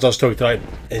think Shadzar's talking to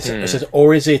like,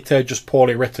 or is it just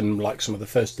poorly written like some of the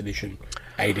first edition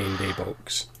AD&D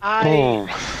books? Yeah,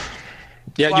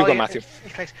 you go, Matthew.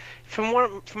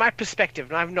 From my perspective,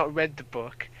 and I've not read the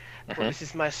book, but this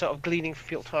is my sort of gleaning from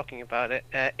people talking about it.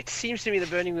 It seems to me the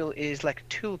Burning Wheel is like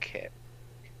a toolkit,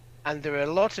 and there are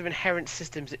lots of inherent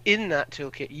systems in that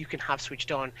toolkit you can have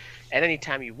switched on at any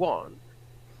time you want,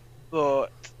 but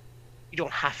you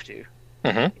don't have to.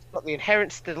 It's got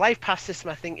the life path system,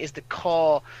 I think, is the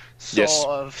core sort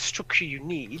of structure you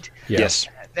need. Yes.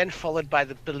 Then followed by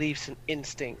the beliefs and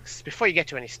instincts. Before you get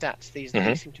to any stats, these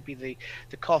seem to be the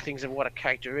core things of what a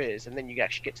character is, and then you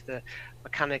actually get to the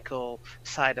mechanical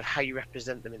side of how you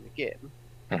represent them in the game.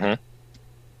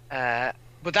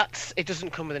 But it doesn't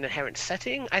come with an inherent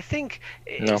setting. I think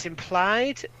it's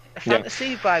implied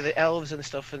fantasy by the elves and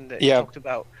stuff, and that you talked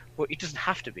about, but it doesn't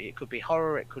have to be. It could be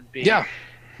horror. It could be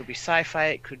sci-fi.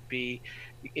 It could be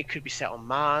set on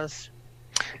Mars.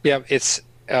 It's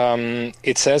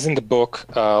it says in the book,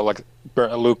 like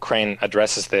Luke Crane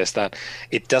addresses this, that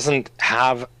it doesn't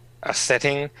have a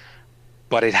setting,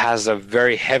 but it has a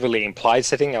very heavily implied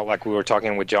setting, like we were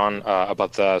talking with John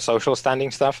about the social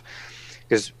standing stuff,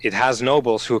 because it has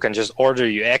nobles who can just order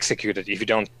you executed if you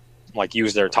don't like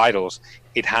use their titles.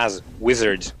 It has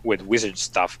wizards with wizard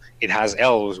stuff. It has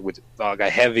elves with a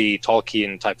heavy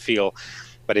Tolkien type feel,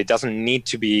 but it doesn't need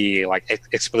to be like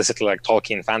explicitly like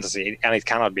Tolkien fantasy, and it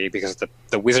cannot be because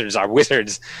the wizards are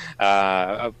wizards.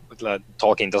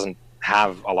 Tolkien doesn't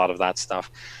have a lot of that stuff.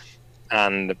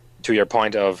 And to your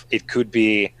point of it could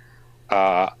be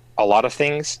a lot of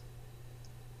things,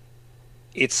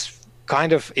 it's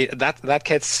kind of that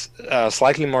gets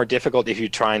slightly more difficult if you're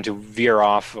trying to veer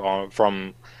off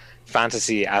from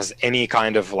fantasy as any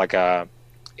kind of like a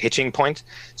hitching point.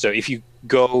 So if you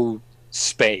go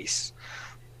space,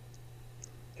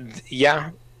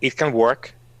 yeah, it can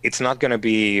work. It's not going to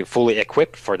be fully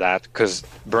equipped for that because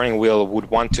Burning Wheel would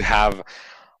want to have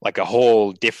like a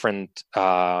whole different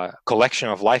collection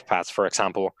of life paths, for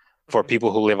example, for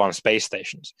people who live on space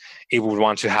stations. It would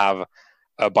want to have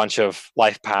a bunch of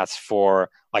life paths for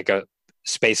like a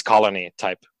space colony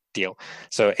type deal.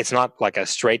 So it's not like a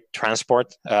straight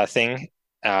transport thing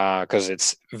because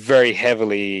it's very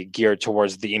heavily geared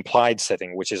towards the implied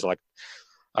setting, which is like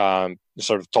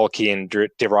sort of Tolkien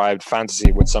derived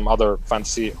fantasy with some other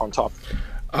fantasy on top.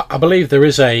 I believe there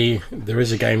is a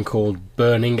game called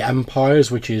Burning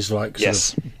Empires, which is like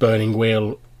sort of Burning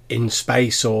Wheel in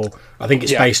space, or I think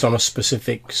it's based on a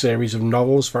specific series of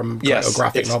novels from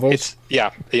graphic novels.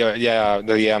 The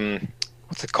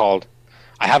what's it called?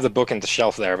 I have the book in the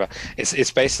shelf there, but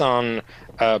it's based on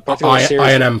particular series.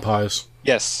 Iron Empires.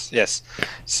 Yes.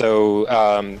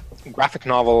 So graphic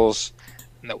novels.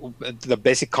 The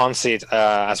basic conceit,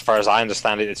 as far as I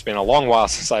understand it, it's been a long while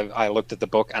since I looked at the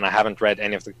book, and I haven't read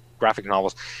any of the graphic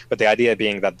novels. But the idea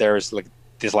being that there's like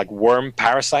these like worm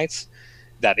parasites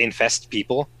that infest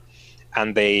people,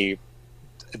 and the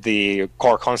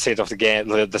core concept of the game,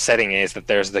 the setting is that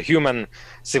there's the human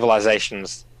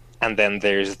civilizations, and then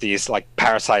there's these like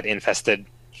parasite infested,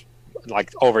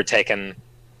 like overtaken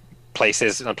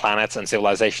places and planets and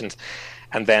civilizations.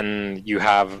 And then you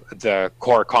have the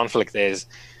core conflict is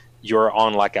you're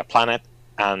on like a planet,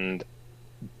 and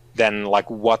then like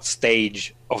what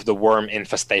stage of the worm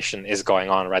infestation is going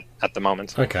on right at the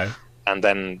moment. Okay. And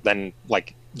then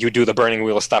like you do the Burning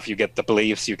Wheel stuff, you get the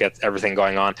beliefs, you get everything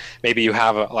going on. Maybe you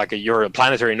have you're a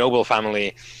planetary noble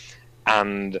family,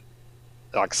 and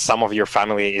like some of your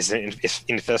family is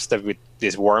infested with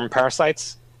these worm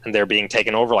parasites, and they're being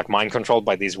taken over, like mind controlled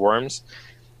by these worms.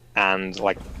 And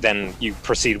like then you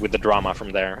proceed with the drama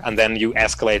from there, and then you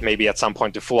escalate maybe at some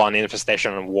point to full-on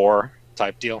infestation and war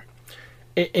type deal.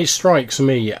 It strikes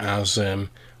me as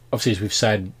obviously, as we've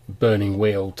said, Burning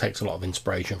Wheel takes a lot of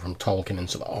inspiration from Tolkien and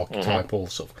sort of archetypal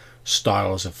sort of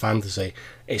styles of fantasy.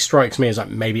 It strikes me as like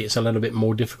maybe it's a little bit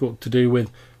more difficult to do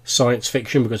with science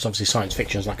fiction, because obviously science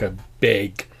fiction is like a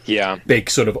big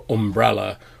sort of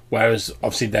umbrella. Whereas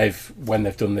obviously when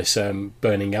they've done this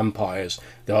Burning Empires,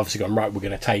 they've obviously gone, right, we're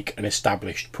going to take an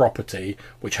established property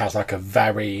which has like a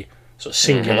very sort of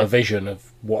singular vision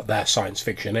of what their science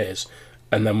fiction is,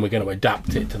 and then we're going to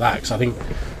adapt it to that. Because I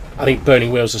think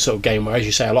Burning Wheel is a sort of game where, as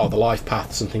you say, a lot of the life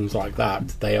paths and things like that,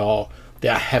 they are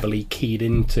heavily keyed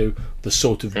into the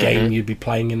sort of game you'd be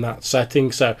playing in that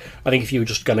setting. So I think if you were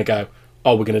just going to go,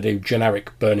 oh, we're going to do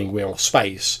generic Burning Wheel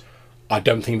space, I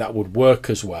don't think that would work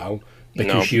as well.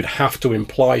 Because you'd have to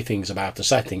imply things about the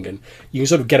setting, and you can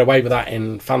sort of get away with that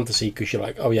in fantasy because you're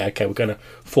like, oh yeah, okay, we're going to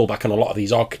fall back on a lot of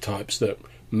these archetypes that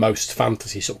most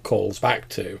fantasy sort of calls back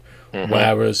to,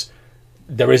 whereas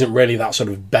there isn't really that sort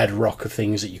of bedrock of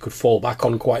things that you could fall back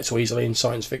on quite so easily in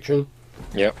science fiction.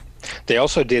 Yep. They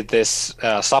also did this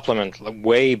supplement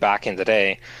way back in the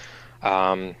day,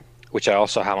 which I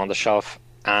also have on the shelf,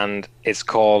 and it's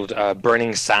called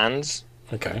Burning Sands.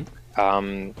 Okay.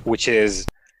 Which is...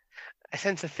 I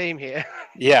sense a theme here.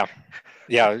 Yeah.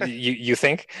 You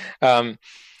think?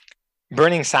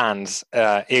 Burning Sands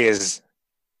is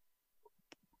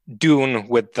Dune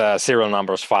with the serial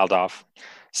numbers filed off.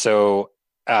 So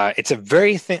it's a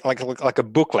very thin, like a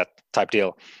booklet type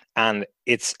deal, and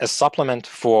it's a supplement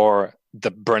for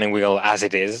the Burning Wheel as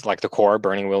it is, like the core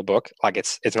Burning Wheel book. Like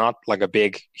it's not like a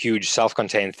big, huge,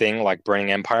 self-contained thing like Burning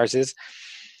Empires is.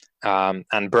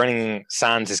 And Burning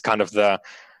Sands is kind of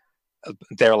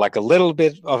they're like a little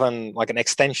bit of an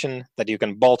extension that you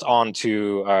can bolt on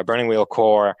to Burning Wheel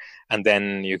core, and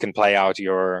then you can play out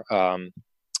your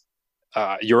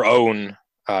own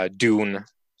Dune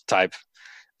type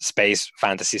space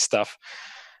fantasy stuff,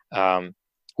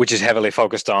 which is heavily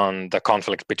focused on the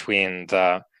conflict between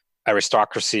the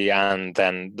aristocracy and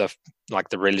then the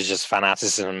religious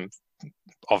fanaticism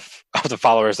of the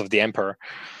followers of the Emperor.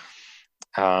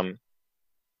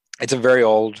 It's a very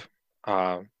old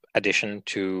addition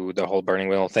to the whole Burning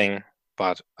Wheel thing,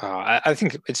 but I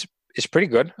think it's pretty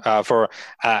good for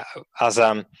as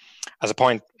a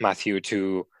point, Matthew,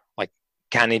 to like,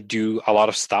 can it do a lot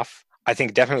of stuff? I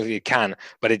think definitely it can,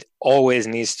 but it always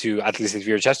needs to, at least if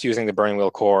you're just using the Burning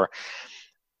Wheel core,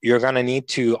 you're going to need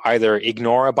to either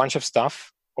ignore a bunch of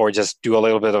stuff or just do a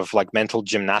little bit of like mental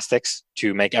gymnastics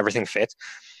to make everything fit.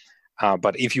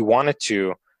 But if you wanted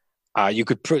to, you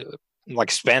could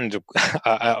like spend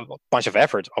a bunch of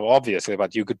effort, obviously,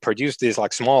 but you could produce these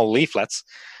like small leaflets,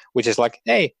 which is like,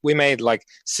 hey, we made like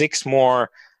 6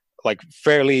 more like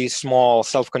fairly small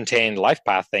self-contained life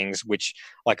path things, which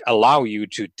like allow you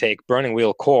to take Burning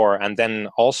Wheel core and then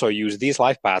also use these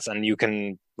life paths, and you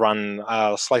can run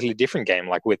a slightly different game.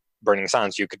 Like with Burning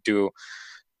Sands, you could do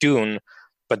Dune,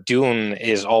 but Dune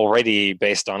is already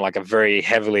based on like a very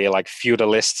heavily like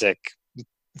feudalistic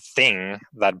thing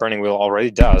that Burning Wheel already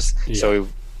does. Yeah. So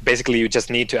basically you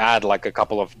just need to add like a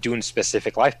couple of Dune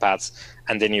specific life paths,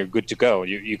 and then you're good to go.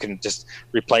 You can just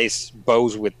replace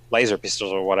bows with laser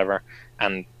pistols or whatever,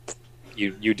 and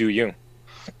you do you.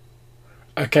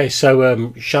 Okay, so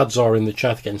Shadzar in the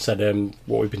chat again said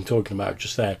what we've been talking about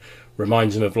just there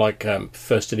reminds him of like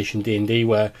first edition D&D,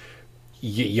 where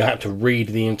you had to read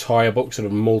the entire book sort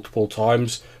of multiple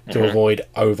times to avoid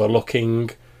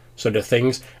overlooking sort of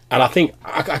things. And I think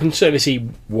I can certainly see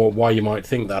why you might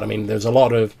think that. I mean, there's a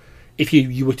lot of, if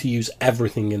you were to use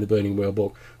everything in the Burning Wheel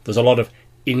book, there's a lot of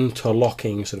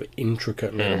interlocking sort of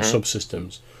intricate little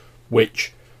subsystems,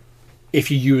 which if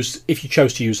you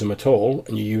chose to use them at all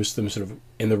and you use them sort of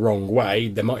in the wrong way,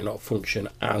 they might not function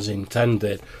as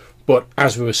intended. But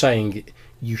as we were saying,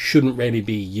 you shouldn't really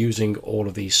be using all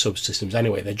of these subsystems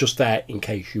anyway. They're just there in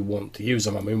case you want to use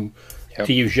them. I mean,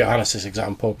 to use Johannes'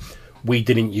 example, we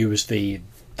didn't use the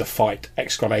fight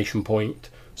exclamation point,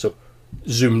 so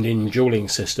zoomed in dueling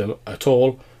system at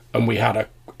all, and we had a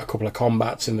couple of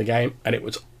combats in the game and it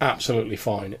was absolutely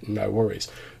fine, no worries.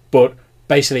 But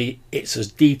basically it's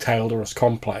as detailed or as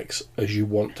complex as you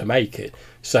want to make it.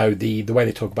 So the way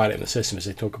they talk about it in the system is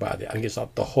they talk about it, I think it's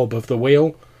like the hub of the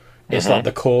wheel. It's like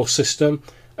the core system,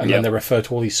 and then they refer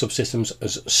to all these subsystems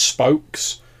as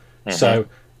spokes. So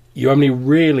you only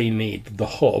really need the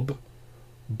hub,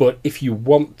 but if you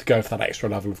want to go for that extra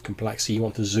level of complexity, you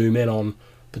want to zoom in on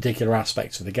particular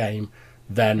aspects of the game,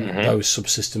 then those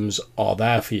subsystems are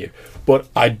there for you. But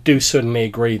I do certainly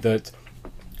agree that,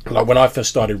 like when I first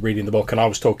started reading the book, and I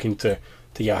was talking to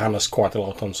Johannes quite a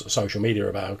lot on social media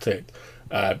about it,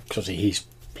 because he's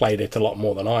played it a lot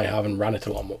more than I have and ran it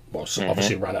a lot more. Well,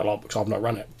 obviously ran it a lot because I've not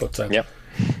run it. But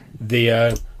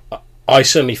I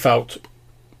certainly felt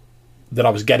that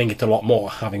I was getting it a lot more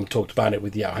having talked about it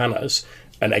with Johannes.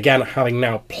 And again, having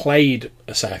now played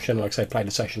a session, like I say, played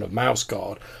a session of Mouse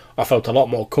Guard, I felt a lot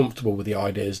more comfortable with the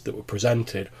ideas that were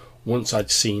presented once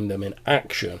I'd seen them in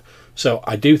action. So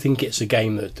I do think it's a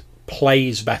game that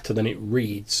plays better than it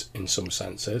reads in some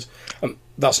senses.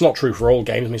 That's not true for all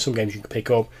games. I mean, some games you can pick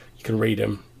up, you can read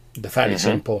them, they're fairly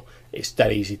simple, it's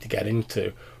dead easy to get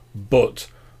into. But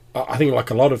I think like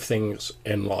a lot of things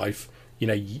in life,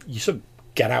 you sort of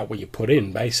get out what you put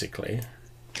in, basically.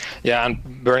 Yeah,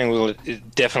 and Burning Wheel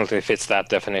definitely fits that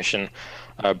definition.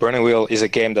 Burning Wheel is a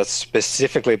game that's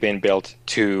specifically been built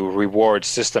to reward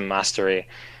system mastery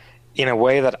in a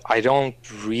way that I don't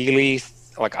really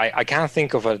like. I can't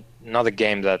think of another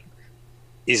game that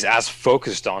is as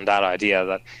focused on that idea,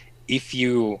 that if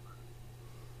you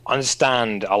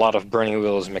understand a lot of Burning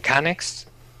Wheel's mechanics,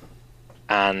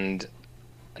 and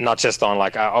not just on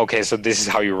like, okay, so this is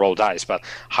how you roll dice, but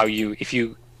if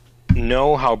you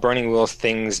know how Burning Wheel's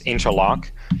things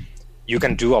interlock, you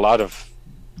can do a lot of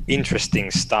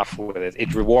interesting stuff with it.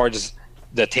 It rewards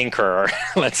the tinkerer,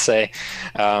 let's say.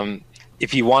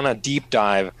 If you want to deep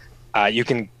dive, you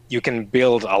can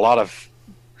build a lot of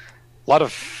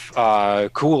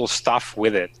cool stuff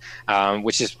with it,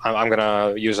 which is, I'm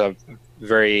gonna use a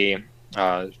very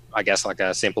I guess like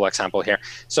a simple example here.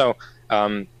 So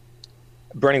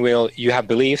Burning Wheel, you have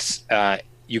beliefs,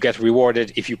 you get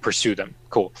rewarded if you pursue them.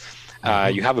 Cool.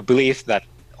 You have a belief that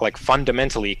like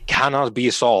fundamentally cannot be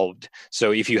solved.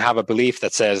 So if you have a belief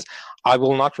that says, I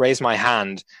will not raise my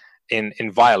hand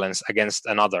in violence against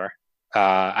another,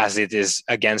 as it is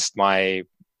against my,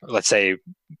 let's say,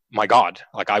 my God.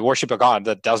 Like I worship a God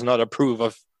that does not approve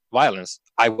of violence.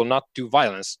 I will not do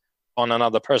violence on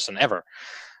another person ever.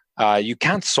 You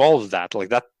can't solve that. Like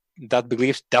that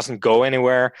belief doesn't go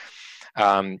anywhere.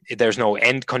 There's no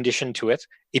end condition to it.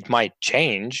 It might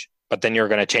change, but then you're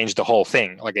going to change the whole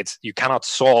thing. Like you cannot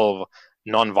solve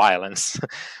non-violence,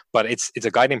 but it's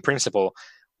a guiding principle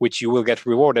which you will get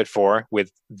rewarded for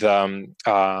with the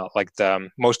like the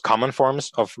most common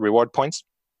forms of reward points.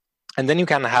 And then you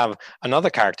can have another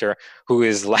character who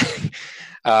is like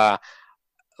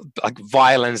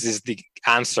violence is the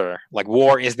answer, like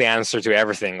war is the answer to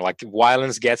everything, like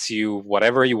violence gets you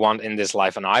whatever you want in this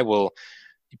life, and I will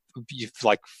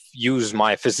like use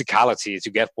my physicality to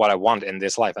get what I want in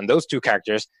this life. And those two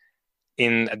characters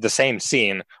in the same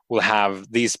scene will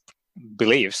have these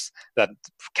beliefs that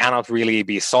cannot really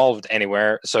be solved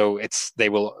anywhere, so they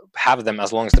will have them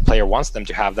as long as the player wants them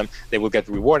to have them. They will get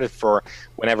rewarded for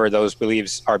whenever those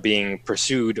beliefs are being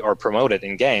pursued or promoted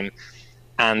in game.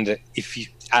 And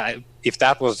if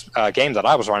that was a game that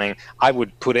I was running, I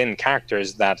would put in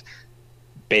characters that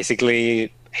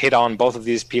basically hit on both of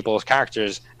these people's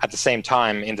characters at the same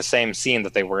time in the same scene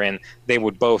that they were in. They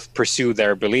would both pursue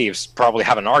their beliefs, probably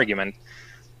have an argument,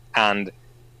 and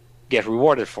get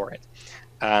rewarded for it.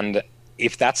 And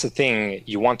if that's the thing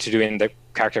you want to do in the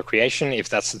character creation, if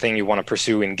that's the thing you want to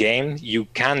pursue in game, you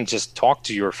can just talk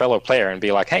to your fellow player and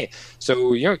be like, hey,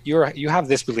 so you have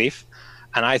this belief,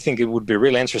 and I think it would be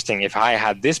really interesting if I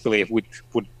had this belief, which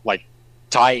would like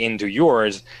tie into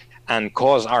yours and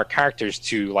cause our characters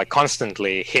to like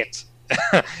constantly hit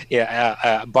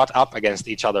butt up against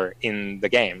each other in the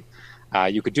game.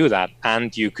 You could do that,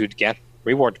 and you could get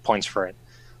reward points for it.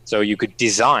 So you could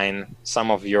design some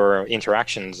of your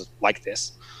interactions like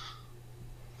this.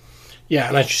 Yeah,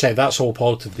 and as you say, that's all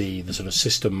part of the sort of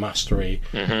system mastery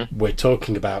we're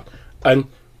talking about. And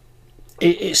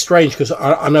it's strange because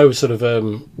I know sort of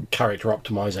character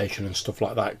optimization and stuff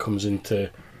like that comes in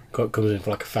for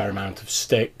like a fair amount of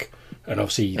stick, and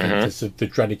obviously there's the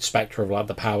dreaded spectre of like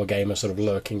the power gamer sort of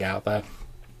lurking out there.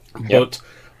 But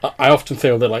I often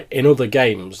feel that like in other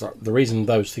games, like, the reason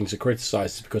those things are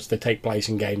criticised is because they take place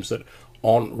in games that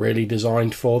aren't really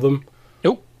designed for them.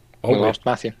 Nope. We lost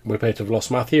Matthew. We appear to have lost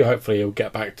Matthew. Hopefully he'll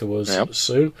get back to us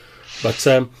soon. But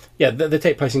they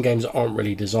take place in games that aren't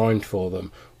really designed for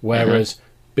them. Whereas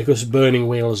because Burning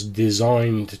Wheel is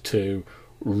designed to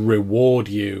reward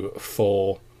you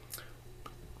for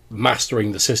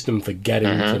mastering the system, for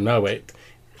getting to know it,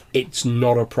 it's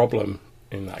not a problem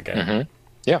in that game.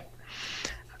 Yeah.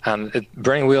 And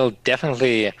Burning Wheel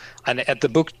definitely, and the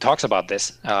book talks about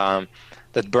this,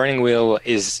 that Burning Wheel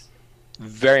is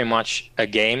very much a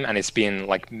game, and it's been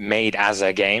like made as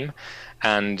a game,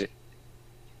 and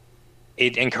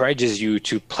it encourages you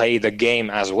to play the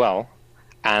game as well,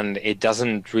 and it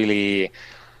doesn't really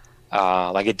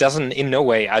it doesn't in no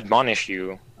way admonish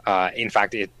you. In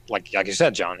fact, it like you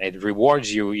said, John, it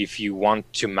rewards you if you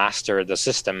want to master the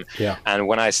system. Yeah. And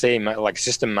when I say like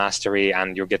system mastery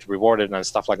and you get rewarded and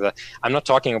stuff like that, I'm not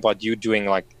talking about you doing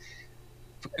like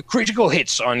critical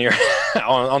hits on your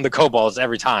on the kobolds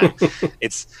every time.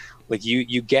 It's like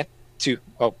you get to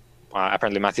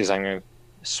apparently Matthew's having a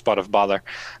spot of bother,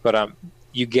 but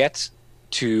you get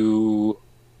to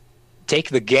take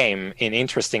the game in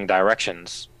interesting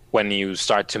directions when you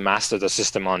start to master the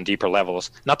system on deeper levels.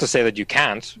 Not to say that you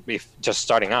can't if just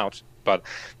starting out, but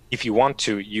if you want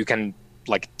to, you can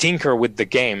like tinker with the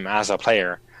game as a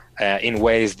player in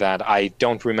ways that I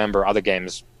don't remember other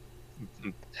games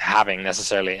having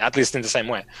necessarily, at least in the same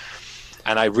way.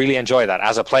 And I really enjoy that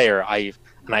as a player. I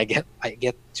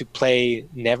get to play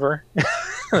never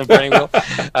Burning Wheel,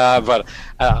 but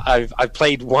I've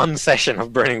played one session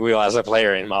of Burning Wheel as a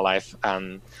player in my life,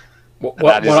 and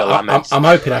I'm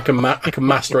hoping I can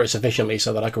master it sufficiently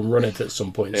so that I can run it at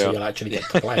some point, so you'll actually get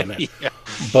to play in it.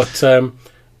 But sorry,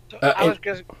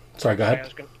 go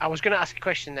ahead. I was going to ask a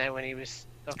question there when he was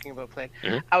talking about playing.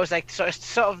 I was like, so it's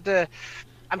sort of the.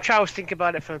 I'm trying to think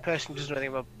about it from a person who doesn't know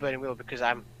anything about Burning Wheel because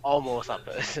I'm almost that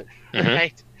person,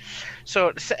 right?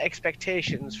 So to set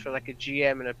expectations for like a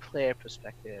GM and a player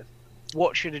perspective,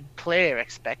 what should a player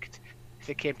expect if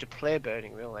they came to play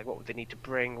Burning Wheel? Like, what would they need to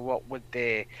bring? What would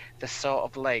the sort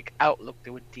of like outlook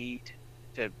they would need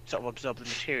to sort of absorb the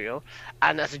material?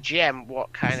 And as a GM,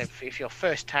 what kind of, if your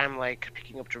first time like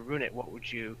picking up to run it, what would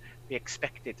you be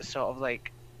expected to sort of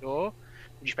like go?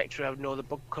 Would you expect to know the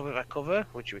book cover by cover?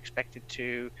 Would you expect it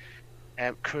to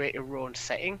create your own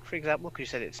setting, for example? Because you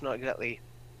said it's not exactly,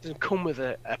 it doesn't come with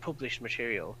a published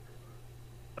material.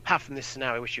 Apart from this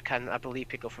scenario, which you can, I believe,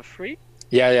 pick up for free.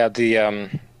 Yeah.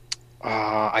 The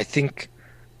I think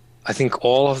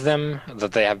all of them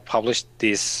that they have published,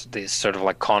 these sort of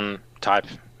like con type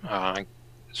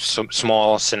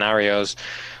small scenarios,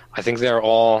 I think they're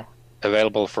all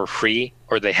available for free,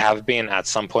 or they have been at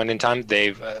some point in time.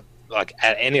 They've like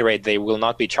at any rate they will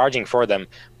not be charging for them,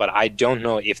 but I don't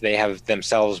know if they have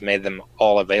themselves made them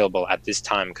all available at this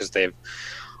time, because they've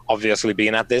obviously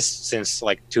been at this since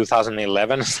like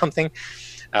 2011 or something.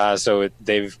 So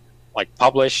they've like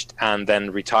published and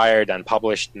then retired and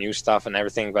published new stuff and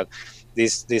everything. But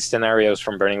these scenarios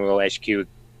from Burning Wheel HQ,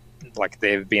 like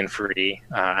they've been free,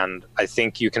 and I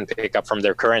think you can pick up from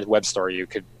their current web store. You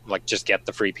could like just get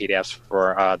the free PDFs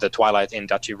for the Twilight in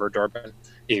Duchy Verdorben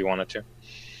if you wanted to.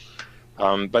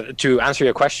 But to answer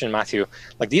your question, Matthew,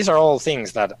 like these are all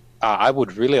things that I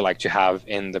would really like to have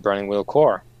in the Burning Wheel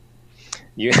core.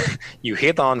 You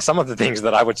hit on some of the things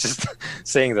that I was just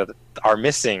saying that are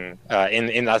missing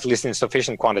in at least in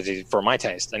sufficient quantity for my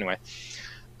taste. Anyway,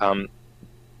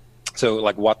 so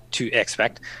like what to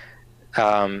expect.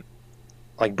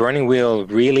 Like Burning Wheel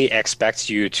really expects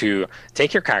you to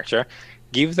take your character,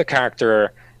 give the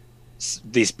character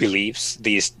these beliefs,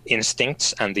 these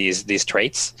instincts, and these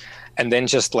traits, and then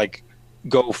just like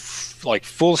go like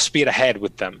full speed ahead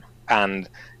with them. And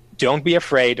don't be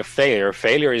afraid of failure.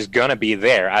 Failure is gonna be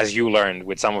there, as you learned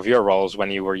with some of your roles when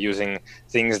you were using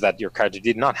things that your character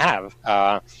did not have.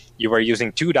 You were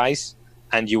using 2 dice,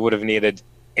 and you would have needed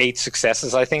 8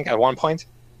 successes, I think, at one point,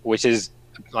 which is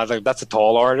like that's a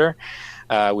tall order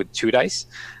with 2 dice.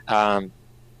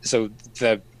 So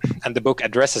the book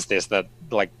addresses this, that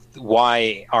like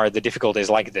why are the difficulties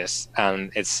like this,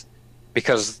 and it's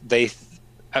because they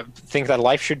think that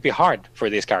life should be hard for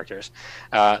these characters,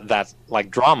 that like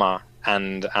drama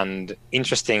and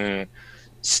interesting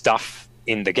stuff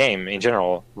in the game in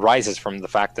general rises from the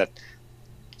fact that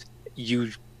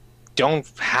you don't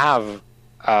have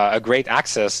a great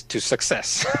access to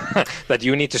success, that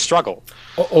you need to struggle.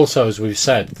 Also, as we've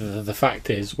said, the fact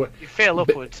is, you fail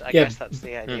upwards. I guess that's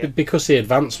the idea. Because the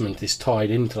advancement is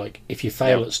tied into like if you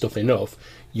fail at stuff enough,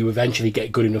 you eventually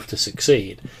get good enough to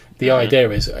succeed. The idea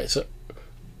is,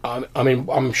 I mean,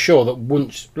 I'm sure that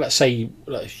once, let's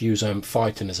use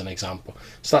fighting as an example.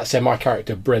 So let's say my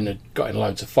character Bryn had got in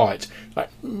loads of fights. Like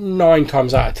 9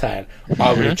 times out of 10,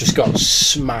 I would have just got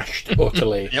smashed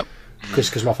utterly. Yep.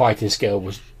 Because my fighting skill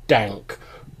was dank.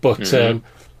 But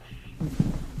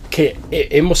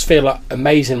it must feel like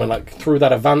amazing when like through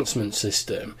that advancement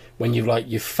system, when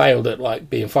you've failed at like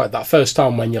being fight that first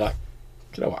time, when you're like,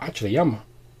 do you know what, actually I'm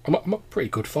a pretty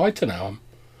good fighter now.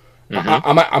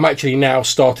 I'm actually now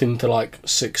starting to like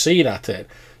succeed at it.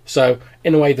 So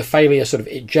in a way, the failure sort of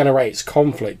it generates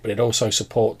conflict, but it also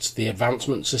supports the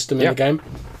advancement system in the game.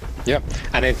 Yeah,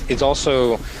 and it's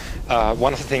also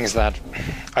one of the things that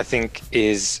I think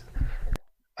is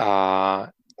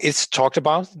it's talked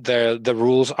about. The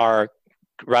rules are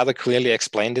rather clearly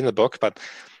explained in the book, but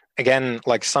again,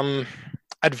 like some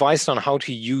advice on how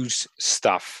to use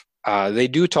stuff. They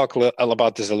do talk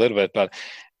about this a little bit, but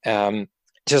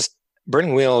just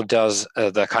Burning Wheel does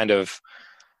the kind of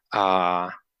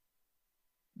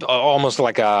almost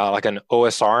like an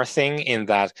OSR thing, in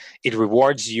that it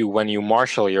rewards you when you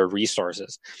marshal your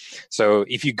resources. So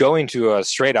if you go into a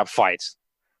straight up fight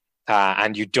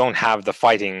and you don't have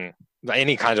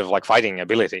any kind of like fighting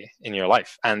ability in your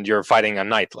life, and you're fighting a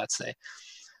knight, let's say,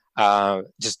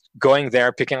 just going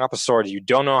there, picking up a sword you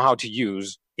don't know how to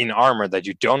use in armor that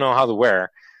you don't know how to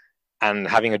wear, and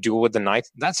having a duel with the knight,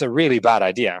 that's a really bad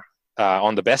idea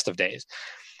on the best of days.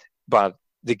 But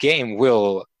the game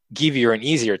will give you an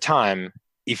easier time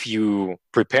if you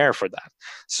prepare for that.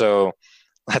 So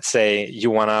let's say you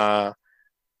wanna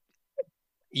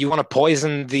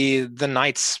poison the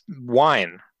knight's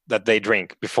wine that they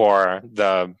drink before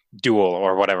the duel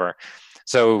or whatever.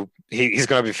 So he's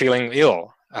going to be feeling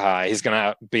ill. He's going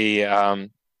to be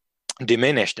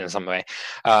diminished in some way.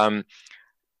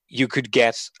 You could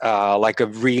get like a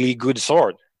really good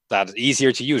sword that's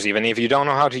easier to use, even if you don't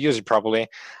know how to use it properly.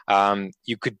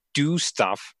 You could do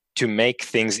stuff to make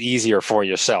things easier for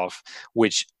yourself,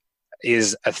 which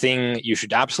is a thing you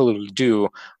should absolutely do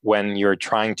when you're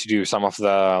trying to do some of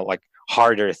the like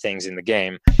harder things in the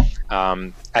game.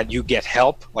 And you get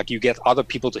help, like you get other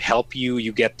people to help you,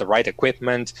 you get the right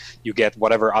equipment, you get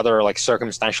whatever other like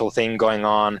circumstantial thing going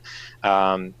on,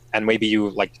 and maybe you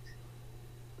like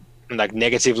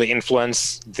negatively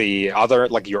influence the other,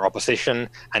 like your opposition,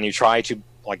 and you try to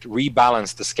like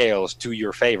rebalance the scales to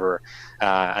your favor,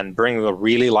 and Burning Wheel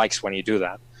really likes when you do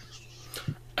that.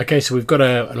 Okay, so we've got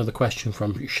another question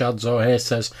from Shadzor here. It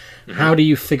says, how do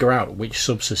you figure out which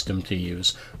subsystem to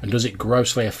use, and does it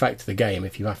grossly affect the game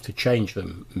if you have to change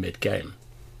them mid-game?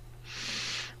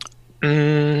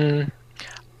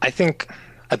 I think,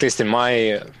 at least in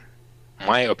my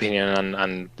opinion,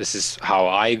 and this is how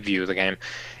I view the game,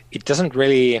 it doesn't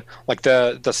really, like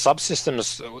the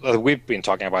subsystems that we've been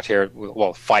talking about here,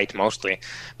 well, fight mostly,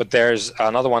 but there's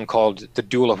another one called the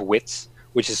Duel of Wits,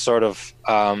 which is sort of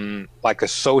like a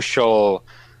social,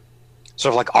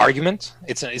 sort of like argument.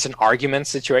 It's an argument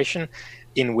situation,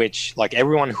 in which like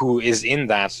everyone who is in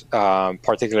that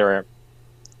particular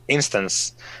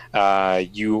instance,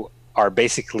 you are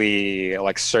basically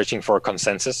like searching for a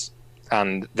consensus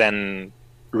and then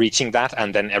reaching that,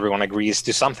 and then everyone agrees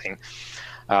to something.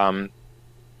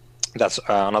 That's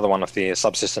another one of the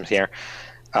subsystems here.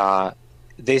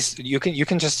 This you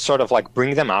can just sort of like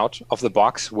bring them out of the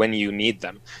box when you need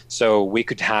them. So we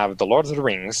could have the Lord of the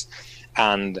Rings,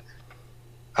 and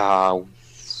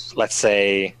let's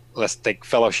take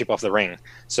Fellowship of the Ring.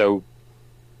 So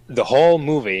the whole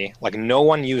movie, like no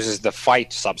one uses the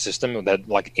fight subsystem, that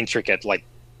like intricate like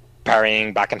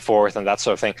parrying back and forth and that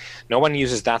sort of thing. No one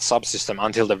uses that subsystem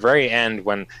until the very end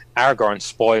when Aragorn,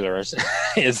 spoilers,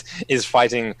 is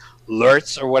fighting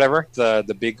Lurtz or whatever,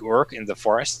 the big orc in the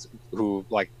forest who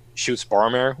like shoots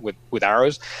Boromir with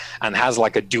arrows and has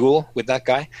like a duel with that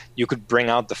guy. You could bring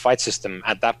out the fight system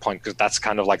at that point, because that's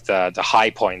kind of like the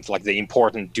high point, like the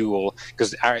important duel.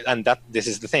 And this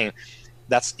is the thing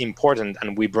that's important,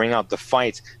 and we bring out the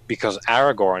fight because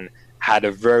Aragorn had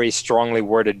a very strongly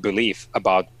worded belief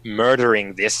about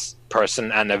murdering this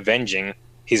person and avenging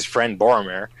his friend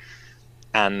Boromir.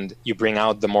 And you bring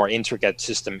out the more intricate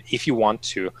system if you want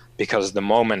to, because the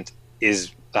moment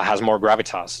has more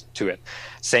gravitas to it.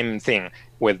 Same thing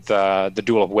with the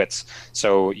Duel of Wits.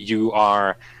 So you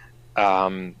are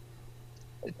trying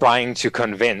to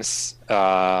convince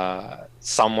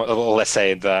someone, let's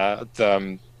say the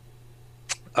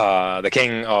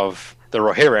king of the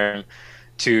Rohirrim,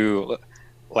 to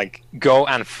like go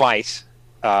and fight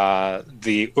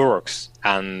the Uruks,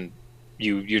 and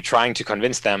you're trying to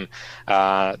convince them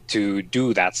to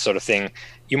do that sort of thing.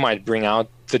 You might bring out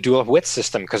the Duel of Wits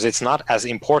system, because it's not as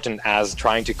important as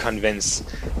trying to convince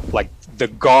like the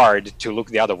guard to look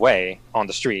the other way on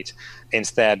the street.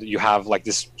 Instead, you have like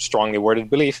this strongly worded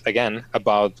belief again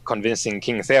about convincing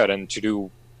King Theoden to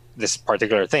do this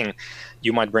particular thing.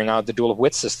 You might bring out the Duel of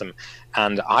Wits system.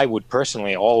 And I would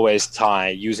personally always tie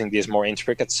using these more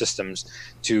intricate systems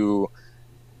to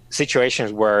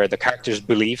situations where the character's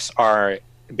beliefs are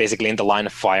basically in the line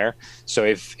of fire. So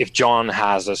if John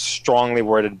has a strongly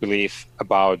worded belief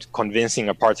about convincing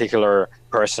a particular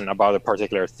person about a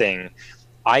particular thing,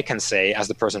 I can say, as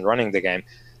the person running the game,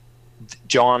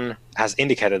 John has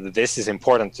indicated that this is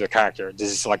important to the character.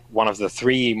 This is like one of the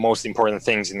 3 most important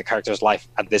things in the character's life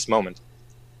at this moment.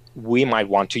 We might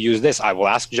want to use this. I will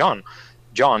ask John,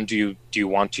 do you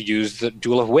want to use the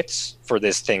Duel of Wits for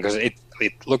this thing? Because it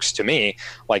looks to me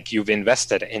like you've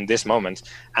invested in this moment,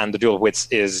 and the Duel of Wits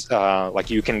is like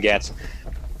you can get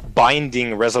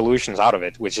binding resolutions out of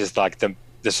it, which is like the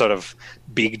sort of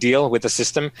big deal with the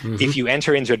system. Mm-hmm. If you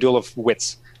enter into a Duel of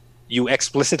Wits, you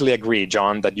explicitly agree,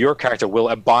 John, that your character will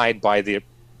abide by the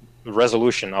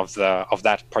resolution of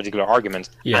that particular argument,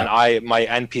 and my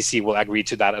NPC will agree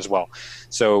to that as well.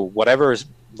 So whatever is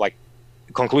like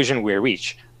conclusion we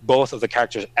reach, both of the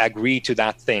characters agree to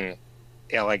that thing.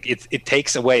 Like it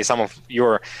takes away some of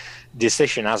your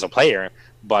decision as a player,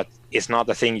 but it's not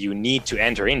the thing you need to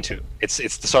enter into. It's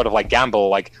the sort of like gamble,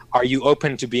 like, are you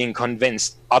open to being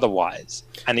convinced otherwise?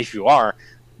 And if you are,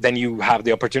 then you have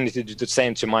the opportunity to do the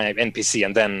same to my NPC,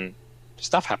 and then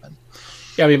stuff happens.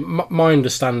 Yeah, I mean, my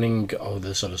understanding of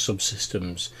the sort of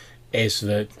subsystems is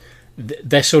that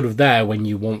they're sort of there when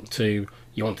you want to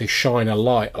shine a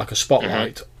light, like a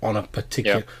spotlight, on a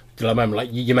particular moment. Like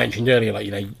you mentioned earlier,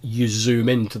 like, you zoom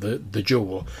into the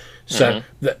duel. So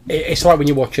it's like when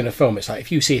you're watching a film. It's like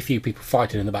if you see a few people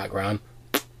fighting in the background,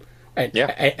 and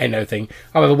nothing.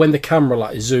 However, when the camera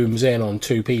like zooms in on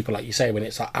 2 people, like you say, when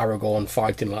it's like Aragorn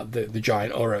fighting like the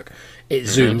giant Uruk, it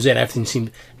zooms in.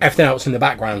 Everything else in the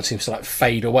background seems to like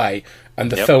fade away, and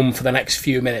the film for the next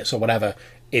few minutes or whatever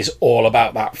is all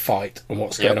about that fight and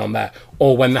what's going on there.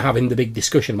 Or when they're having the big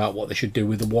discussion about what they should do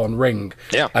with the One Ring,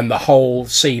 and the whole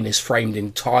scene is framed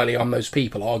entirely on those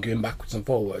people arguing backwards and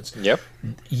forwards.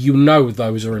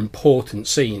 Those are important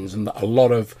scenes, and that a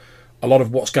lot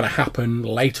of what's going to happen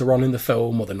later on in the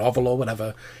film or the novel or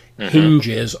whatever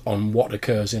hinges on what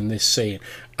occurs in this scene.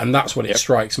 And that's what it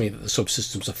strikes me that the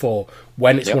subsystems are for.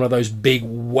 When it's one of those big,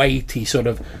 weighty sort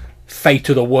of fate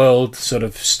of the world sort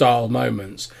of style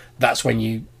moments, that's when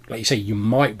you, like you say, you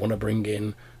might want to bring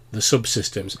in the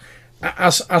subsystems.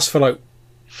 As for like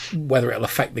whether it'll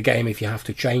affect the game if you have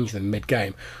to change them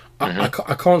mid-game, I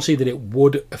can't see that it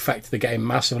would affect the game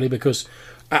massively, because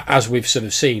as we've sort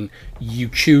of seen, you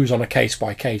choose on a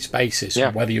case-by-case basis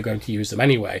whether you're going to use them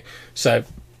anyway. So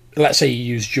let's say you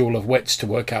use Duel of Wits to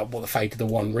work out what the fate of the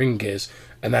One Ring is,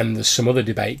 and then there's some other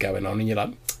debate going on, and you're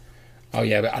like, oh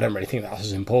yeah, but I don't really think that's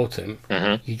as important.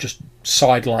 You just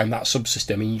sideline that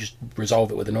subsystem and you just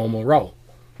resolve it with a normal roll.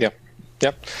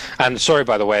 Yep. And sorry,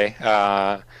 by the way,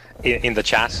 in the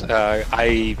chat.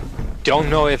 I don't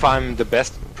know if I'm the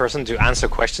best person to answer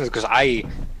questions because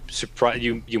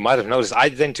you might have noticed I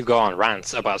tend to go on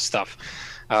rants about stuff.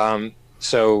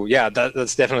 So yeah,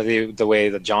 that's definitely the way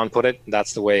that John put it.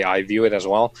 That's the way I view it as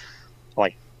well.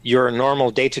 Like your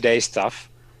normal day-to-day stuff,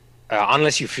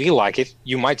 unless you feel like it,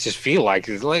 you might just feel like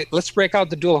let's break out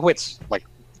the duel of wits. Like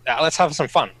let's have some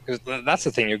fun, because that's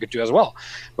the thing you could do as well.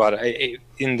 But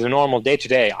in the normal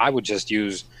day-to-day, I would just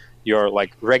use your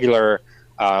like regular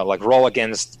like roll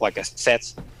against like a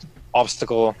set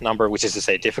obstacle number, which is to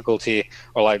say difficulty,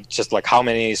 or like just like how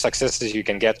many successes you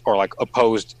can get, or like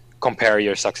opposed, compare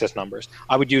your success numbers.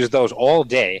 I would use those all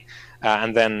day,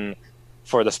 and then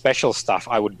for the special stuff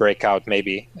I would break out,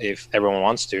 maybe if everyone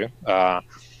wants to,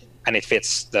 and it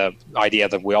fits the idea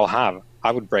that we all have,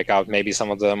 I would break out maybe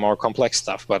some of the more complex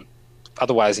stuff. But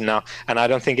otherwise, no. And I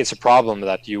don't think it's a problem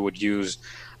that you would use,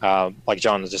 like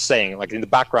John was just saying, like in the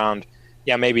background,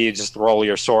 yeah, maybe you just roll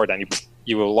your sword and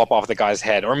you will lop off the guy's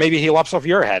head, or maybe he lops off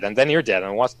your head and then you're dead,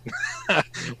 and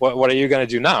what are you going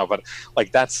to do now? But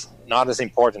like that's not as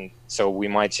important, so we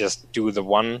might just do the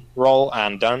one roll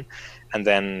and done, and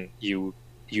then you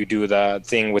do the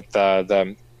thing with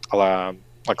the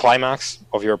climax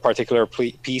of your particular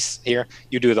piece here.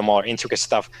 You do the more intricate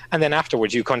stuff, and then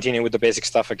afterwards you continue with the basic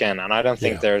stuff again, and I don't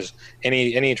think there's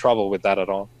any trouble with that at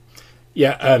all.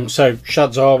 Yeah, so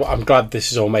Shadzar, I'm glad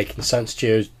this is all making sense to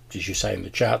you, as you say in the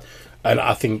chat. And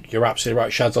I think you're absolutely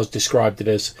right. Shadzar's described it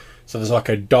as, so there's like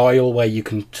a dial where you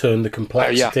can turn the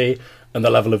complexity and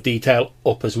the level of detail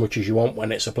up as much as you want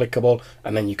when it's applicable,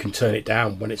 and then you can turn it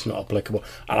down when it's not applicable.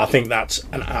 And I think that's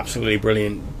an absolutely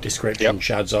brilliant description,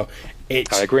 Shadzar. I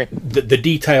agree. The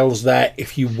details there,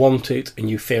 if you want it and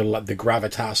you feel like the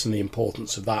gravitas and the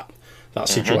importance of that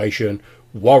situation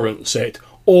warrants it,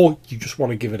 or you just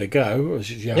want to give it a go, as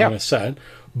Johanna said.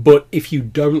 But if you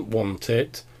don't want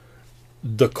it,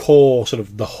 the core sort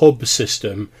of the hub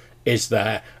system is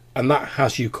there, and that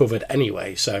has you covered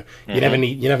anyway. So you never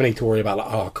need to worry about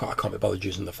like, I can't be bothered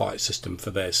using the fight system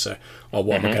for this, or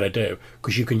what am I going to do?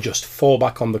 Because you can just fall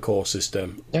back on the core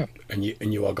system, and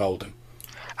you are golden.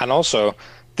 And also,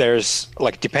 there's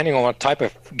like, depending on what type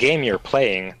of game you're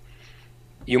playing,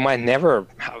 you might never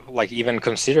like even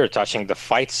consider touching the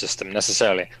fight system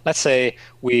necessarily. Let's say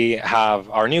we have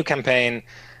our new campaign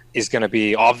is going to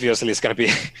be, obviously it's going to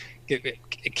be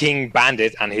King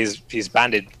Bandit and his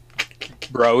bandit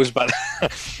bros, but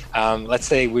let's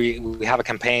say we have a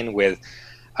campaign with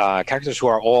characters who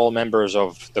are all members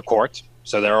of the court.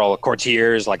 So they're all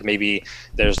courtiers. Like maybe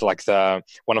there's like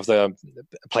one of the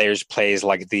players plays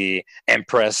like the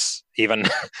Empress even,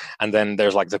 and then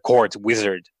there's like the court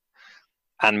wizard,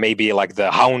 and maybe like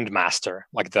the Hound Master,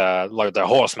 like the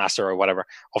Horse Master or whatever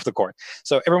of the court.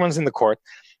 So everyone's in the court,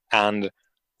 and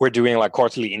we're doing like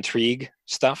courtly intrigue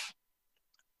stuff.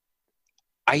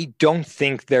 I don't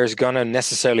think there's gonna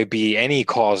necessarily be any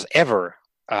cause ever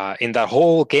in that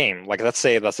whole game. Like let's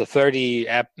say that's a 30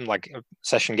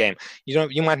 session game.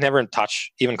 You might never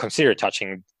even consider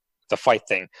touching the fight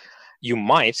thing. You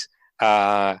might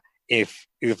if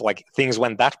like things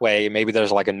went that way. Maybe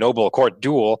there's like a noble court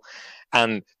duel,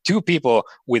 and two people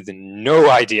with no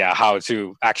idea how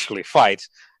to actually fight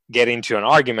get into an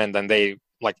argument, and they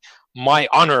like, my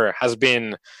honor has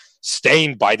been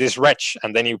stained by this wretch,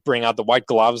 and then you bring out the white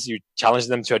gloves, you challenge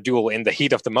them to a duel in the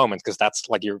heat of the moment, because that's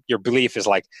like your belief is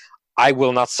like, I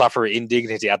will not suffer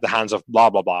indignity at the hands of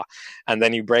blah blah blah, and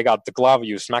then you break out the glove,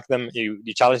 you smack them, you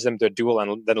challenge them to a duel,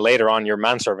 and then later on your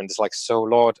manservant is like, so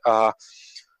Lord,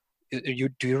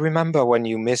 do you remember when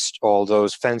you missed all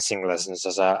those fencing lessons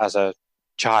as a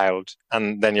child?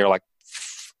 And then you're like,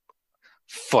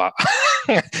 fuck.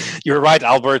 You're right,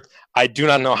 Albert. I do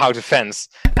not know how to fence,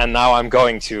 and now I'm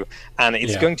going to. And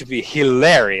it's going to be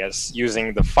hilarious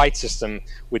using the fight system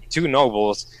with two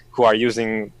nobles who are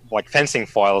using like fencing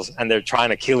foils, and they're trying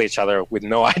to kill each other with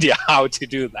no idea how to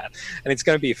do that. And it's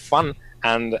going to be fun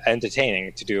and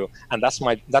entertaining to do. And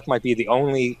that might be the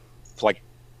only like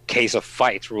case of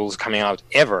fight rules coming out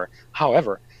ever.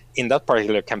 However, in that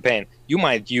particular campaign, you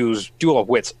might use duel of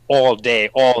wits all day,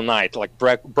 all night, like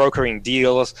brokering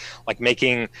deals, like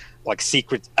making like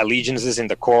secret allegiances in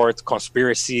the court,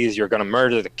 conspiracies. You're gonna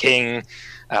murder the king.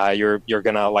 You're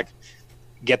gonna like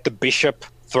get the bishop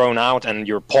thrown out, and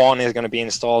your pawn is gonna be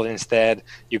installed instead.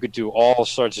 You could do all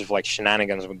sorts of like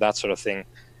shenanigans with that sort of thing,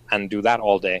 and do that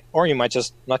all day. Or you might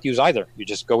just not use either. You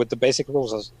just go with the basic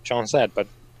rules, as Sean said. But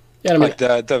yeah, I mean, like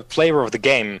the flavor of the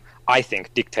game, I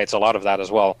think, dictates a lot of that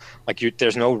as well. Like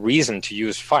there's no reason to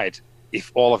use fight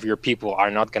if all of your people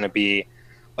are not going to be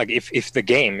like, if the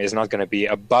game is not going to be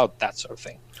about that sort of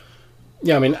thing.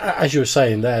 Yeah, I mean, as you were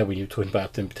saying there, when you were talking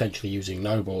about them potentially using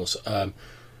nobles,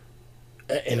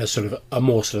 in a sort of a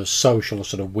more sort of social,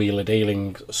 sort of wheeler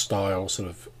dealing style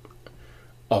sort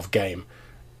of game,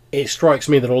 it strikes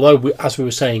me that although, as we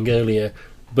were saying earlier,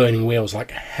 Burning Wheel is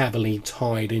like heavily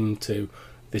tied into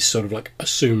this sort of like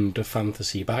assumed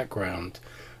fantasy background,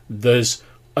 there's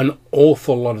an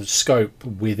awful lot of scope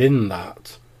within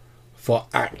that for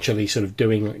actually sort of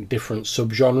doing like different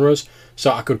subgenres.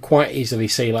 So I could quite easily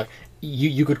see like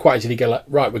you could quite easily go like,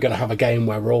 right, we're going to have a game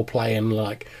where we're all playing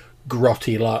like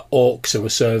grotty like orcs who are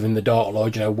serving the Dark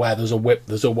Lord, you know, where there's a whip,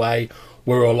 there's a way.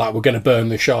 We're all like, we're going to burn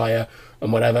the Shire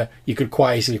and whatever. You could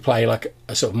quite easily play like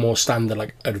a sort of more standard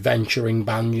like adventuring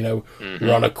band, you know,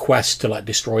 we're on a quest to like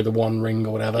destroy the One Ring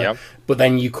or whatever. Yep. But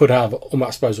then you could have, I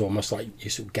suppose, almost like your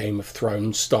sort of Game of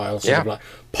Thrones style, sort of like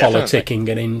politicking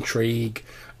and intrigue.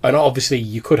 And obviously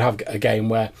you could have a game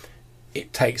where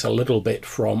it takes a little bit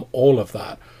from all of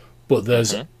that. But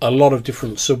there's a lot of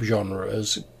different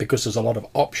subgenres because there's a lot of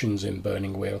options in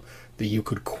Burning Wheel that you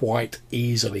could quite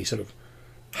easily sort of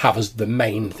have as the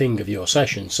main thing of your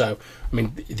session. So, I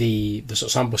mean, the sort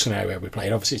of sample scenario we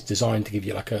played, obviously it's designed to give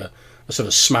you like a sort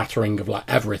of smattering of like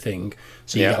everything.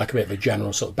 So you get like a bit of a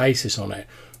general sort of basis on it.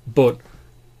 But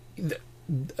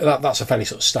that's a fairly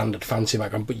sort of standard fancy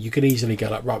background. But you could easily go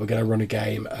like, right, we're going to run a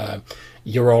game.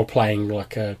 You're all playing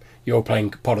like you're playing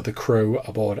part of the crew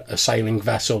aboard a sailing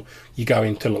vessel. You go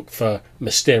in to look for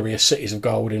mysterious cities of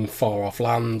gold in far-off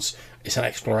lands. It's an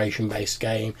exploration-based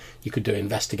game. You could do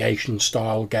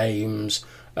investigation-style games,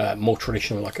 more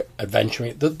traditional like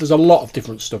adventuring. There's a lot of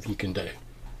different stuff you can do.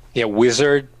 Yeah,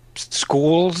 wizard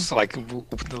schools, like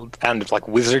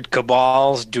wizard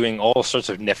cabals doing all sorts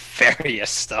of nefarious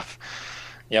stuff.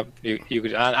 Yep, you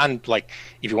could, and like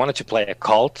if you wanted to play a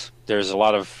cult, there's a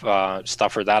lot of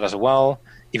stuff for that as well.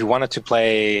 If you wanted to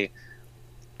play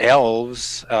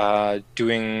elves,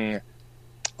 doing,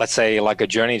 let's say, like a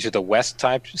Journey to the West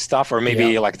type stuff, or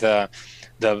maybe like the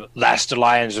last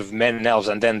alliance of men and elves,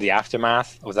 and then the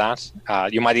aftermath of that.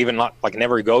 You might even not like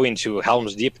never go into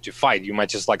Helm's Deep to fight. You might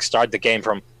just like start the game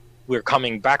from, we're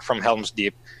coming back from Helm's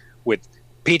Deep with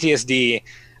PTSD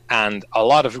and a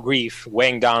lot of grief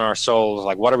weighing down our souls.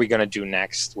 Like, what are we going to do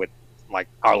next with like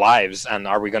our lives, and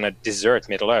are we going to desert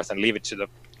Middle Earth and leave it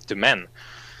to men?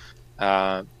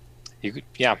 You could,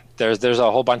 there's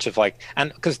a whole bunch of like,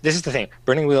 and because this is the thing,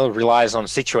 Burning Wheel relies on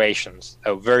situations,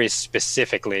 very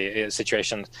specifically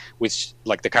situations which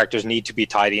like the characters need to be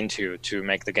tied into to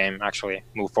make the game actually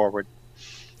move forward.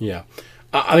 Yeah,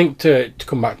 I think to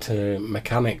come back to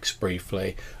mechanics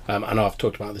briefly, I know I've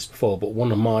talked about this before, but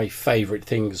one of my favourite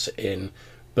things in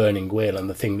Burning Wheel, and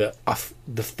the thing that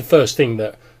the first thing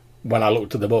that when I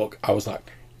looked at the book, I was like,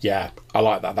 yeah, I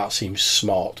like that. That seems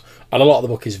smart. And a lot of the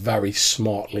book is very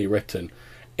smartly written.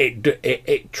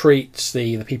 It treats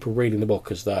the people reading the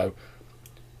book as though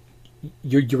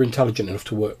you're intelligent enough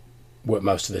to work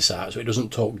most of this out. So it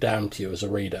doesn't talk down to you as a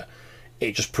reader.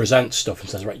 It just presents stuff and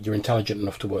says, right, you're intelligent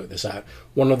enough to work this out.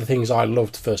 One of the things I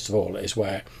loved, first of all, is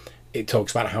where it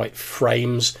talks about how it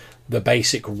frames the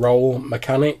basic roll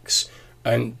mechanics.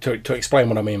 And to explain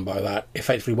what I mean by that,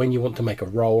 effectively, when you want to make a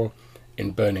roll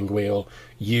in Burning Wheel,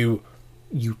 you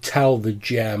tell the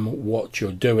GM what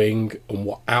you're doing and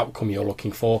what outcome you're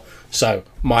looking for. So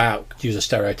use a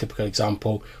stereotypical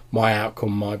example, my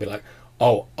outcome might be like,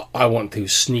 oh, I want to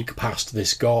sneak past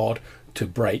this guard to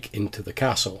break into the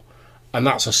castle. And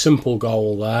that's a simple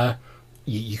goal there.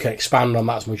 You can expand on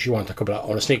that as much as you want. I could be like, I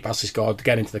want to sneak past this guard to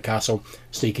get into the castle,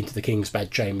 sneak into the king's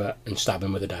bedchamber and stab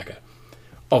him with a dagger.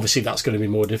 Obviously that's going to be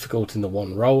more difficult in the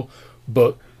one roll,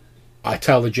 but I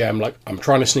tell the GM, like, I'm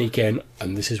trying to sneak in,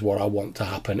 and this is what I want to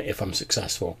happen if I'm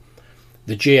successful.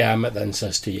 The GM then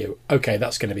says to you, okay,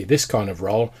 that's going to be this kind of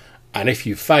roll, and if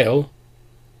you fail,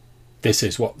 this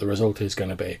is what the result is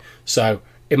going to be. So,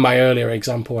 in my earlier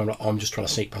example, I'm just trying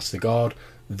to sneak past the guard,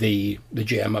 the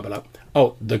GM might be like,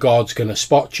 oh, the guard's going to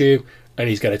spot you, and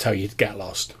he's going to tell you to get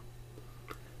lost.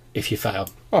 If you fail,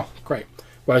 oh, great.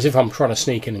 Whereas if I'm trying to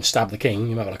sneak in and stab the king,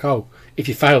 you might be like, oh, if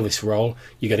you fail this roll,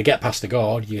 you're going to get past the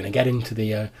guard, you're going to get into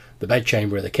the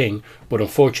bedchamber of the king, but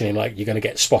unfortunately, like, you're going to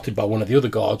get spotted by one of the other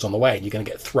guards on the way, and you're going to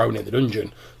get thrown in the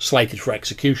dungeon, slated for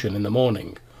execution in the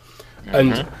morning.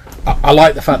 And I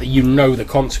like the fact that you know the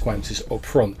consequences up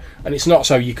front, and it's not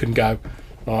so you can go,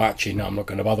 oh, actually, no, I'm not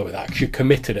going to bother with that, because you're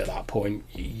committed at that point,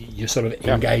 you're sort of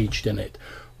engaged in it.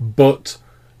 But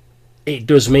it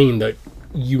does mean that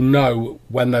you know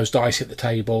when those dice hit the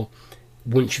table,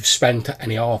 once you've spent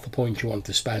any half a point you want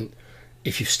to spend,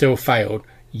 if you've still failed,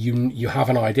 you have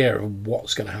an idea of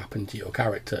what's going to happen to your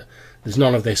character. There's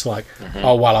none of this like,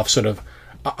 oh well,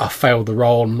 I failed the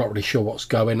roll, I'm not really sure what's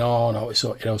going on, or it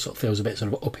all sort of feels a bit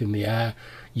sort of up in the air.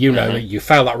 You know that you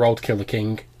fail that roll to kill the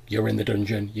king, you're in the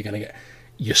dungeon,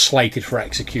 you're slated for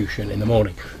execution in the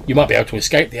morning. You might be able to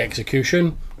escape the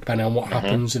execution, depending on what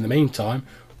happens in the meantime,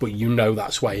 but you know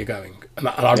that's where you're going. And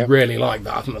I really like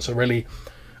that. I think that's a really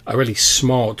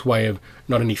smart way of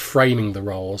not only framing the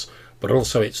roles, but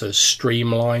also it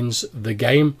streamlines the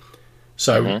game.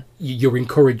 So you're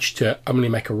encouraged to only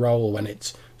make a roll when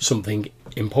it's something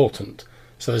important.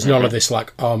 So there's none of this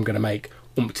like, oh, I'm going to make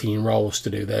umpteen rolls to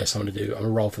do this, I'm going to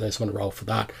roll for this, I'm going to roll for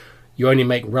that. You only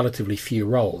make relatively few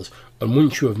rolls. And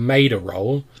once you have made a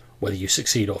roll, whether you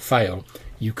succeed or fail,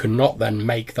 you cannot then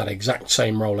make that exact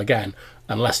same roll again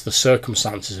unless the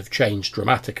circumstances have changed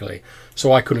dramatically.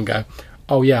 So I couldn't go,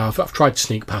 oh yeah, I've tried to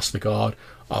sneak past the guard,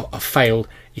 I've failed,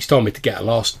 he's told me to get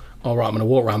lost, all right, I'm going to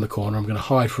walk around the corner, I'm going to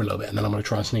hide for a little bit, and then I'm going to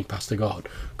try and sneak past the guard,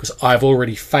 because I've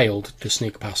already failed to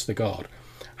sneak past the guard.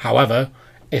 However,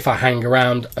 if I hang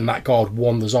around and that guard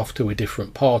wanders off to a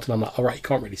different part, and I'm like, all right, you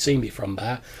can't really see me from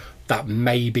there, that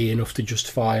may be enough to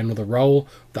justify another roll.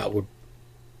 That would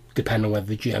depend on whether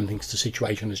the GM thinks the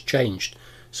situation has changed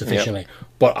sufficiently.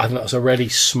 But I think that's a really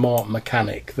smart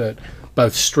mechanic that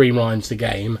both streamlines the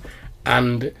game,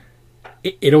 and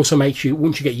it also makes you,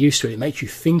 once you get used to it, it makes you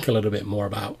think a little bit more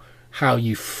about how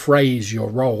you phrase your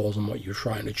roles and what you're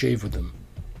trying to achieve with them.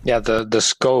 Yeah, the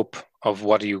scope of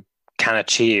what you can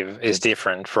achieve is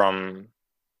different from,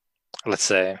 let's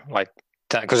say, like,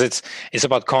 because it's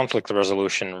about conflict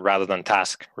resolution rather than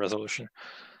task resolution.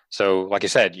 So like you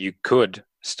said, you could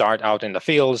start out in the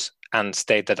fields and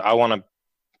state that I want to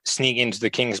sneak into the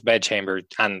king's bedchamber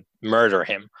and murder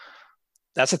him.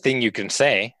 That's a thing you can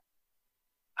say,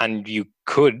 and you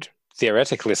could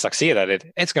theoretically succeed at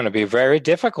it. It's going to be very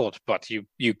difficult, but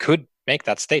you could make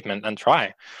that statement and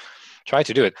try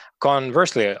to do it.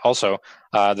 Conversely, also,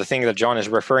 the thing that John is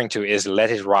referring to is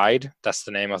let it ride. That's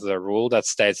the name of the rule that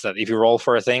states that if you roll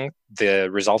for a thing, the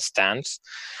result stands.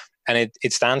 And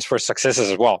it stands for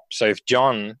successes as well. So if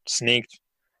John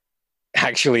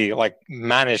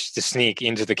managed to sneak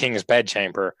into the king's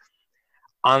bedchamber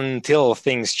until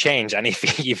things change, and if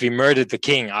he murdered the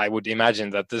king, I would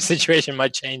imagine that the situation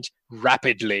might change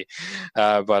rapidly.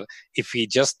 But if he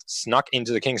just snuck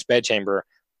into the king's bedchamber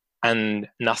and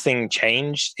nothing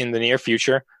changed in the near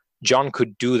future, John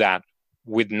could do that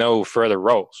with no further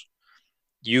rolls.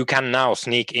 You can now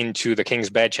sneak into the king's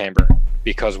bedchamber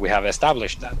because we have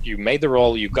established that you made the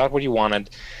roll, you got what you wanted,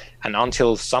 and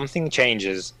until something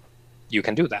changes, you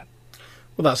can do that.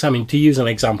 Well, that's, I mean, to use an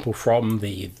example from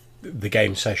the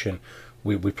game session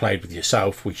we played with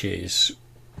yourself, which is,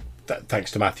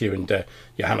 thanks to Matthew and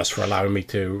Johannes for allowing me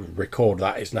to record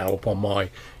that, is now up on my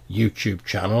YouTube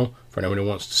channel for anyone who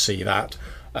wants to see that.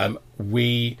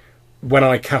 When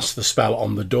I cast the spell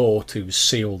on the door to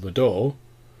seal the door,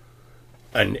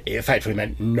 and it effectively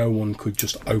meant no one could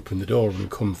just open the door and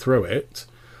come through it,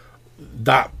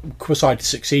 that, because I'd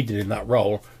succeeded in that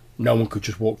roll, no one could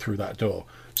just walk through that door.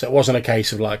 So it wasn't a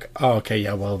case of like, oh, okay,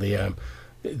 yeah, well,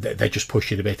 they just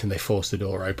push it a bit and they force the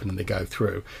door open and they go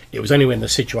through. It was only when the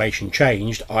situation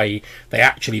changed, they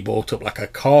actually brought up like a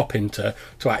carpenter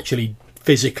to actually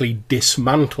physically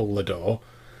dismantle the door,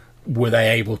 were they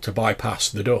able to bypass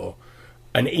the door.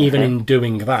 And even in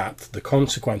doing that, the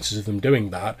consequences of them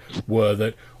doing that were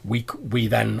that we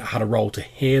then had a roll to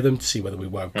hear them to see whether we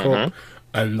woke up,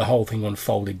 and the whole thing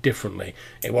unfolded differently.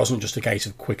 It wasn't just a case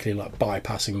of quickly like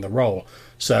bypassing the roll.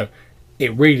 So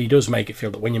it really does make it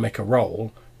feel that when you make a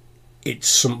roll, it's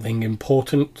something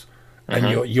important,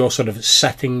 and you're sort of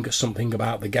setting something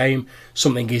about the game.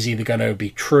 Something is either going to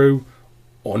be true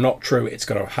or not true. It's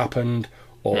going to have happened,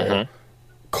 or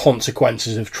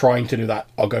consequences of trying to do that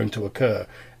are going to occur.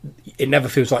 It never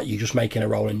feels like you're just making a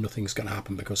roll and nothing's going to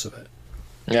happen because of it.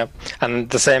 Yeah, and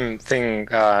the same thing,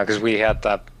 because we had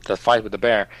the fight with the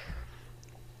bear.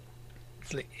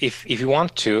 If you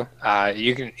want to,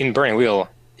 you can, in Burning Wheel,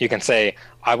 you can say,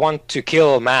 I want to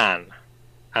kill man,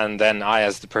 and then I,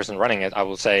 as the person running it, I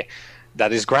will say,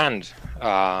 that is grand.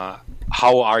 How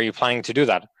are you planning to do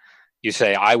that? You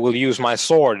say, I will use my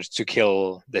sword to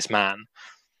kill this man.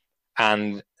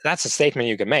 And that's a statement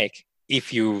you can make.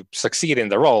 If you succeed in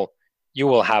the roll, you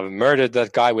will have murdered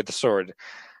that guy with the sword.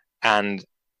 And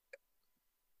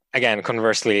again,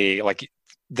 conversely, like,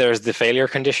 there's the failure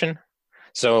condition.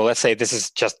 So let's say this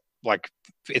is just like,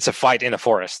 it's a fight in a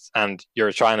forest and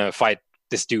you're trying to fight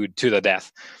this dude to the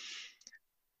death.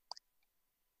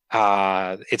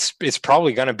 It's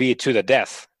probably going to be to the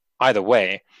death either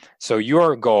way. So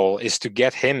your goal is to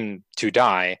get him to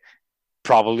die.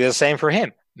 Probably the same for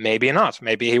him. Maybe not.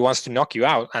 Maybe he wants to knock you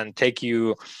out and take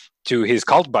you to his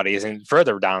cult buddies and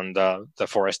further down the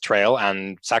forest trail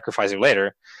and sacrifice you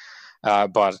later.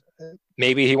 But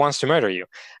maybe he wants to murder you,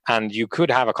 and you could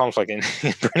have a conflict in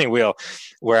Burning Wheel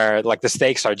where like the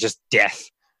stakes are just death,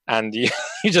 and you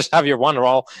just have your one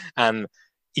roll, and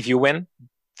if you win,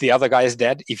 the other guy is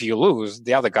dead. If you lose,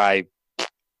 the other guy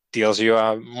deals you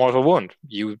a mortal wound.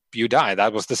 You die.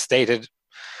 That was the stated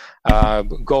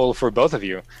goal for both of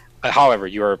you. However,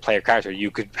 you're a player character.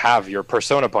 You could have your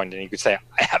persona point, and you could say,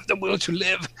 "I have the will to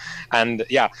live," and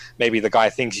yeah, maybe the guy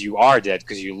thinks you are dead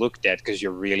because you look dead because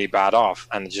you're really bad off,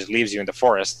 and it just leaves you in the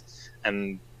forest,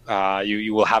 and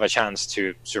you will have a chance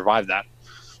to survive that.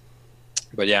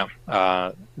 But yeah,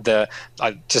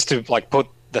 just to like put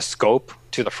the scope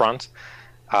to the front,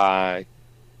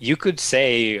 you could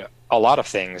say a lot of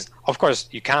things. Of course,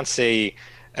 you can't say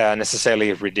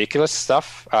necessarily ridiculous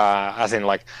stuff, as in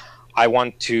like, I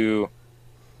want to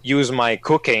use my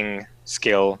cooking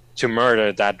skill to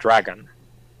murder that dragon.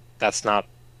 That's not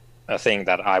a thing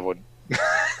that I would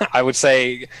I would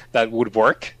say that would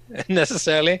work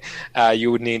necessarily.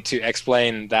 You would need to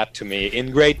explain that to me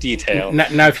in great detail.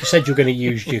 Now, if you said you're going to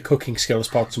use your cooking skill as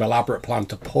part of some elaborate plan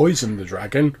to poison the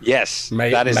dragon, yes,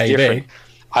 that is different.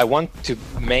 I want to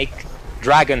make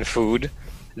dragon food.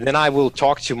 Then I will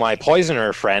talk to my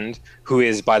poisoner friend, who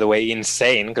is, by the way,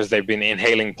 insane because they've been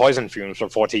inhaling poison fumes for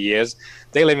 40 years.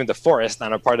 They live in the forest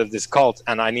and are part of this cult,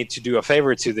 and I need to do a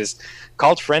favor to this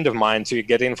cult friend of mine to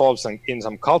get involved in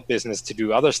some cult business to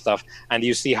do other stuff. And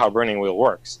you see how Burning Wheel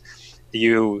works.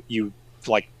 You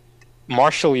like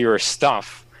marshal your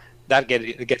stuff. That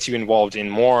gets you involved in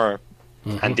more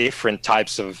and different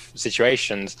types of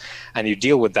situations, and you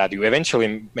deal with that. You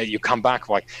eventually you come back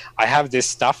like, I have this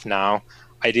stuff now.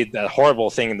 I did that horrible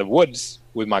thing in the woods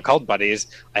with my cult buddies.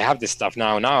 I have this stuff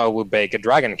now. Now I will bake a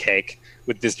dragon cake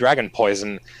with this dragon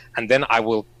poison, and then I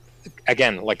will,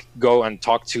 again, like go and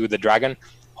talk to the dragon.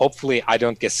 Hopefully I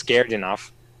don't get scared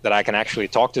enough that I can actually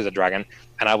talk to the dragon,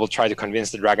 and I will try to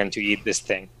convince the dragon to eat this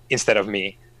thing instead of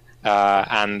me.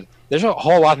 And there's a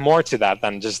whole lot more to that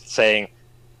than just saying,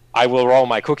 I will roll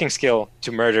my cooking skill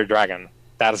to murder dragon.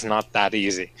 That is not that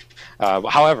easy.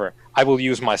 However, I will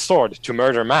use my sword to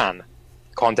murder man.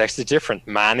 Context is different.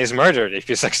 Man is murdered if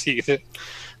you succeed.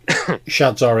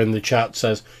 Shadzar in the chat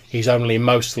says he's only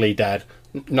mostly dead.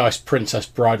 Nice Princess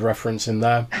Bride reference in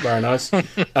there. Very nice.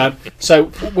 So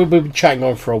we've been chatting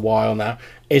on for a while now.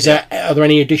 Are there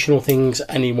any additional things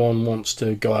anyone wants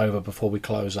to go over before we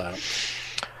close out?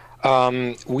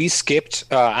 We skipped,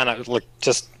 and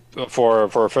just for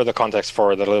further context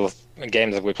for the little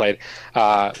games that we played,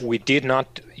 we did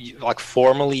not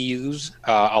formally use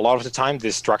a lot of the time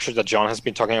this structure that John has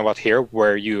been talking about here,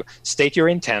 where you state your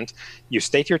intent, you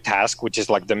state your task, which is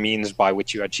like the means by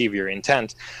which you achieve your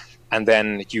intent, and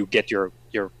then you get your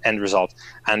end result,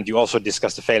 and you also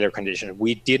discuss the failure condition.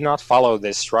 We did not follow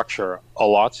this structure a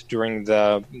lot during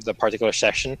the particular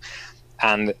session,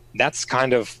 and that's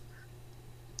kind of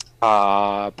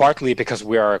partly because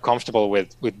we are comfortable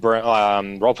with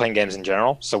role-playing games in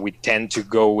general, so we tend to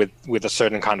go with a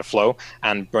certain kind of flow,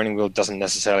 and Burning Wheel doesn't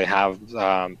necessarily have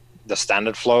the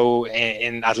standard flow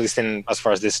in at least in as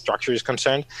far as this structure is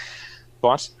concerned.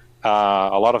 But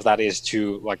a lot of that is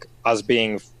to like us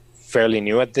being fairly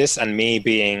new at this, and me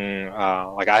being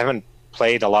I haven't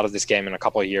played a lot of this game in a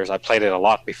couple of years. I played it a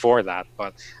lot before that,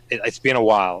 but it's been a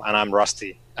while, and I'm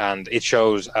rusty, and it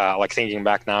shows. Thinking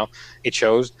back now, it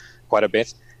shows quite a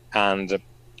bit, and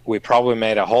we probably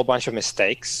made a whole bunch of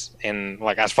mistakes in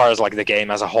as far as the game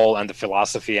as a whole and the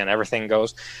philosophy and everything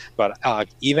goes. But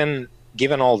even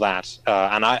given all that,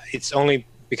 it's only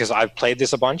because I've played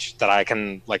this a bunch that I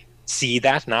can see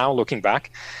that now looking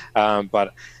back.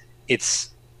 But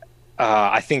it's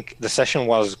I think the session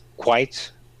was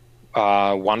quite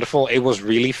wonderful. It was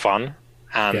really fun,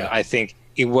 and yeah. I think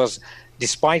it was,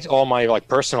 despite all my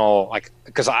personal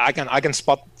because I can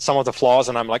spot some of the flaws,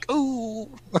 and I'm like, ooh,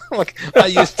 I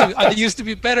used to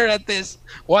be better at this.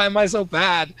 Why am I so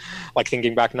bad?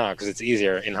 Thinking back now, because it's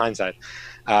easier in hindsight.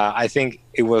 I think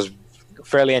it was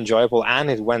fairly enjoyable, and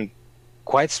it went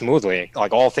quite smoothly.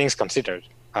 All things considered,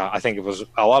 I think it was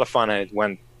a lot of fun, and it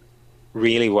went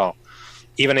really well.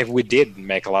 Even if we did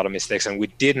make a lot of mistakes and we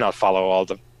did not follow all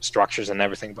the structures and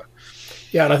everything, but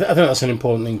yeah, and I think that's an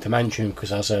important thing to mention,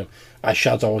 because as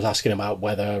Shadzar was asking about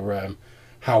whether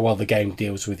how well the game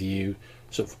deals with you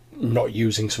sort of not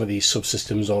using some of these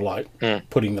subsystems or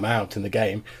putting them out in the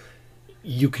game,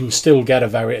 you can still get a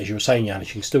very, as you were saying, Yanis,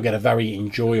 you can still get a very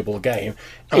enjoyable game,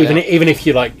 even if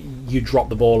you drop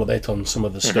the ball a bit on some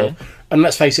of the stuff. And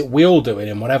let's face it, we all do it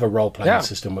in whatever role-playing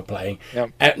system we're playing.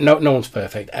 No one's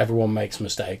perfect. Everyone makes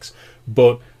mistakes.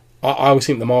 But I always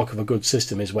think the mark of a good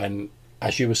system is when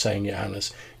as you were saying,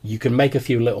 Johannes, you can make a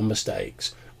few little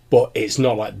mistakes, but it's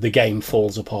not like the game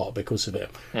falls apart because of it.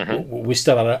 We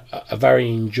still had a very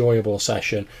enjoyable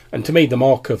session. And to me, the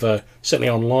mark of certainly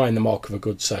online, the mark of a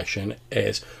good session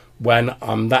is when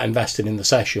I'm that invested in the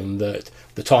session that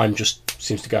the time just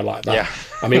seems to go like that. Yeah.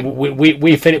 I mean,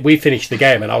 we finished the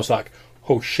game and I was like,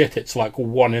 oh shit, it's like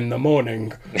 1 a.m. or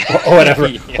whatever,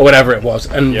 or whatever it was.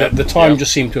 And the time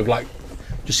just seemed to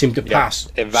have pass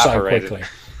evaporated so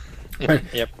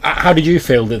quickly. How did you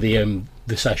feel that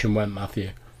the session went, Matthew?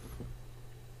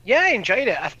 Yeah, I enjoyed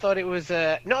it. I thought it was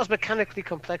not as mechanically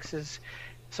complex as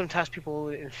sometimes people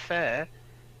infer.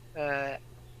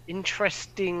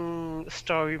 Interesting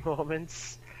story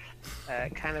moments.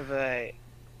 Kind of a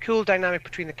cool dynamic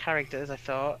between the characters, I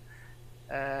thought.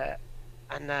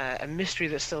 And a mystery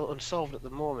that's still unsolved at the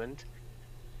moment.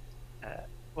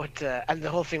 And the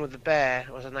whole thing with the bear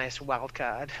was a nice wild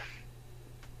card.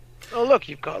 Oh, look,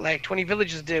 you've got like 20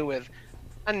 villagers to deal with.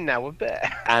 And now a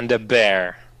bear. And a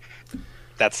bear.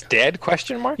 That's dead?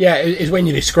 Question mark? Yeah, it's when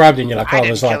you described it, and you're like, I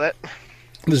didn't kill it.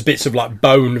 There's bits of like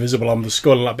bone visible on the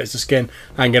skull and like bits of skin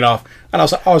hanging off. And I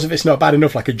was like, as if it's not bad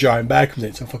enough, like a giant bear comes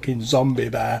in, it's a fucking zombie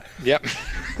bear. Yep.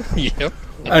 Yep.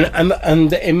 And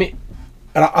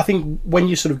I think when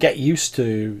you sort of get used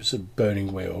to sort of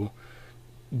Burning Wheel,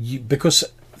 because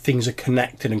things are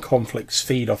connected and conflicts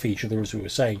feed off each other, as we were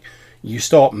saying, you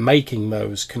start making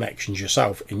those connections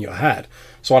yourself in your head.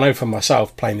 So I know for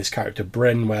myself, playing this character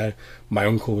Bryn, where my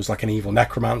uncle was like an evil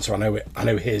necromancer, I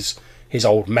know his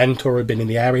old mentor had been in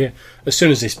the area. As soon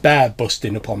as this bear bust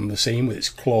in upon the scene with its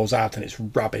claws out and its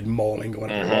rabid mauling or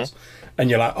whatever it was,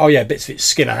 and you're like, oh yeah, bits of its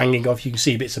skin are hanging off, you can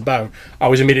see bits of bone. I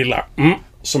was immediately like,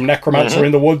 some necromancer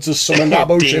in the woods has summoned that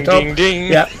bullshit up. Ding,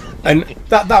 ding. Yeah, and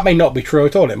that may not be true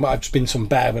at all. It might have just been some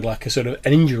bear with like a sort of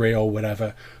an injury or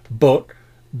whatever. But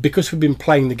because we've been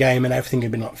playing the game and everything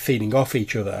had been like feeding off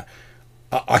each other,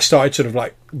 I started sort of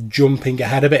like jumping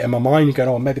ahead a bit in my mind, going,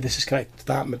 oh, maybe this is connected to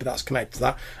that, maybe that's connected to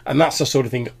that. And that's the sort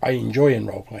of thing I enjoy in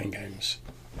role-playing games.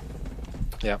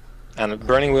 Yeah, and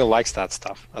Burning Wheel likes that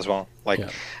stuff as well.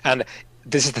 And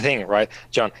this is the thing, right,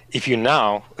 John? If you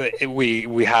now,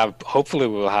 we have, hopefully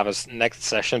we'll have a next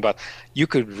session, but you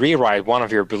could rewrite one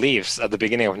of your beliefs at the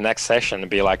beginning of next session and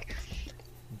be like,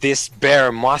 this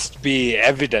bear must be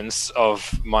evidence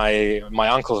of my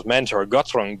uncle's mentor,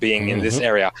 Guthrun, being in this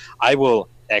area. I will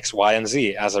X, Y, and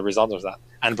Z as a result of that.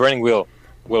 And Burning Wheel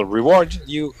will reward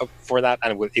you for that,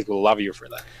 and it will love you for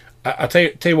that. I'll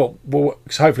tell you what,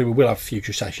 so hopefully we will have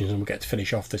future sessions and we'll get to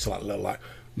finish off this like little like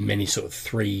mini sort of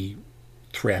three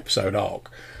episode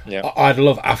arc. Yeah. I'd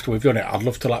love, after we've done it, I'd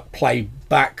love to like play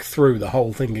back through the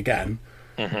whole thing again,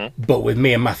 but with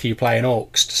me and Matthew playing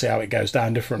orcs to see how it goes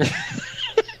down differently.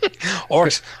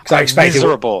 Orcs are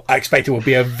miserable. I expect it will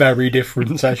be a very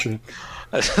different session.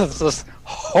 It's just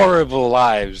horrible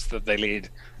lives that they lead.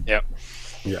 Yep.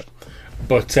 Yeah.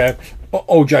 But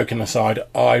all joking aside,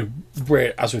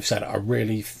 as we've said, I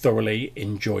really thoroughly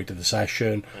enjoyed the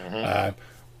session.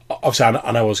 Obviously,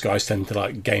 I know us guys tend to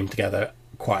like game together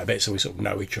quite a bit, so we sort of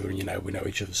know each other, and we know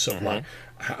each other's sort of like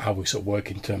how we sort of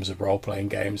work in terms of role playing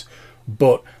games.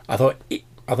 But I thought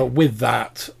with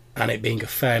that, and it being a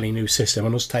fairly new system,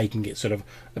 and us taking it sort of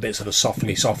a bit sort of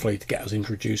softly to get us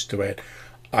introduced to it,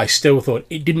 I still thought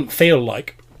it didn't feel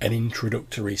like an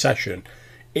introductory session.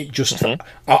 It just,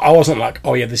 I wasn't like,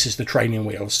 oh yeah, this is the Training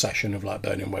Wheels session of like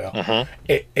Burning Wheel.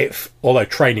 Although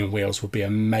Training Wheels would be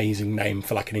an amazing name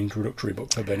for like an introductory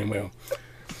book for Burning Wheel.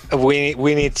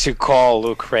 We need to call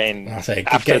Luke Crane. I say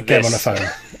get him on the phone,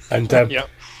 and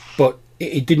but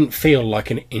it didn't feel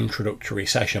like an introductory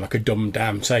session, like a dumbed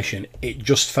down session. It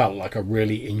just felt like a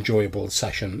really enjoyable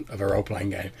session of a role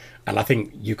playing game, and I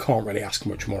think you can't really ask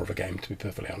much more of a game, to be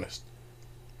perfectly honest.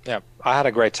 Yeah, I had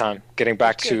a great time getting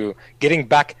back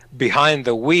behind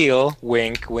the wheel.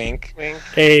 Wink, wink.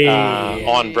 Hey.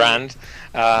 On brand.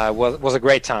 Was a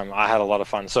great time. I had a lot of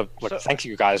fun. So thank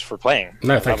you guys for playing.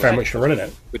 No, thank you very much for running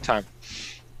it. Good time.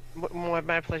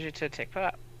 My pleasure to take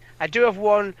part. I do have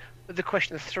one other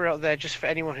question to throw out there, just for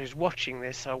anyone who's watching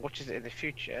this or watches it in the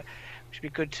future, which would be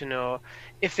good to know.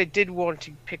 If they did want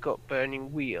to pick up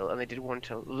Burning Wheel and they did want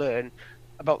to learn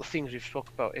about the things we've spoke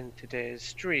about in today's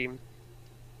stream,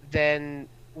 then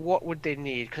what would they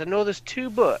need? Because I know there's 2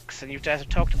 books, and you guys have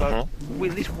talked about at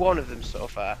least one of them so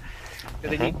far. Do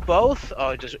they need both,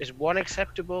 or is one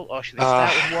acceptable, or should they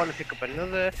start with one and pick up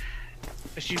another?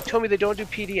 Because you told me they don't do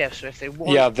PDFs, so if they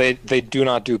want... Yeah, they do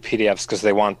not do PDFs because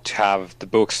they want to have the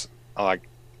books like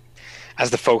as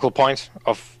the focal point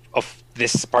of of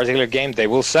this particular game, they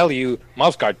will sell you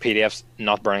mouse guard PDFs,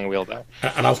 not Burning Wheel though.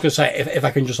 And I was going to say, if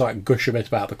I can just like gush a bit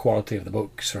about the quality of the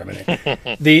books for a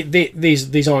minute,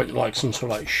 these aren't like some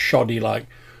sort of like shoddy like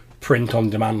print on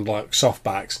demand like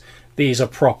softbacks. These are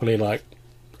properly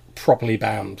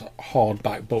bound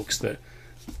hardback books that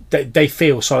they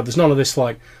feel solid. There's none of this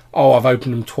like, oh, I've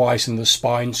opened them twice and the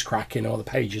spine's cracking or the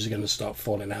pages are going to start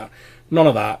falling out. None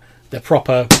of that. They're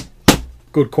proper,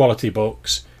 good quality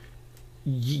books.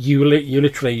 You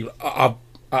literally,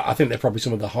 I think they're probably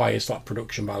some of the highest like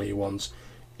production value ones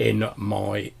in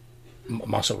my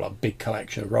sort of like big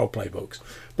collection of roleplay books.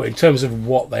 But in terms of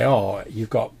what they are, you've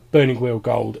got Burning Wheel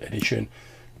Gold Edition.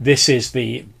 This is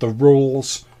the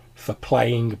rules for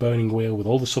playing Burning Wheel with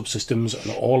all the subsystems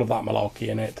and all of that malarkey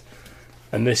in it.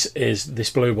 And this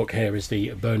blue book here is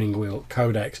the Burning Wheel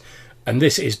Codex, and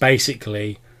this is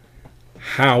basically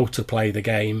how to play the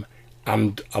game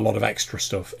and a lot of extra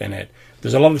stuff in it.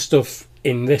 There's a lot of stuff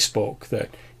in this book that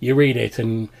you read it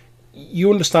and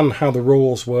you understand how the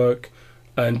rules work,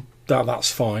 and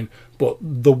that's fine. But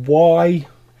the why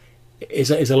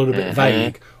is a little bit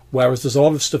vague. Whereas there's a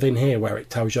lot of stuff in here where it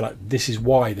tells you like, this is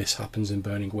why this happens in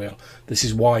Burning Wheel. This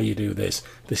is why you do this.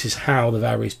 This is how the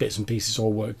various bits and pieces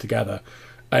all work together.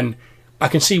 And I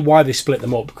can see why they split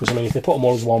them up, because I mean, if they put them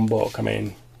all as one book, I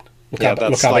mean, look how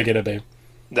big it'll be.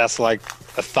 That's like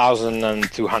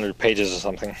 1,200 pages or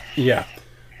something. Yeah,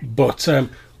 but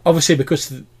obviously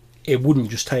because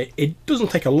it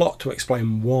doesn't take a lot to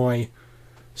explain why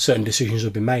certain decisions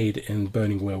have been made in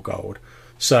Burning Wheel Gold.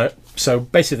 So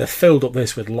basically they filled up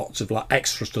this with lots of like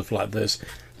extra stuff. Like there's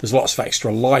lots of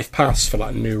extra life paths for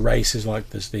like new races. Like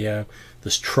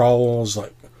there's trolls,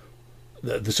 like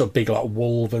the sort of big like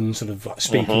wolven sort of like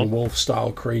speaking wolf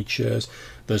style creatures.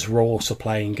 We're also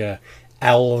playing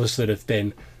elves that have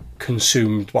been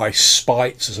consumed by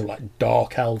spites, as a like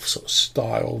dark elf sort of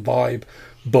style vibe,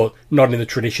 but not in the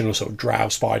traditional sort of drow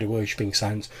spider worshipping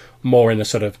sense. More in a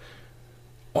sort of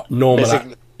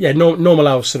normal. Normal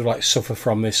elves sort of like suffer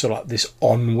from this sort of like this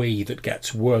ennui that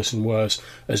gets worse and worse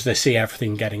as they see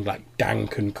everything getting like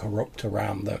dank and corrupt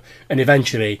around them, and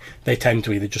eventually they tend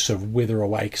to either just sort of wither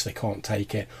away because they can't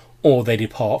take it, or they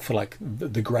depart for like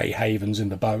the grey havens in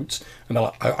the boats, and they're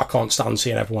like, I can't stand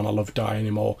seeing everyone I love die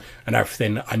anymore, and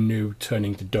everything I knew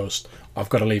turning to dust. I've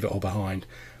got to leave it all behind.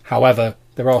 However,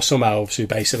 there are some elves who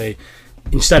basically,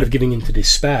 instead of giving into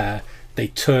despair, they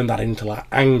turn that into like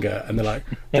anger, and they're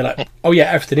like, oh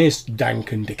yeah, everything is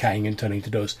dank and decaying and turning to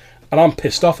dust, and I'm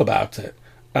pissed off about it,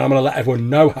 and I'm going to let everyone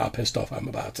know how pissed off I'm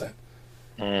about it.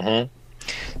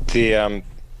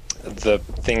 The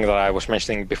thing that I was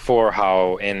mentioning before,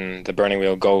 how in the Burning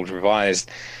Wheel Gold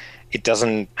Revised, it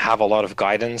doesn't have a lot of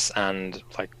guidance and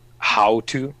like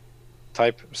how-to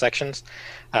type sections,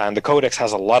 and the Codex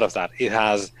has a lot of that. It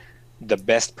has the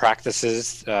best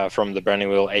practices from the Burning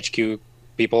Wheel HQ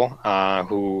people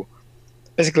who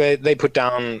basically they put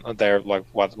down their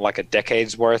like a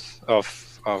decade's worth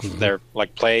of their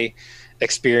like play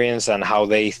experience, and how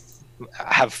they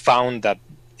have found that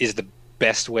is the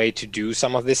best way to do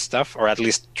some of this stuff, or at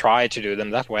least try to do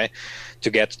them that way to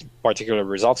get particular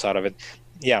results out of it.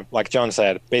 Yeah, like John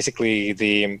said, basically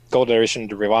the Gold Edition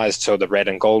Revised, so the red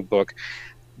and gold book,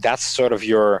 that's sort of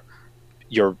your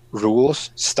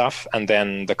rules stuff, and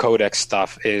then the Codex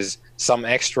stuff is some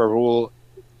extra rule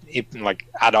like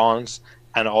add-ons,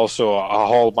 and also a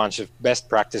whole bunch of best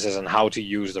practices on how to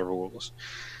use the rules,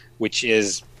 which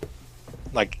is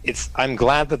like, I'm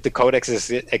glad that the Codex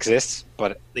exists,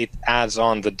 but it adds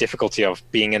on the difficulty of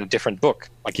being in a different book.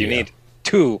 Like you need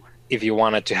two if you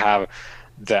wanted to have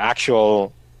the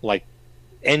actual like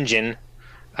engine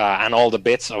and all the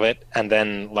bits of it, and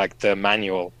then like the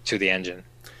manual to the engine.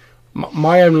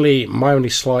 My only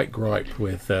slight gripe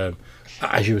with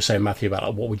as you were saying, Matthew, about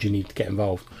like, what would you need to get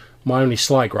involved, my only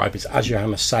slight gripe is, as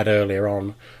Johanna said earlier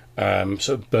on,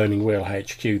 sort of Burning Wheel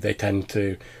HQ, they tend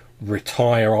to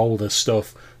retire older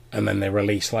stuff and then they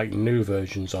release like new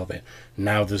versions of it.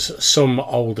 Now there's some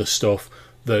older stuff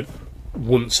that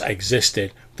once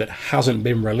existed that hasn't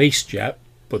been released yet,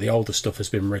 but the older stuff has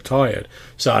been retired.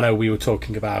 So I know we were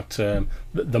talking about the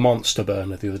Monster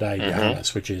Burner the other day,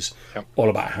 Johannes, which is all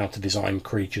about how to design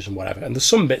creatures and whatever, and there's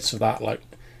some bits of that like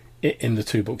in the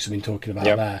two books I've been talking about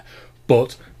there,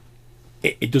 but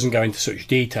it doesn't go into such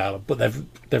detail. But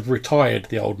they've retired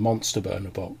the old Monster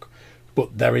Burner book,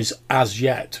 but there is as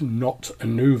yet not a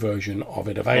new version of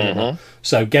it available.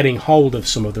 So getting hold of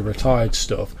some of the retired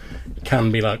stuff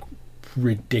can be like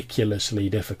ridiculously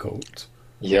difficult.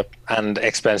 Yep, and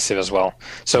expensive as well.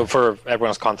 So for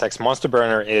everyone's context, Monster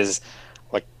Burner is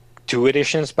like 2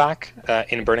 editions back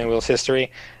in Burning Wheel's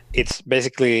history. It's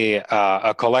basically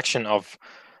a collection of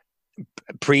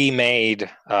pre-made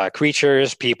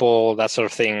creatures, people, that sort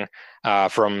of thing,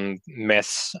 from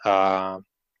myths,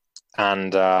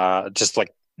 and just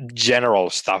like general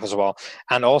stuff as well.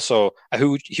 And also a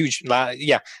huge,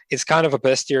 it's kind of a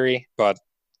bestiary, but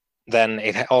then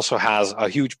it also has a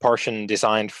huge portion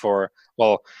designed for,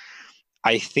 well,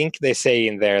 I think they say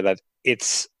in there that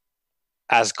it's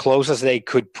as close as they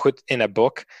could put in a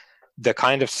book the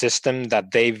kind of system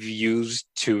that they've used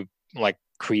to like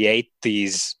create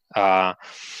these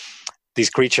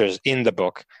creatures in the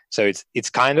book. So it's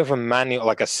kind of a manual,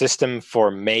 like a system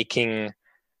for making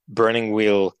Burning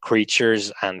Wheel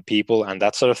creatures and people and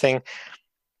that sort of thing.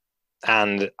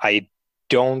 And I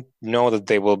don't know that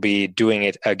they will be doing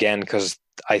it again, because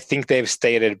I think they've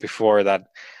stated before that,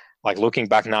 like, looking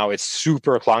back now, it's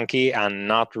super clunky and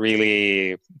not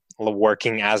really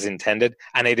working as intended.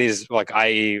 And it is, like,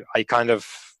 I kind of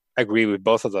agree with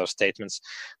both of those statements,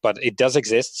 but it does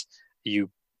exist. You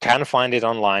can find it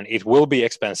online. It will be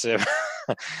expensive.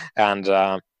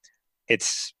 And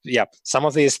it's, some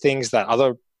of these things that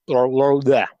other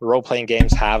role-playing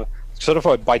games have sort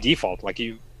of by default, like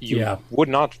you would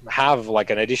not have like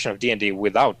an edition of D&D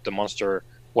without the monster,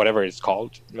 whatever it's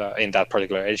called, in that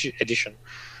particular edition.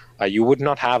 You would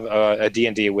not have a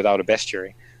D&D without a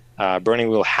bestiary. Burning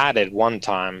Wheel had it one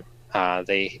time.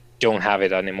 They don't have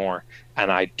it anymore,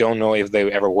 and I don't know if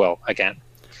they ever will again.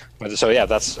 But so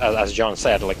that's as John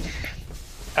said, like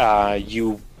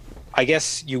I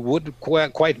guess you would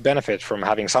quite benefit from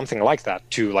having something like that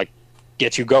to like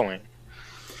get you going.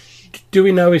 Do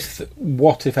we know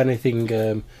what, if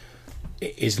anything,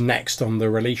 is next on the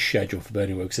release schedule for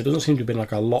Burning Wheel? Because it doesn't seem to have been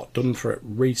like a lot done for it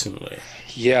recently.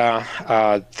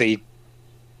 Yeah, they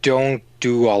don't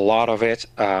do a lot of it.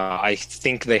 I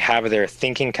think they have their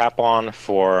thinking cap on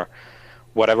for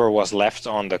whatever was left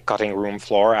on the cutting room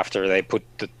floor after they put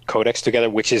the codex together,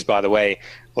 which is, by the way,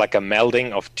 like a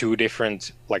melding of two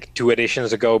different, like 2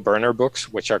 editions ago, burner books,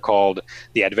 which are called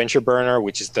the Adventure Burner,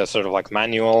 which is the sort of like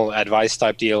manual advice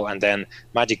type deal, and then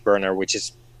Magic Burner, which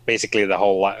is basically the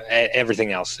whole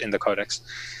everything else in the codex.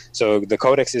 So the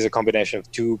codex is a combination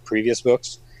of 2 previous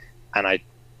books, and I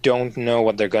don't know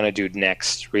what they're going to do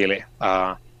next, really.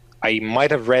 I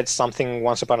might have read something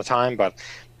once upon a time, but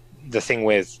the thing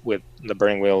with the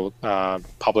Burning Wheel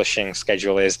publishing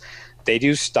schedule is they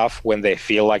do stuff when they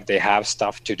feel like they have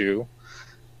stuff to do,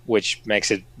 which makes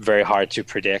it very hard to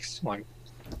predict, like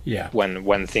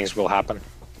when things will happen.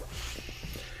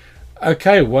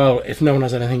 Okay, well, if no one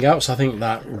has anything else, I think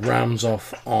that rounds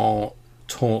off our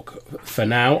talk for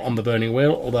now on the Burning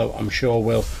Wheel, although I'm sure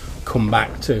we'll come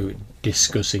back to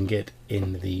discussing it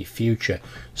in the future.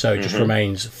 So it just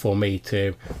remains for me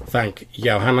to thank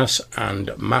Johannes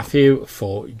and Matthew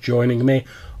for joining me.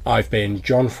 I've been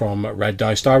John from Red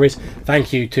Dice Diaries.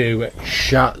 Thank you to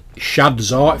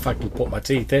Shadzar, if I can put my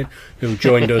teeth in, who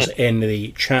joined us in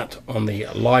the chat on the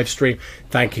live stream.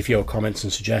 Thank you for your comments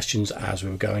and suggestions as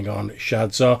we were going on,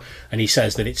 Shadzar. And he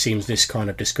says that it seems this kind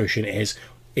of discussion is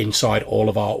inside all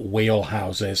of our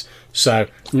wheelhouses. So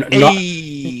not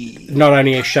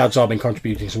only has Shadzar been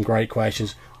contributing some great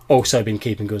questions, also been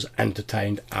keeping us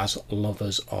entertained as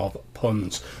lovers of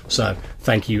puns. So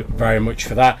thank you very much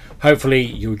for that. Hopefully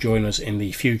you'll join us in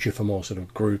the future for more sort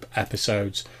of group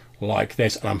episodes like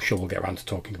this, and I'm sure we'll get around to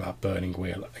talking about Burning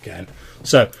Wheel again.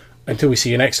 So until we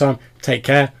see you next time, take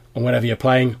care, and whenever you're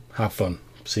playing, have fun.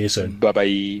 See you soon.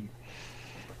 Bye-bye.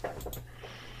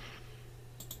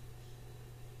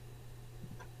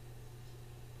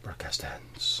 Broadcast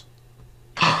ends.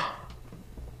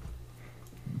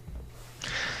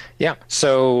 Yeah,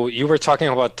 so you were talking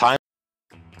about time.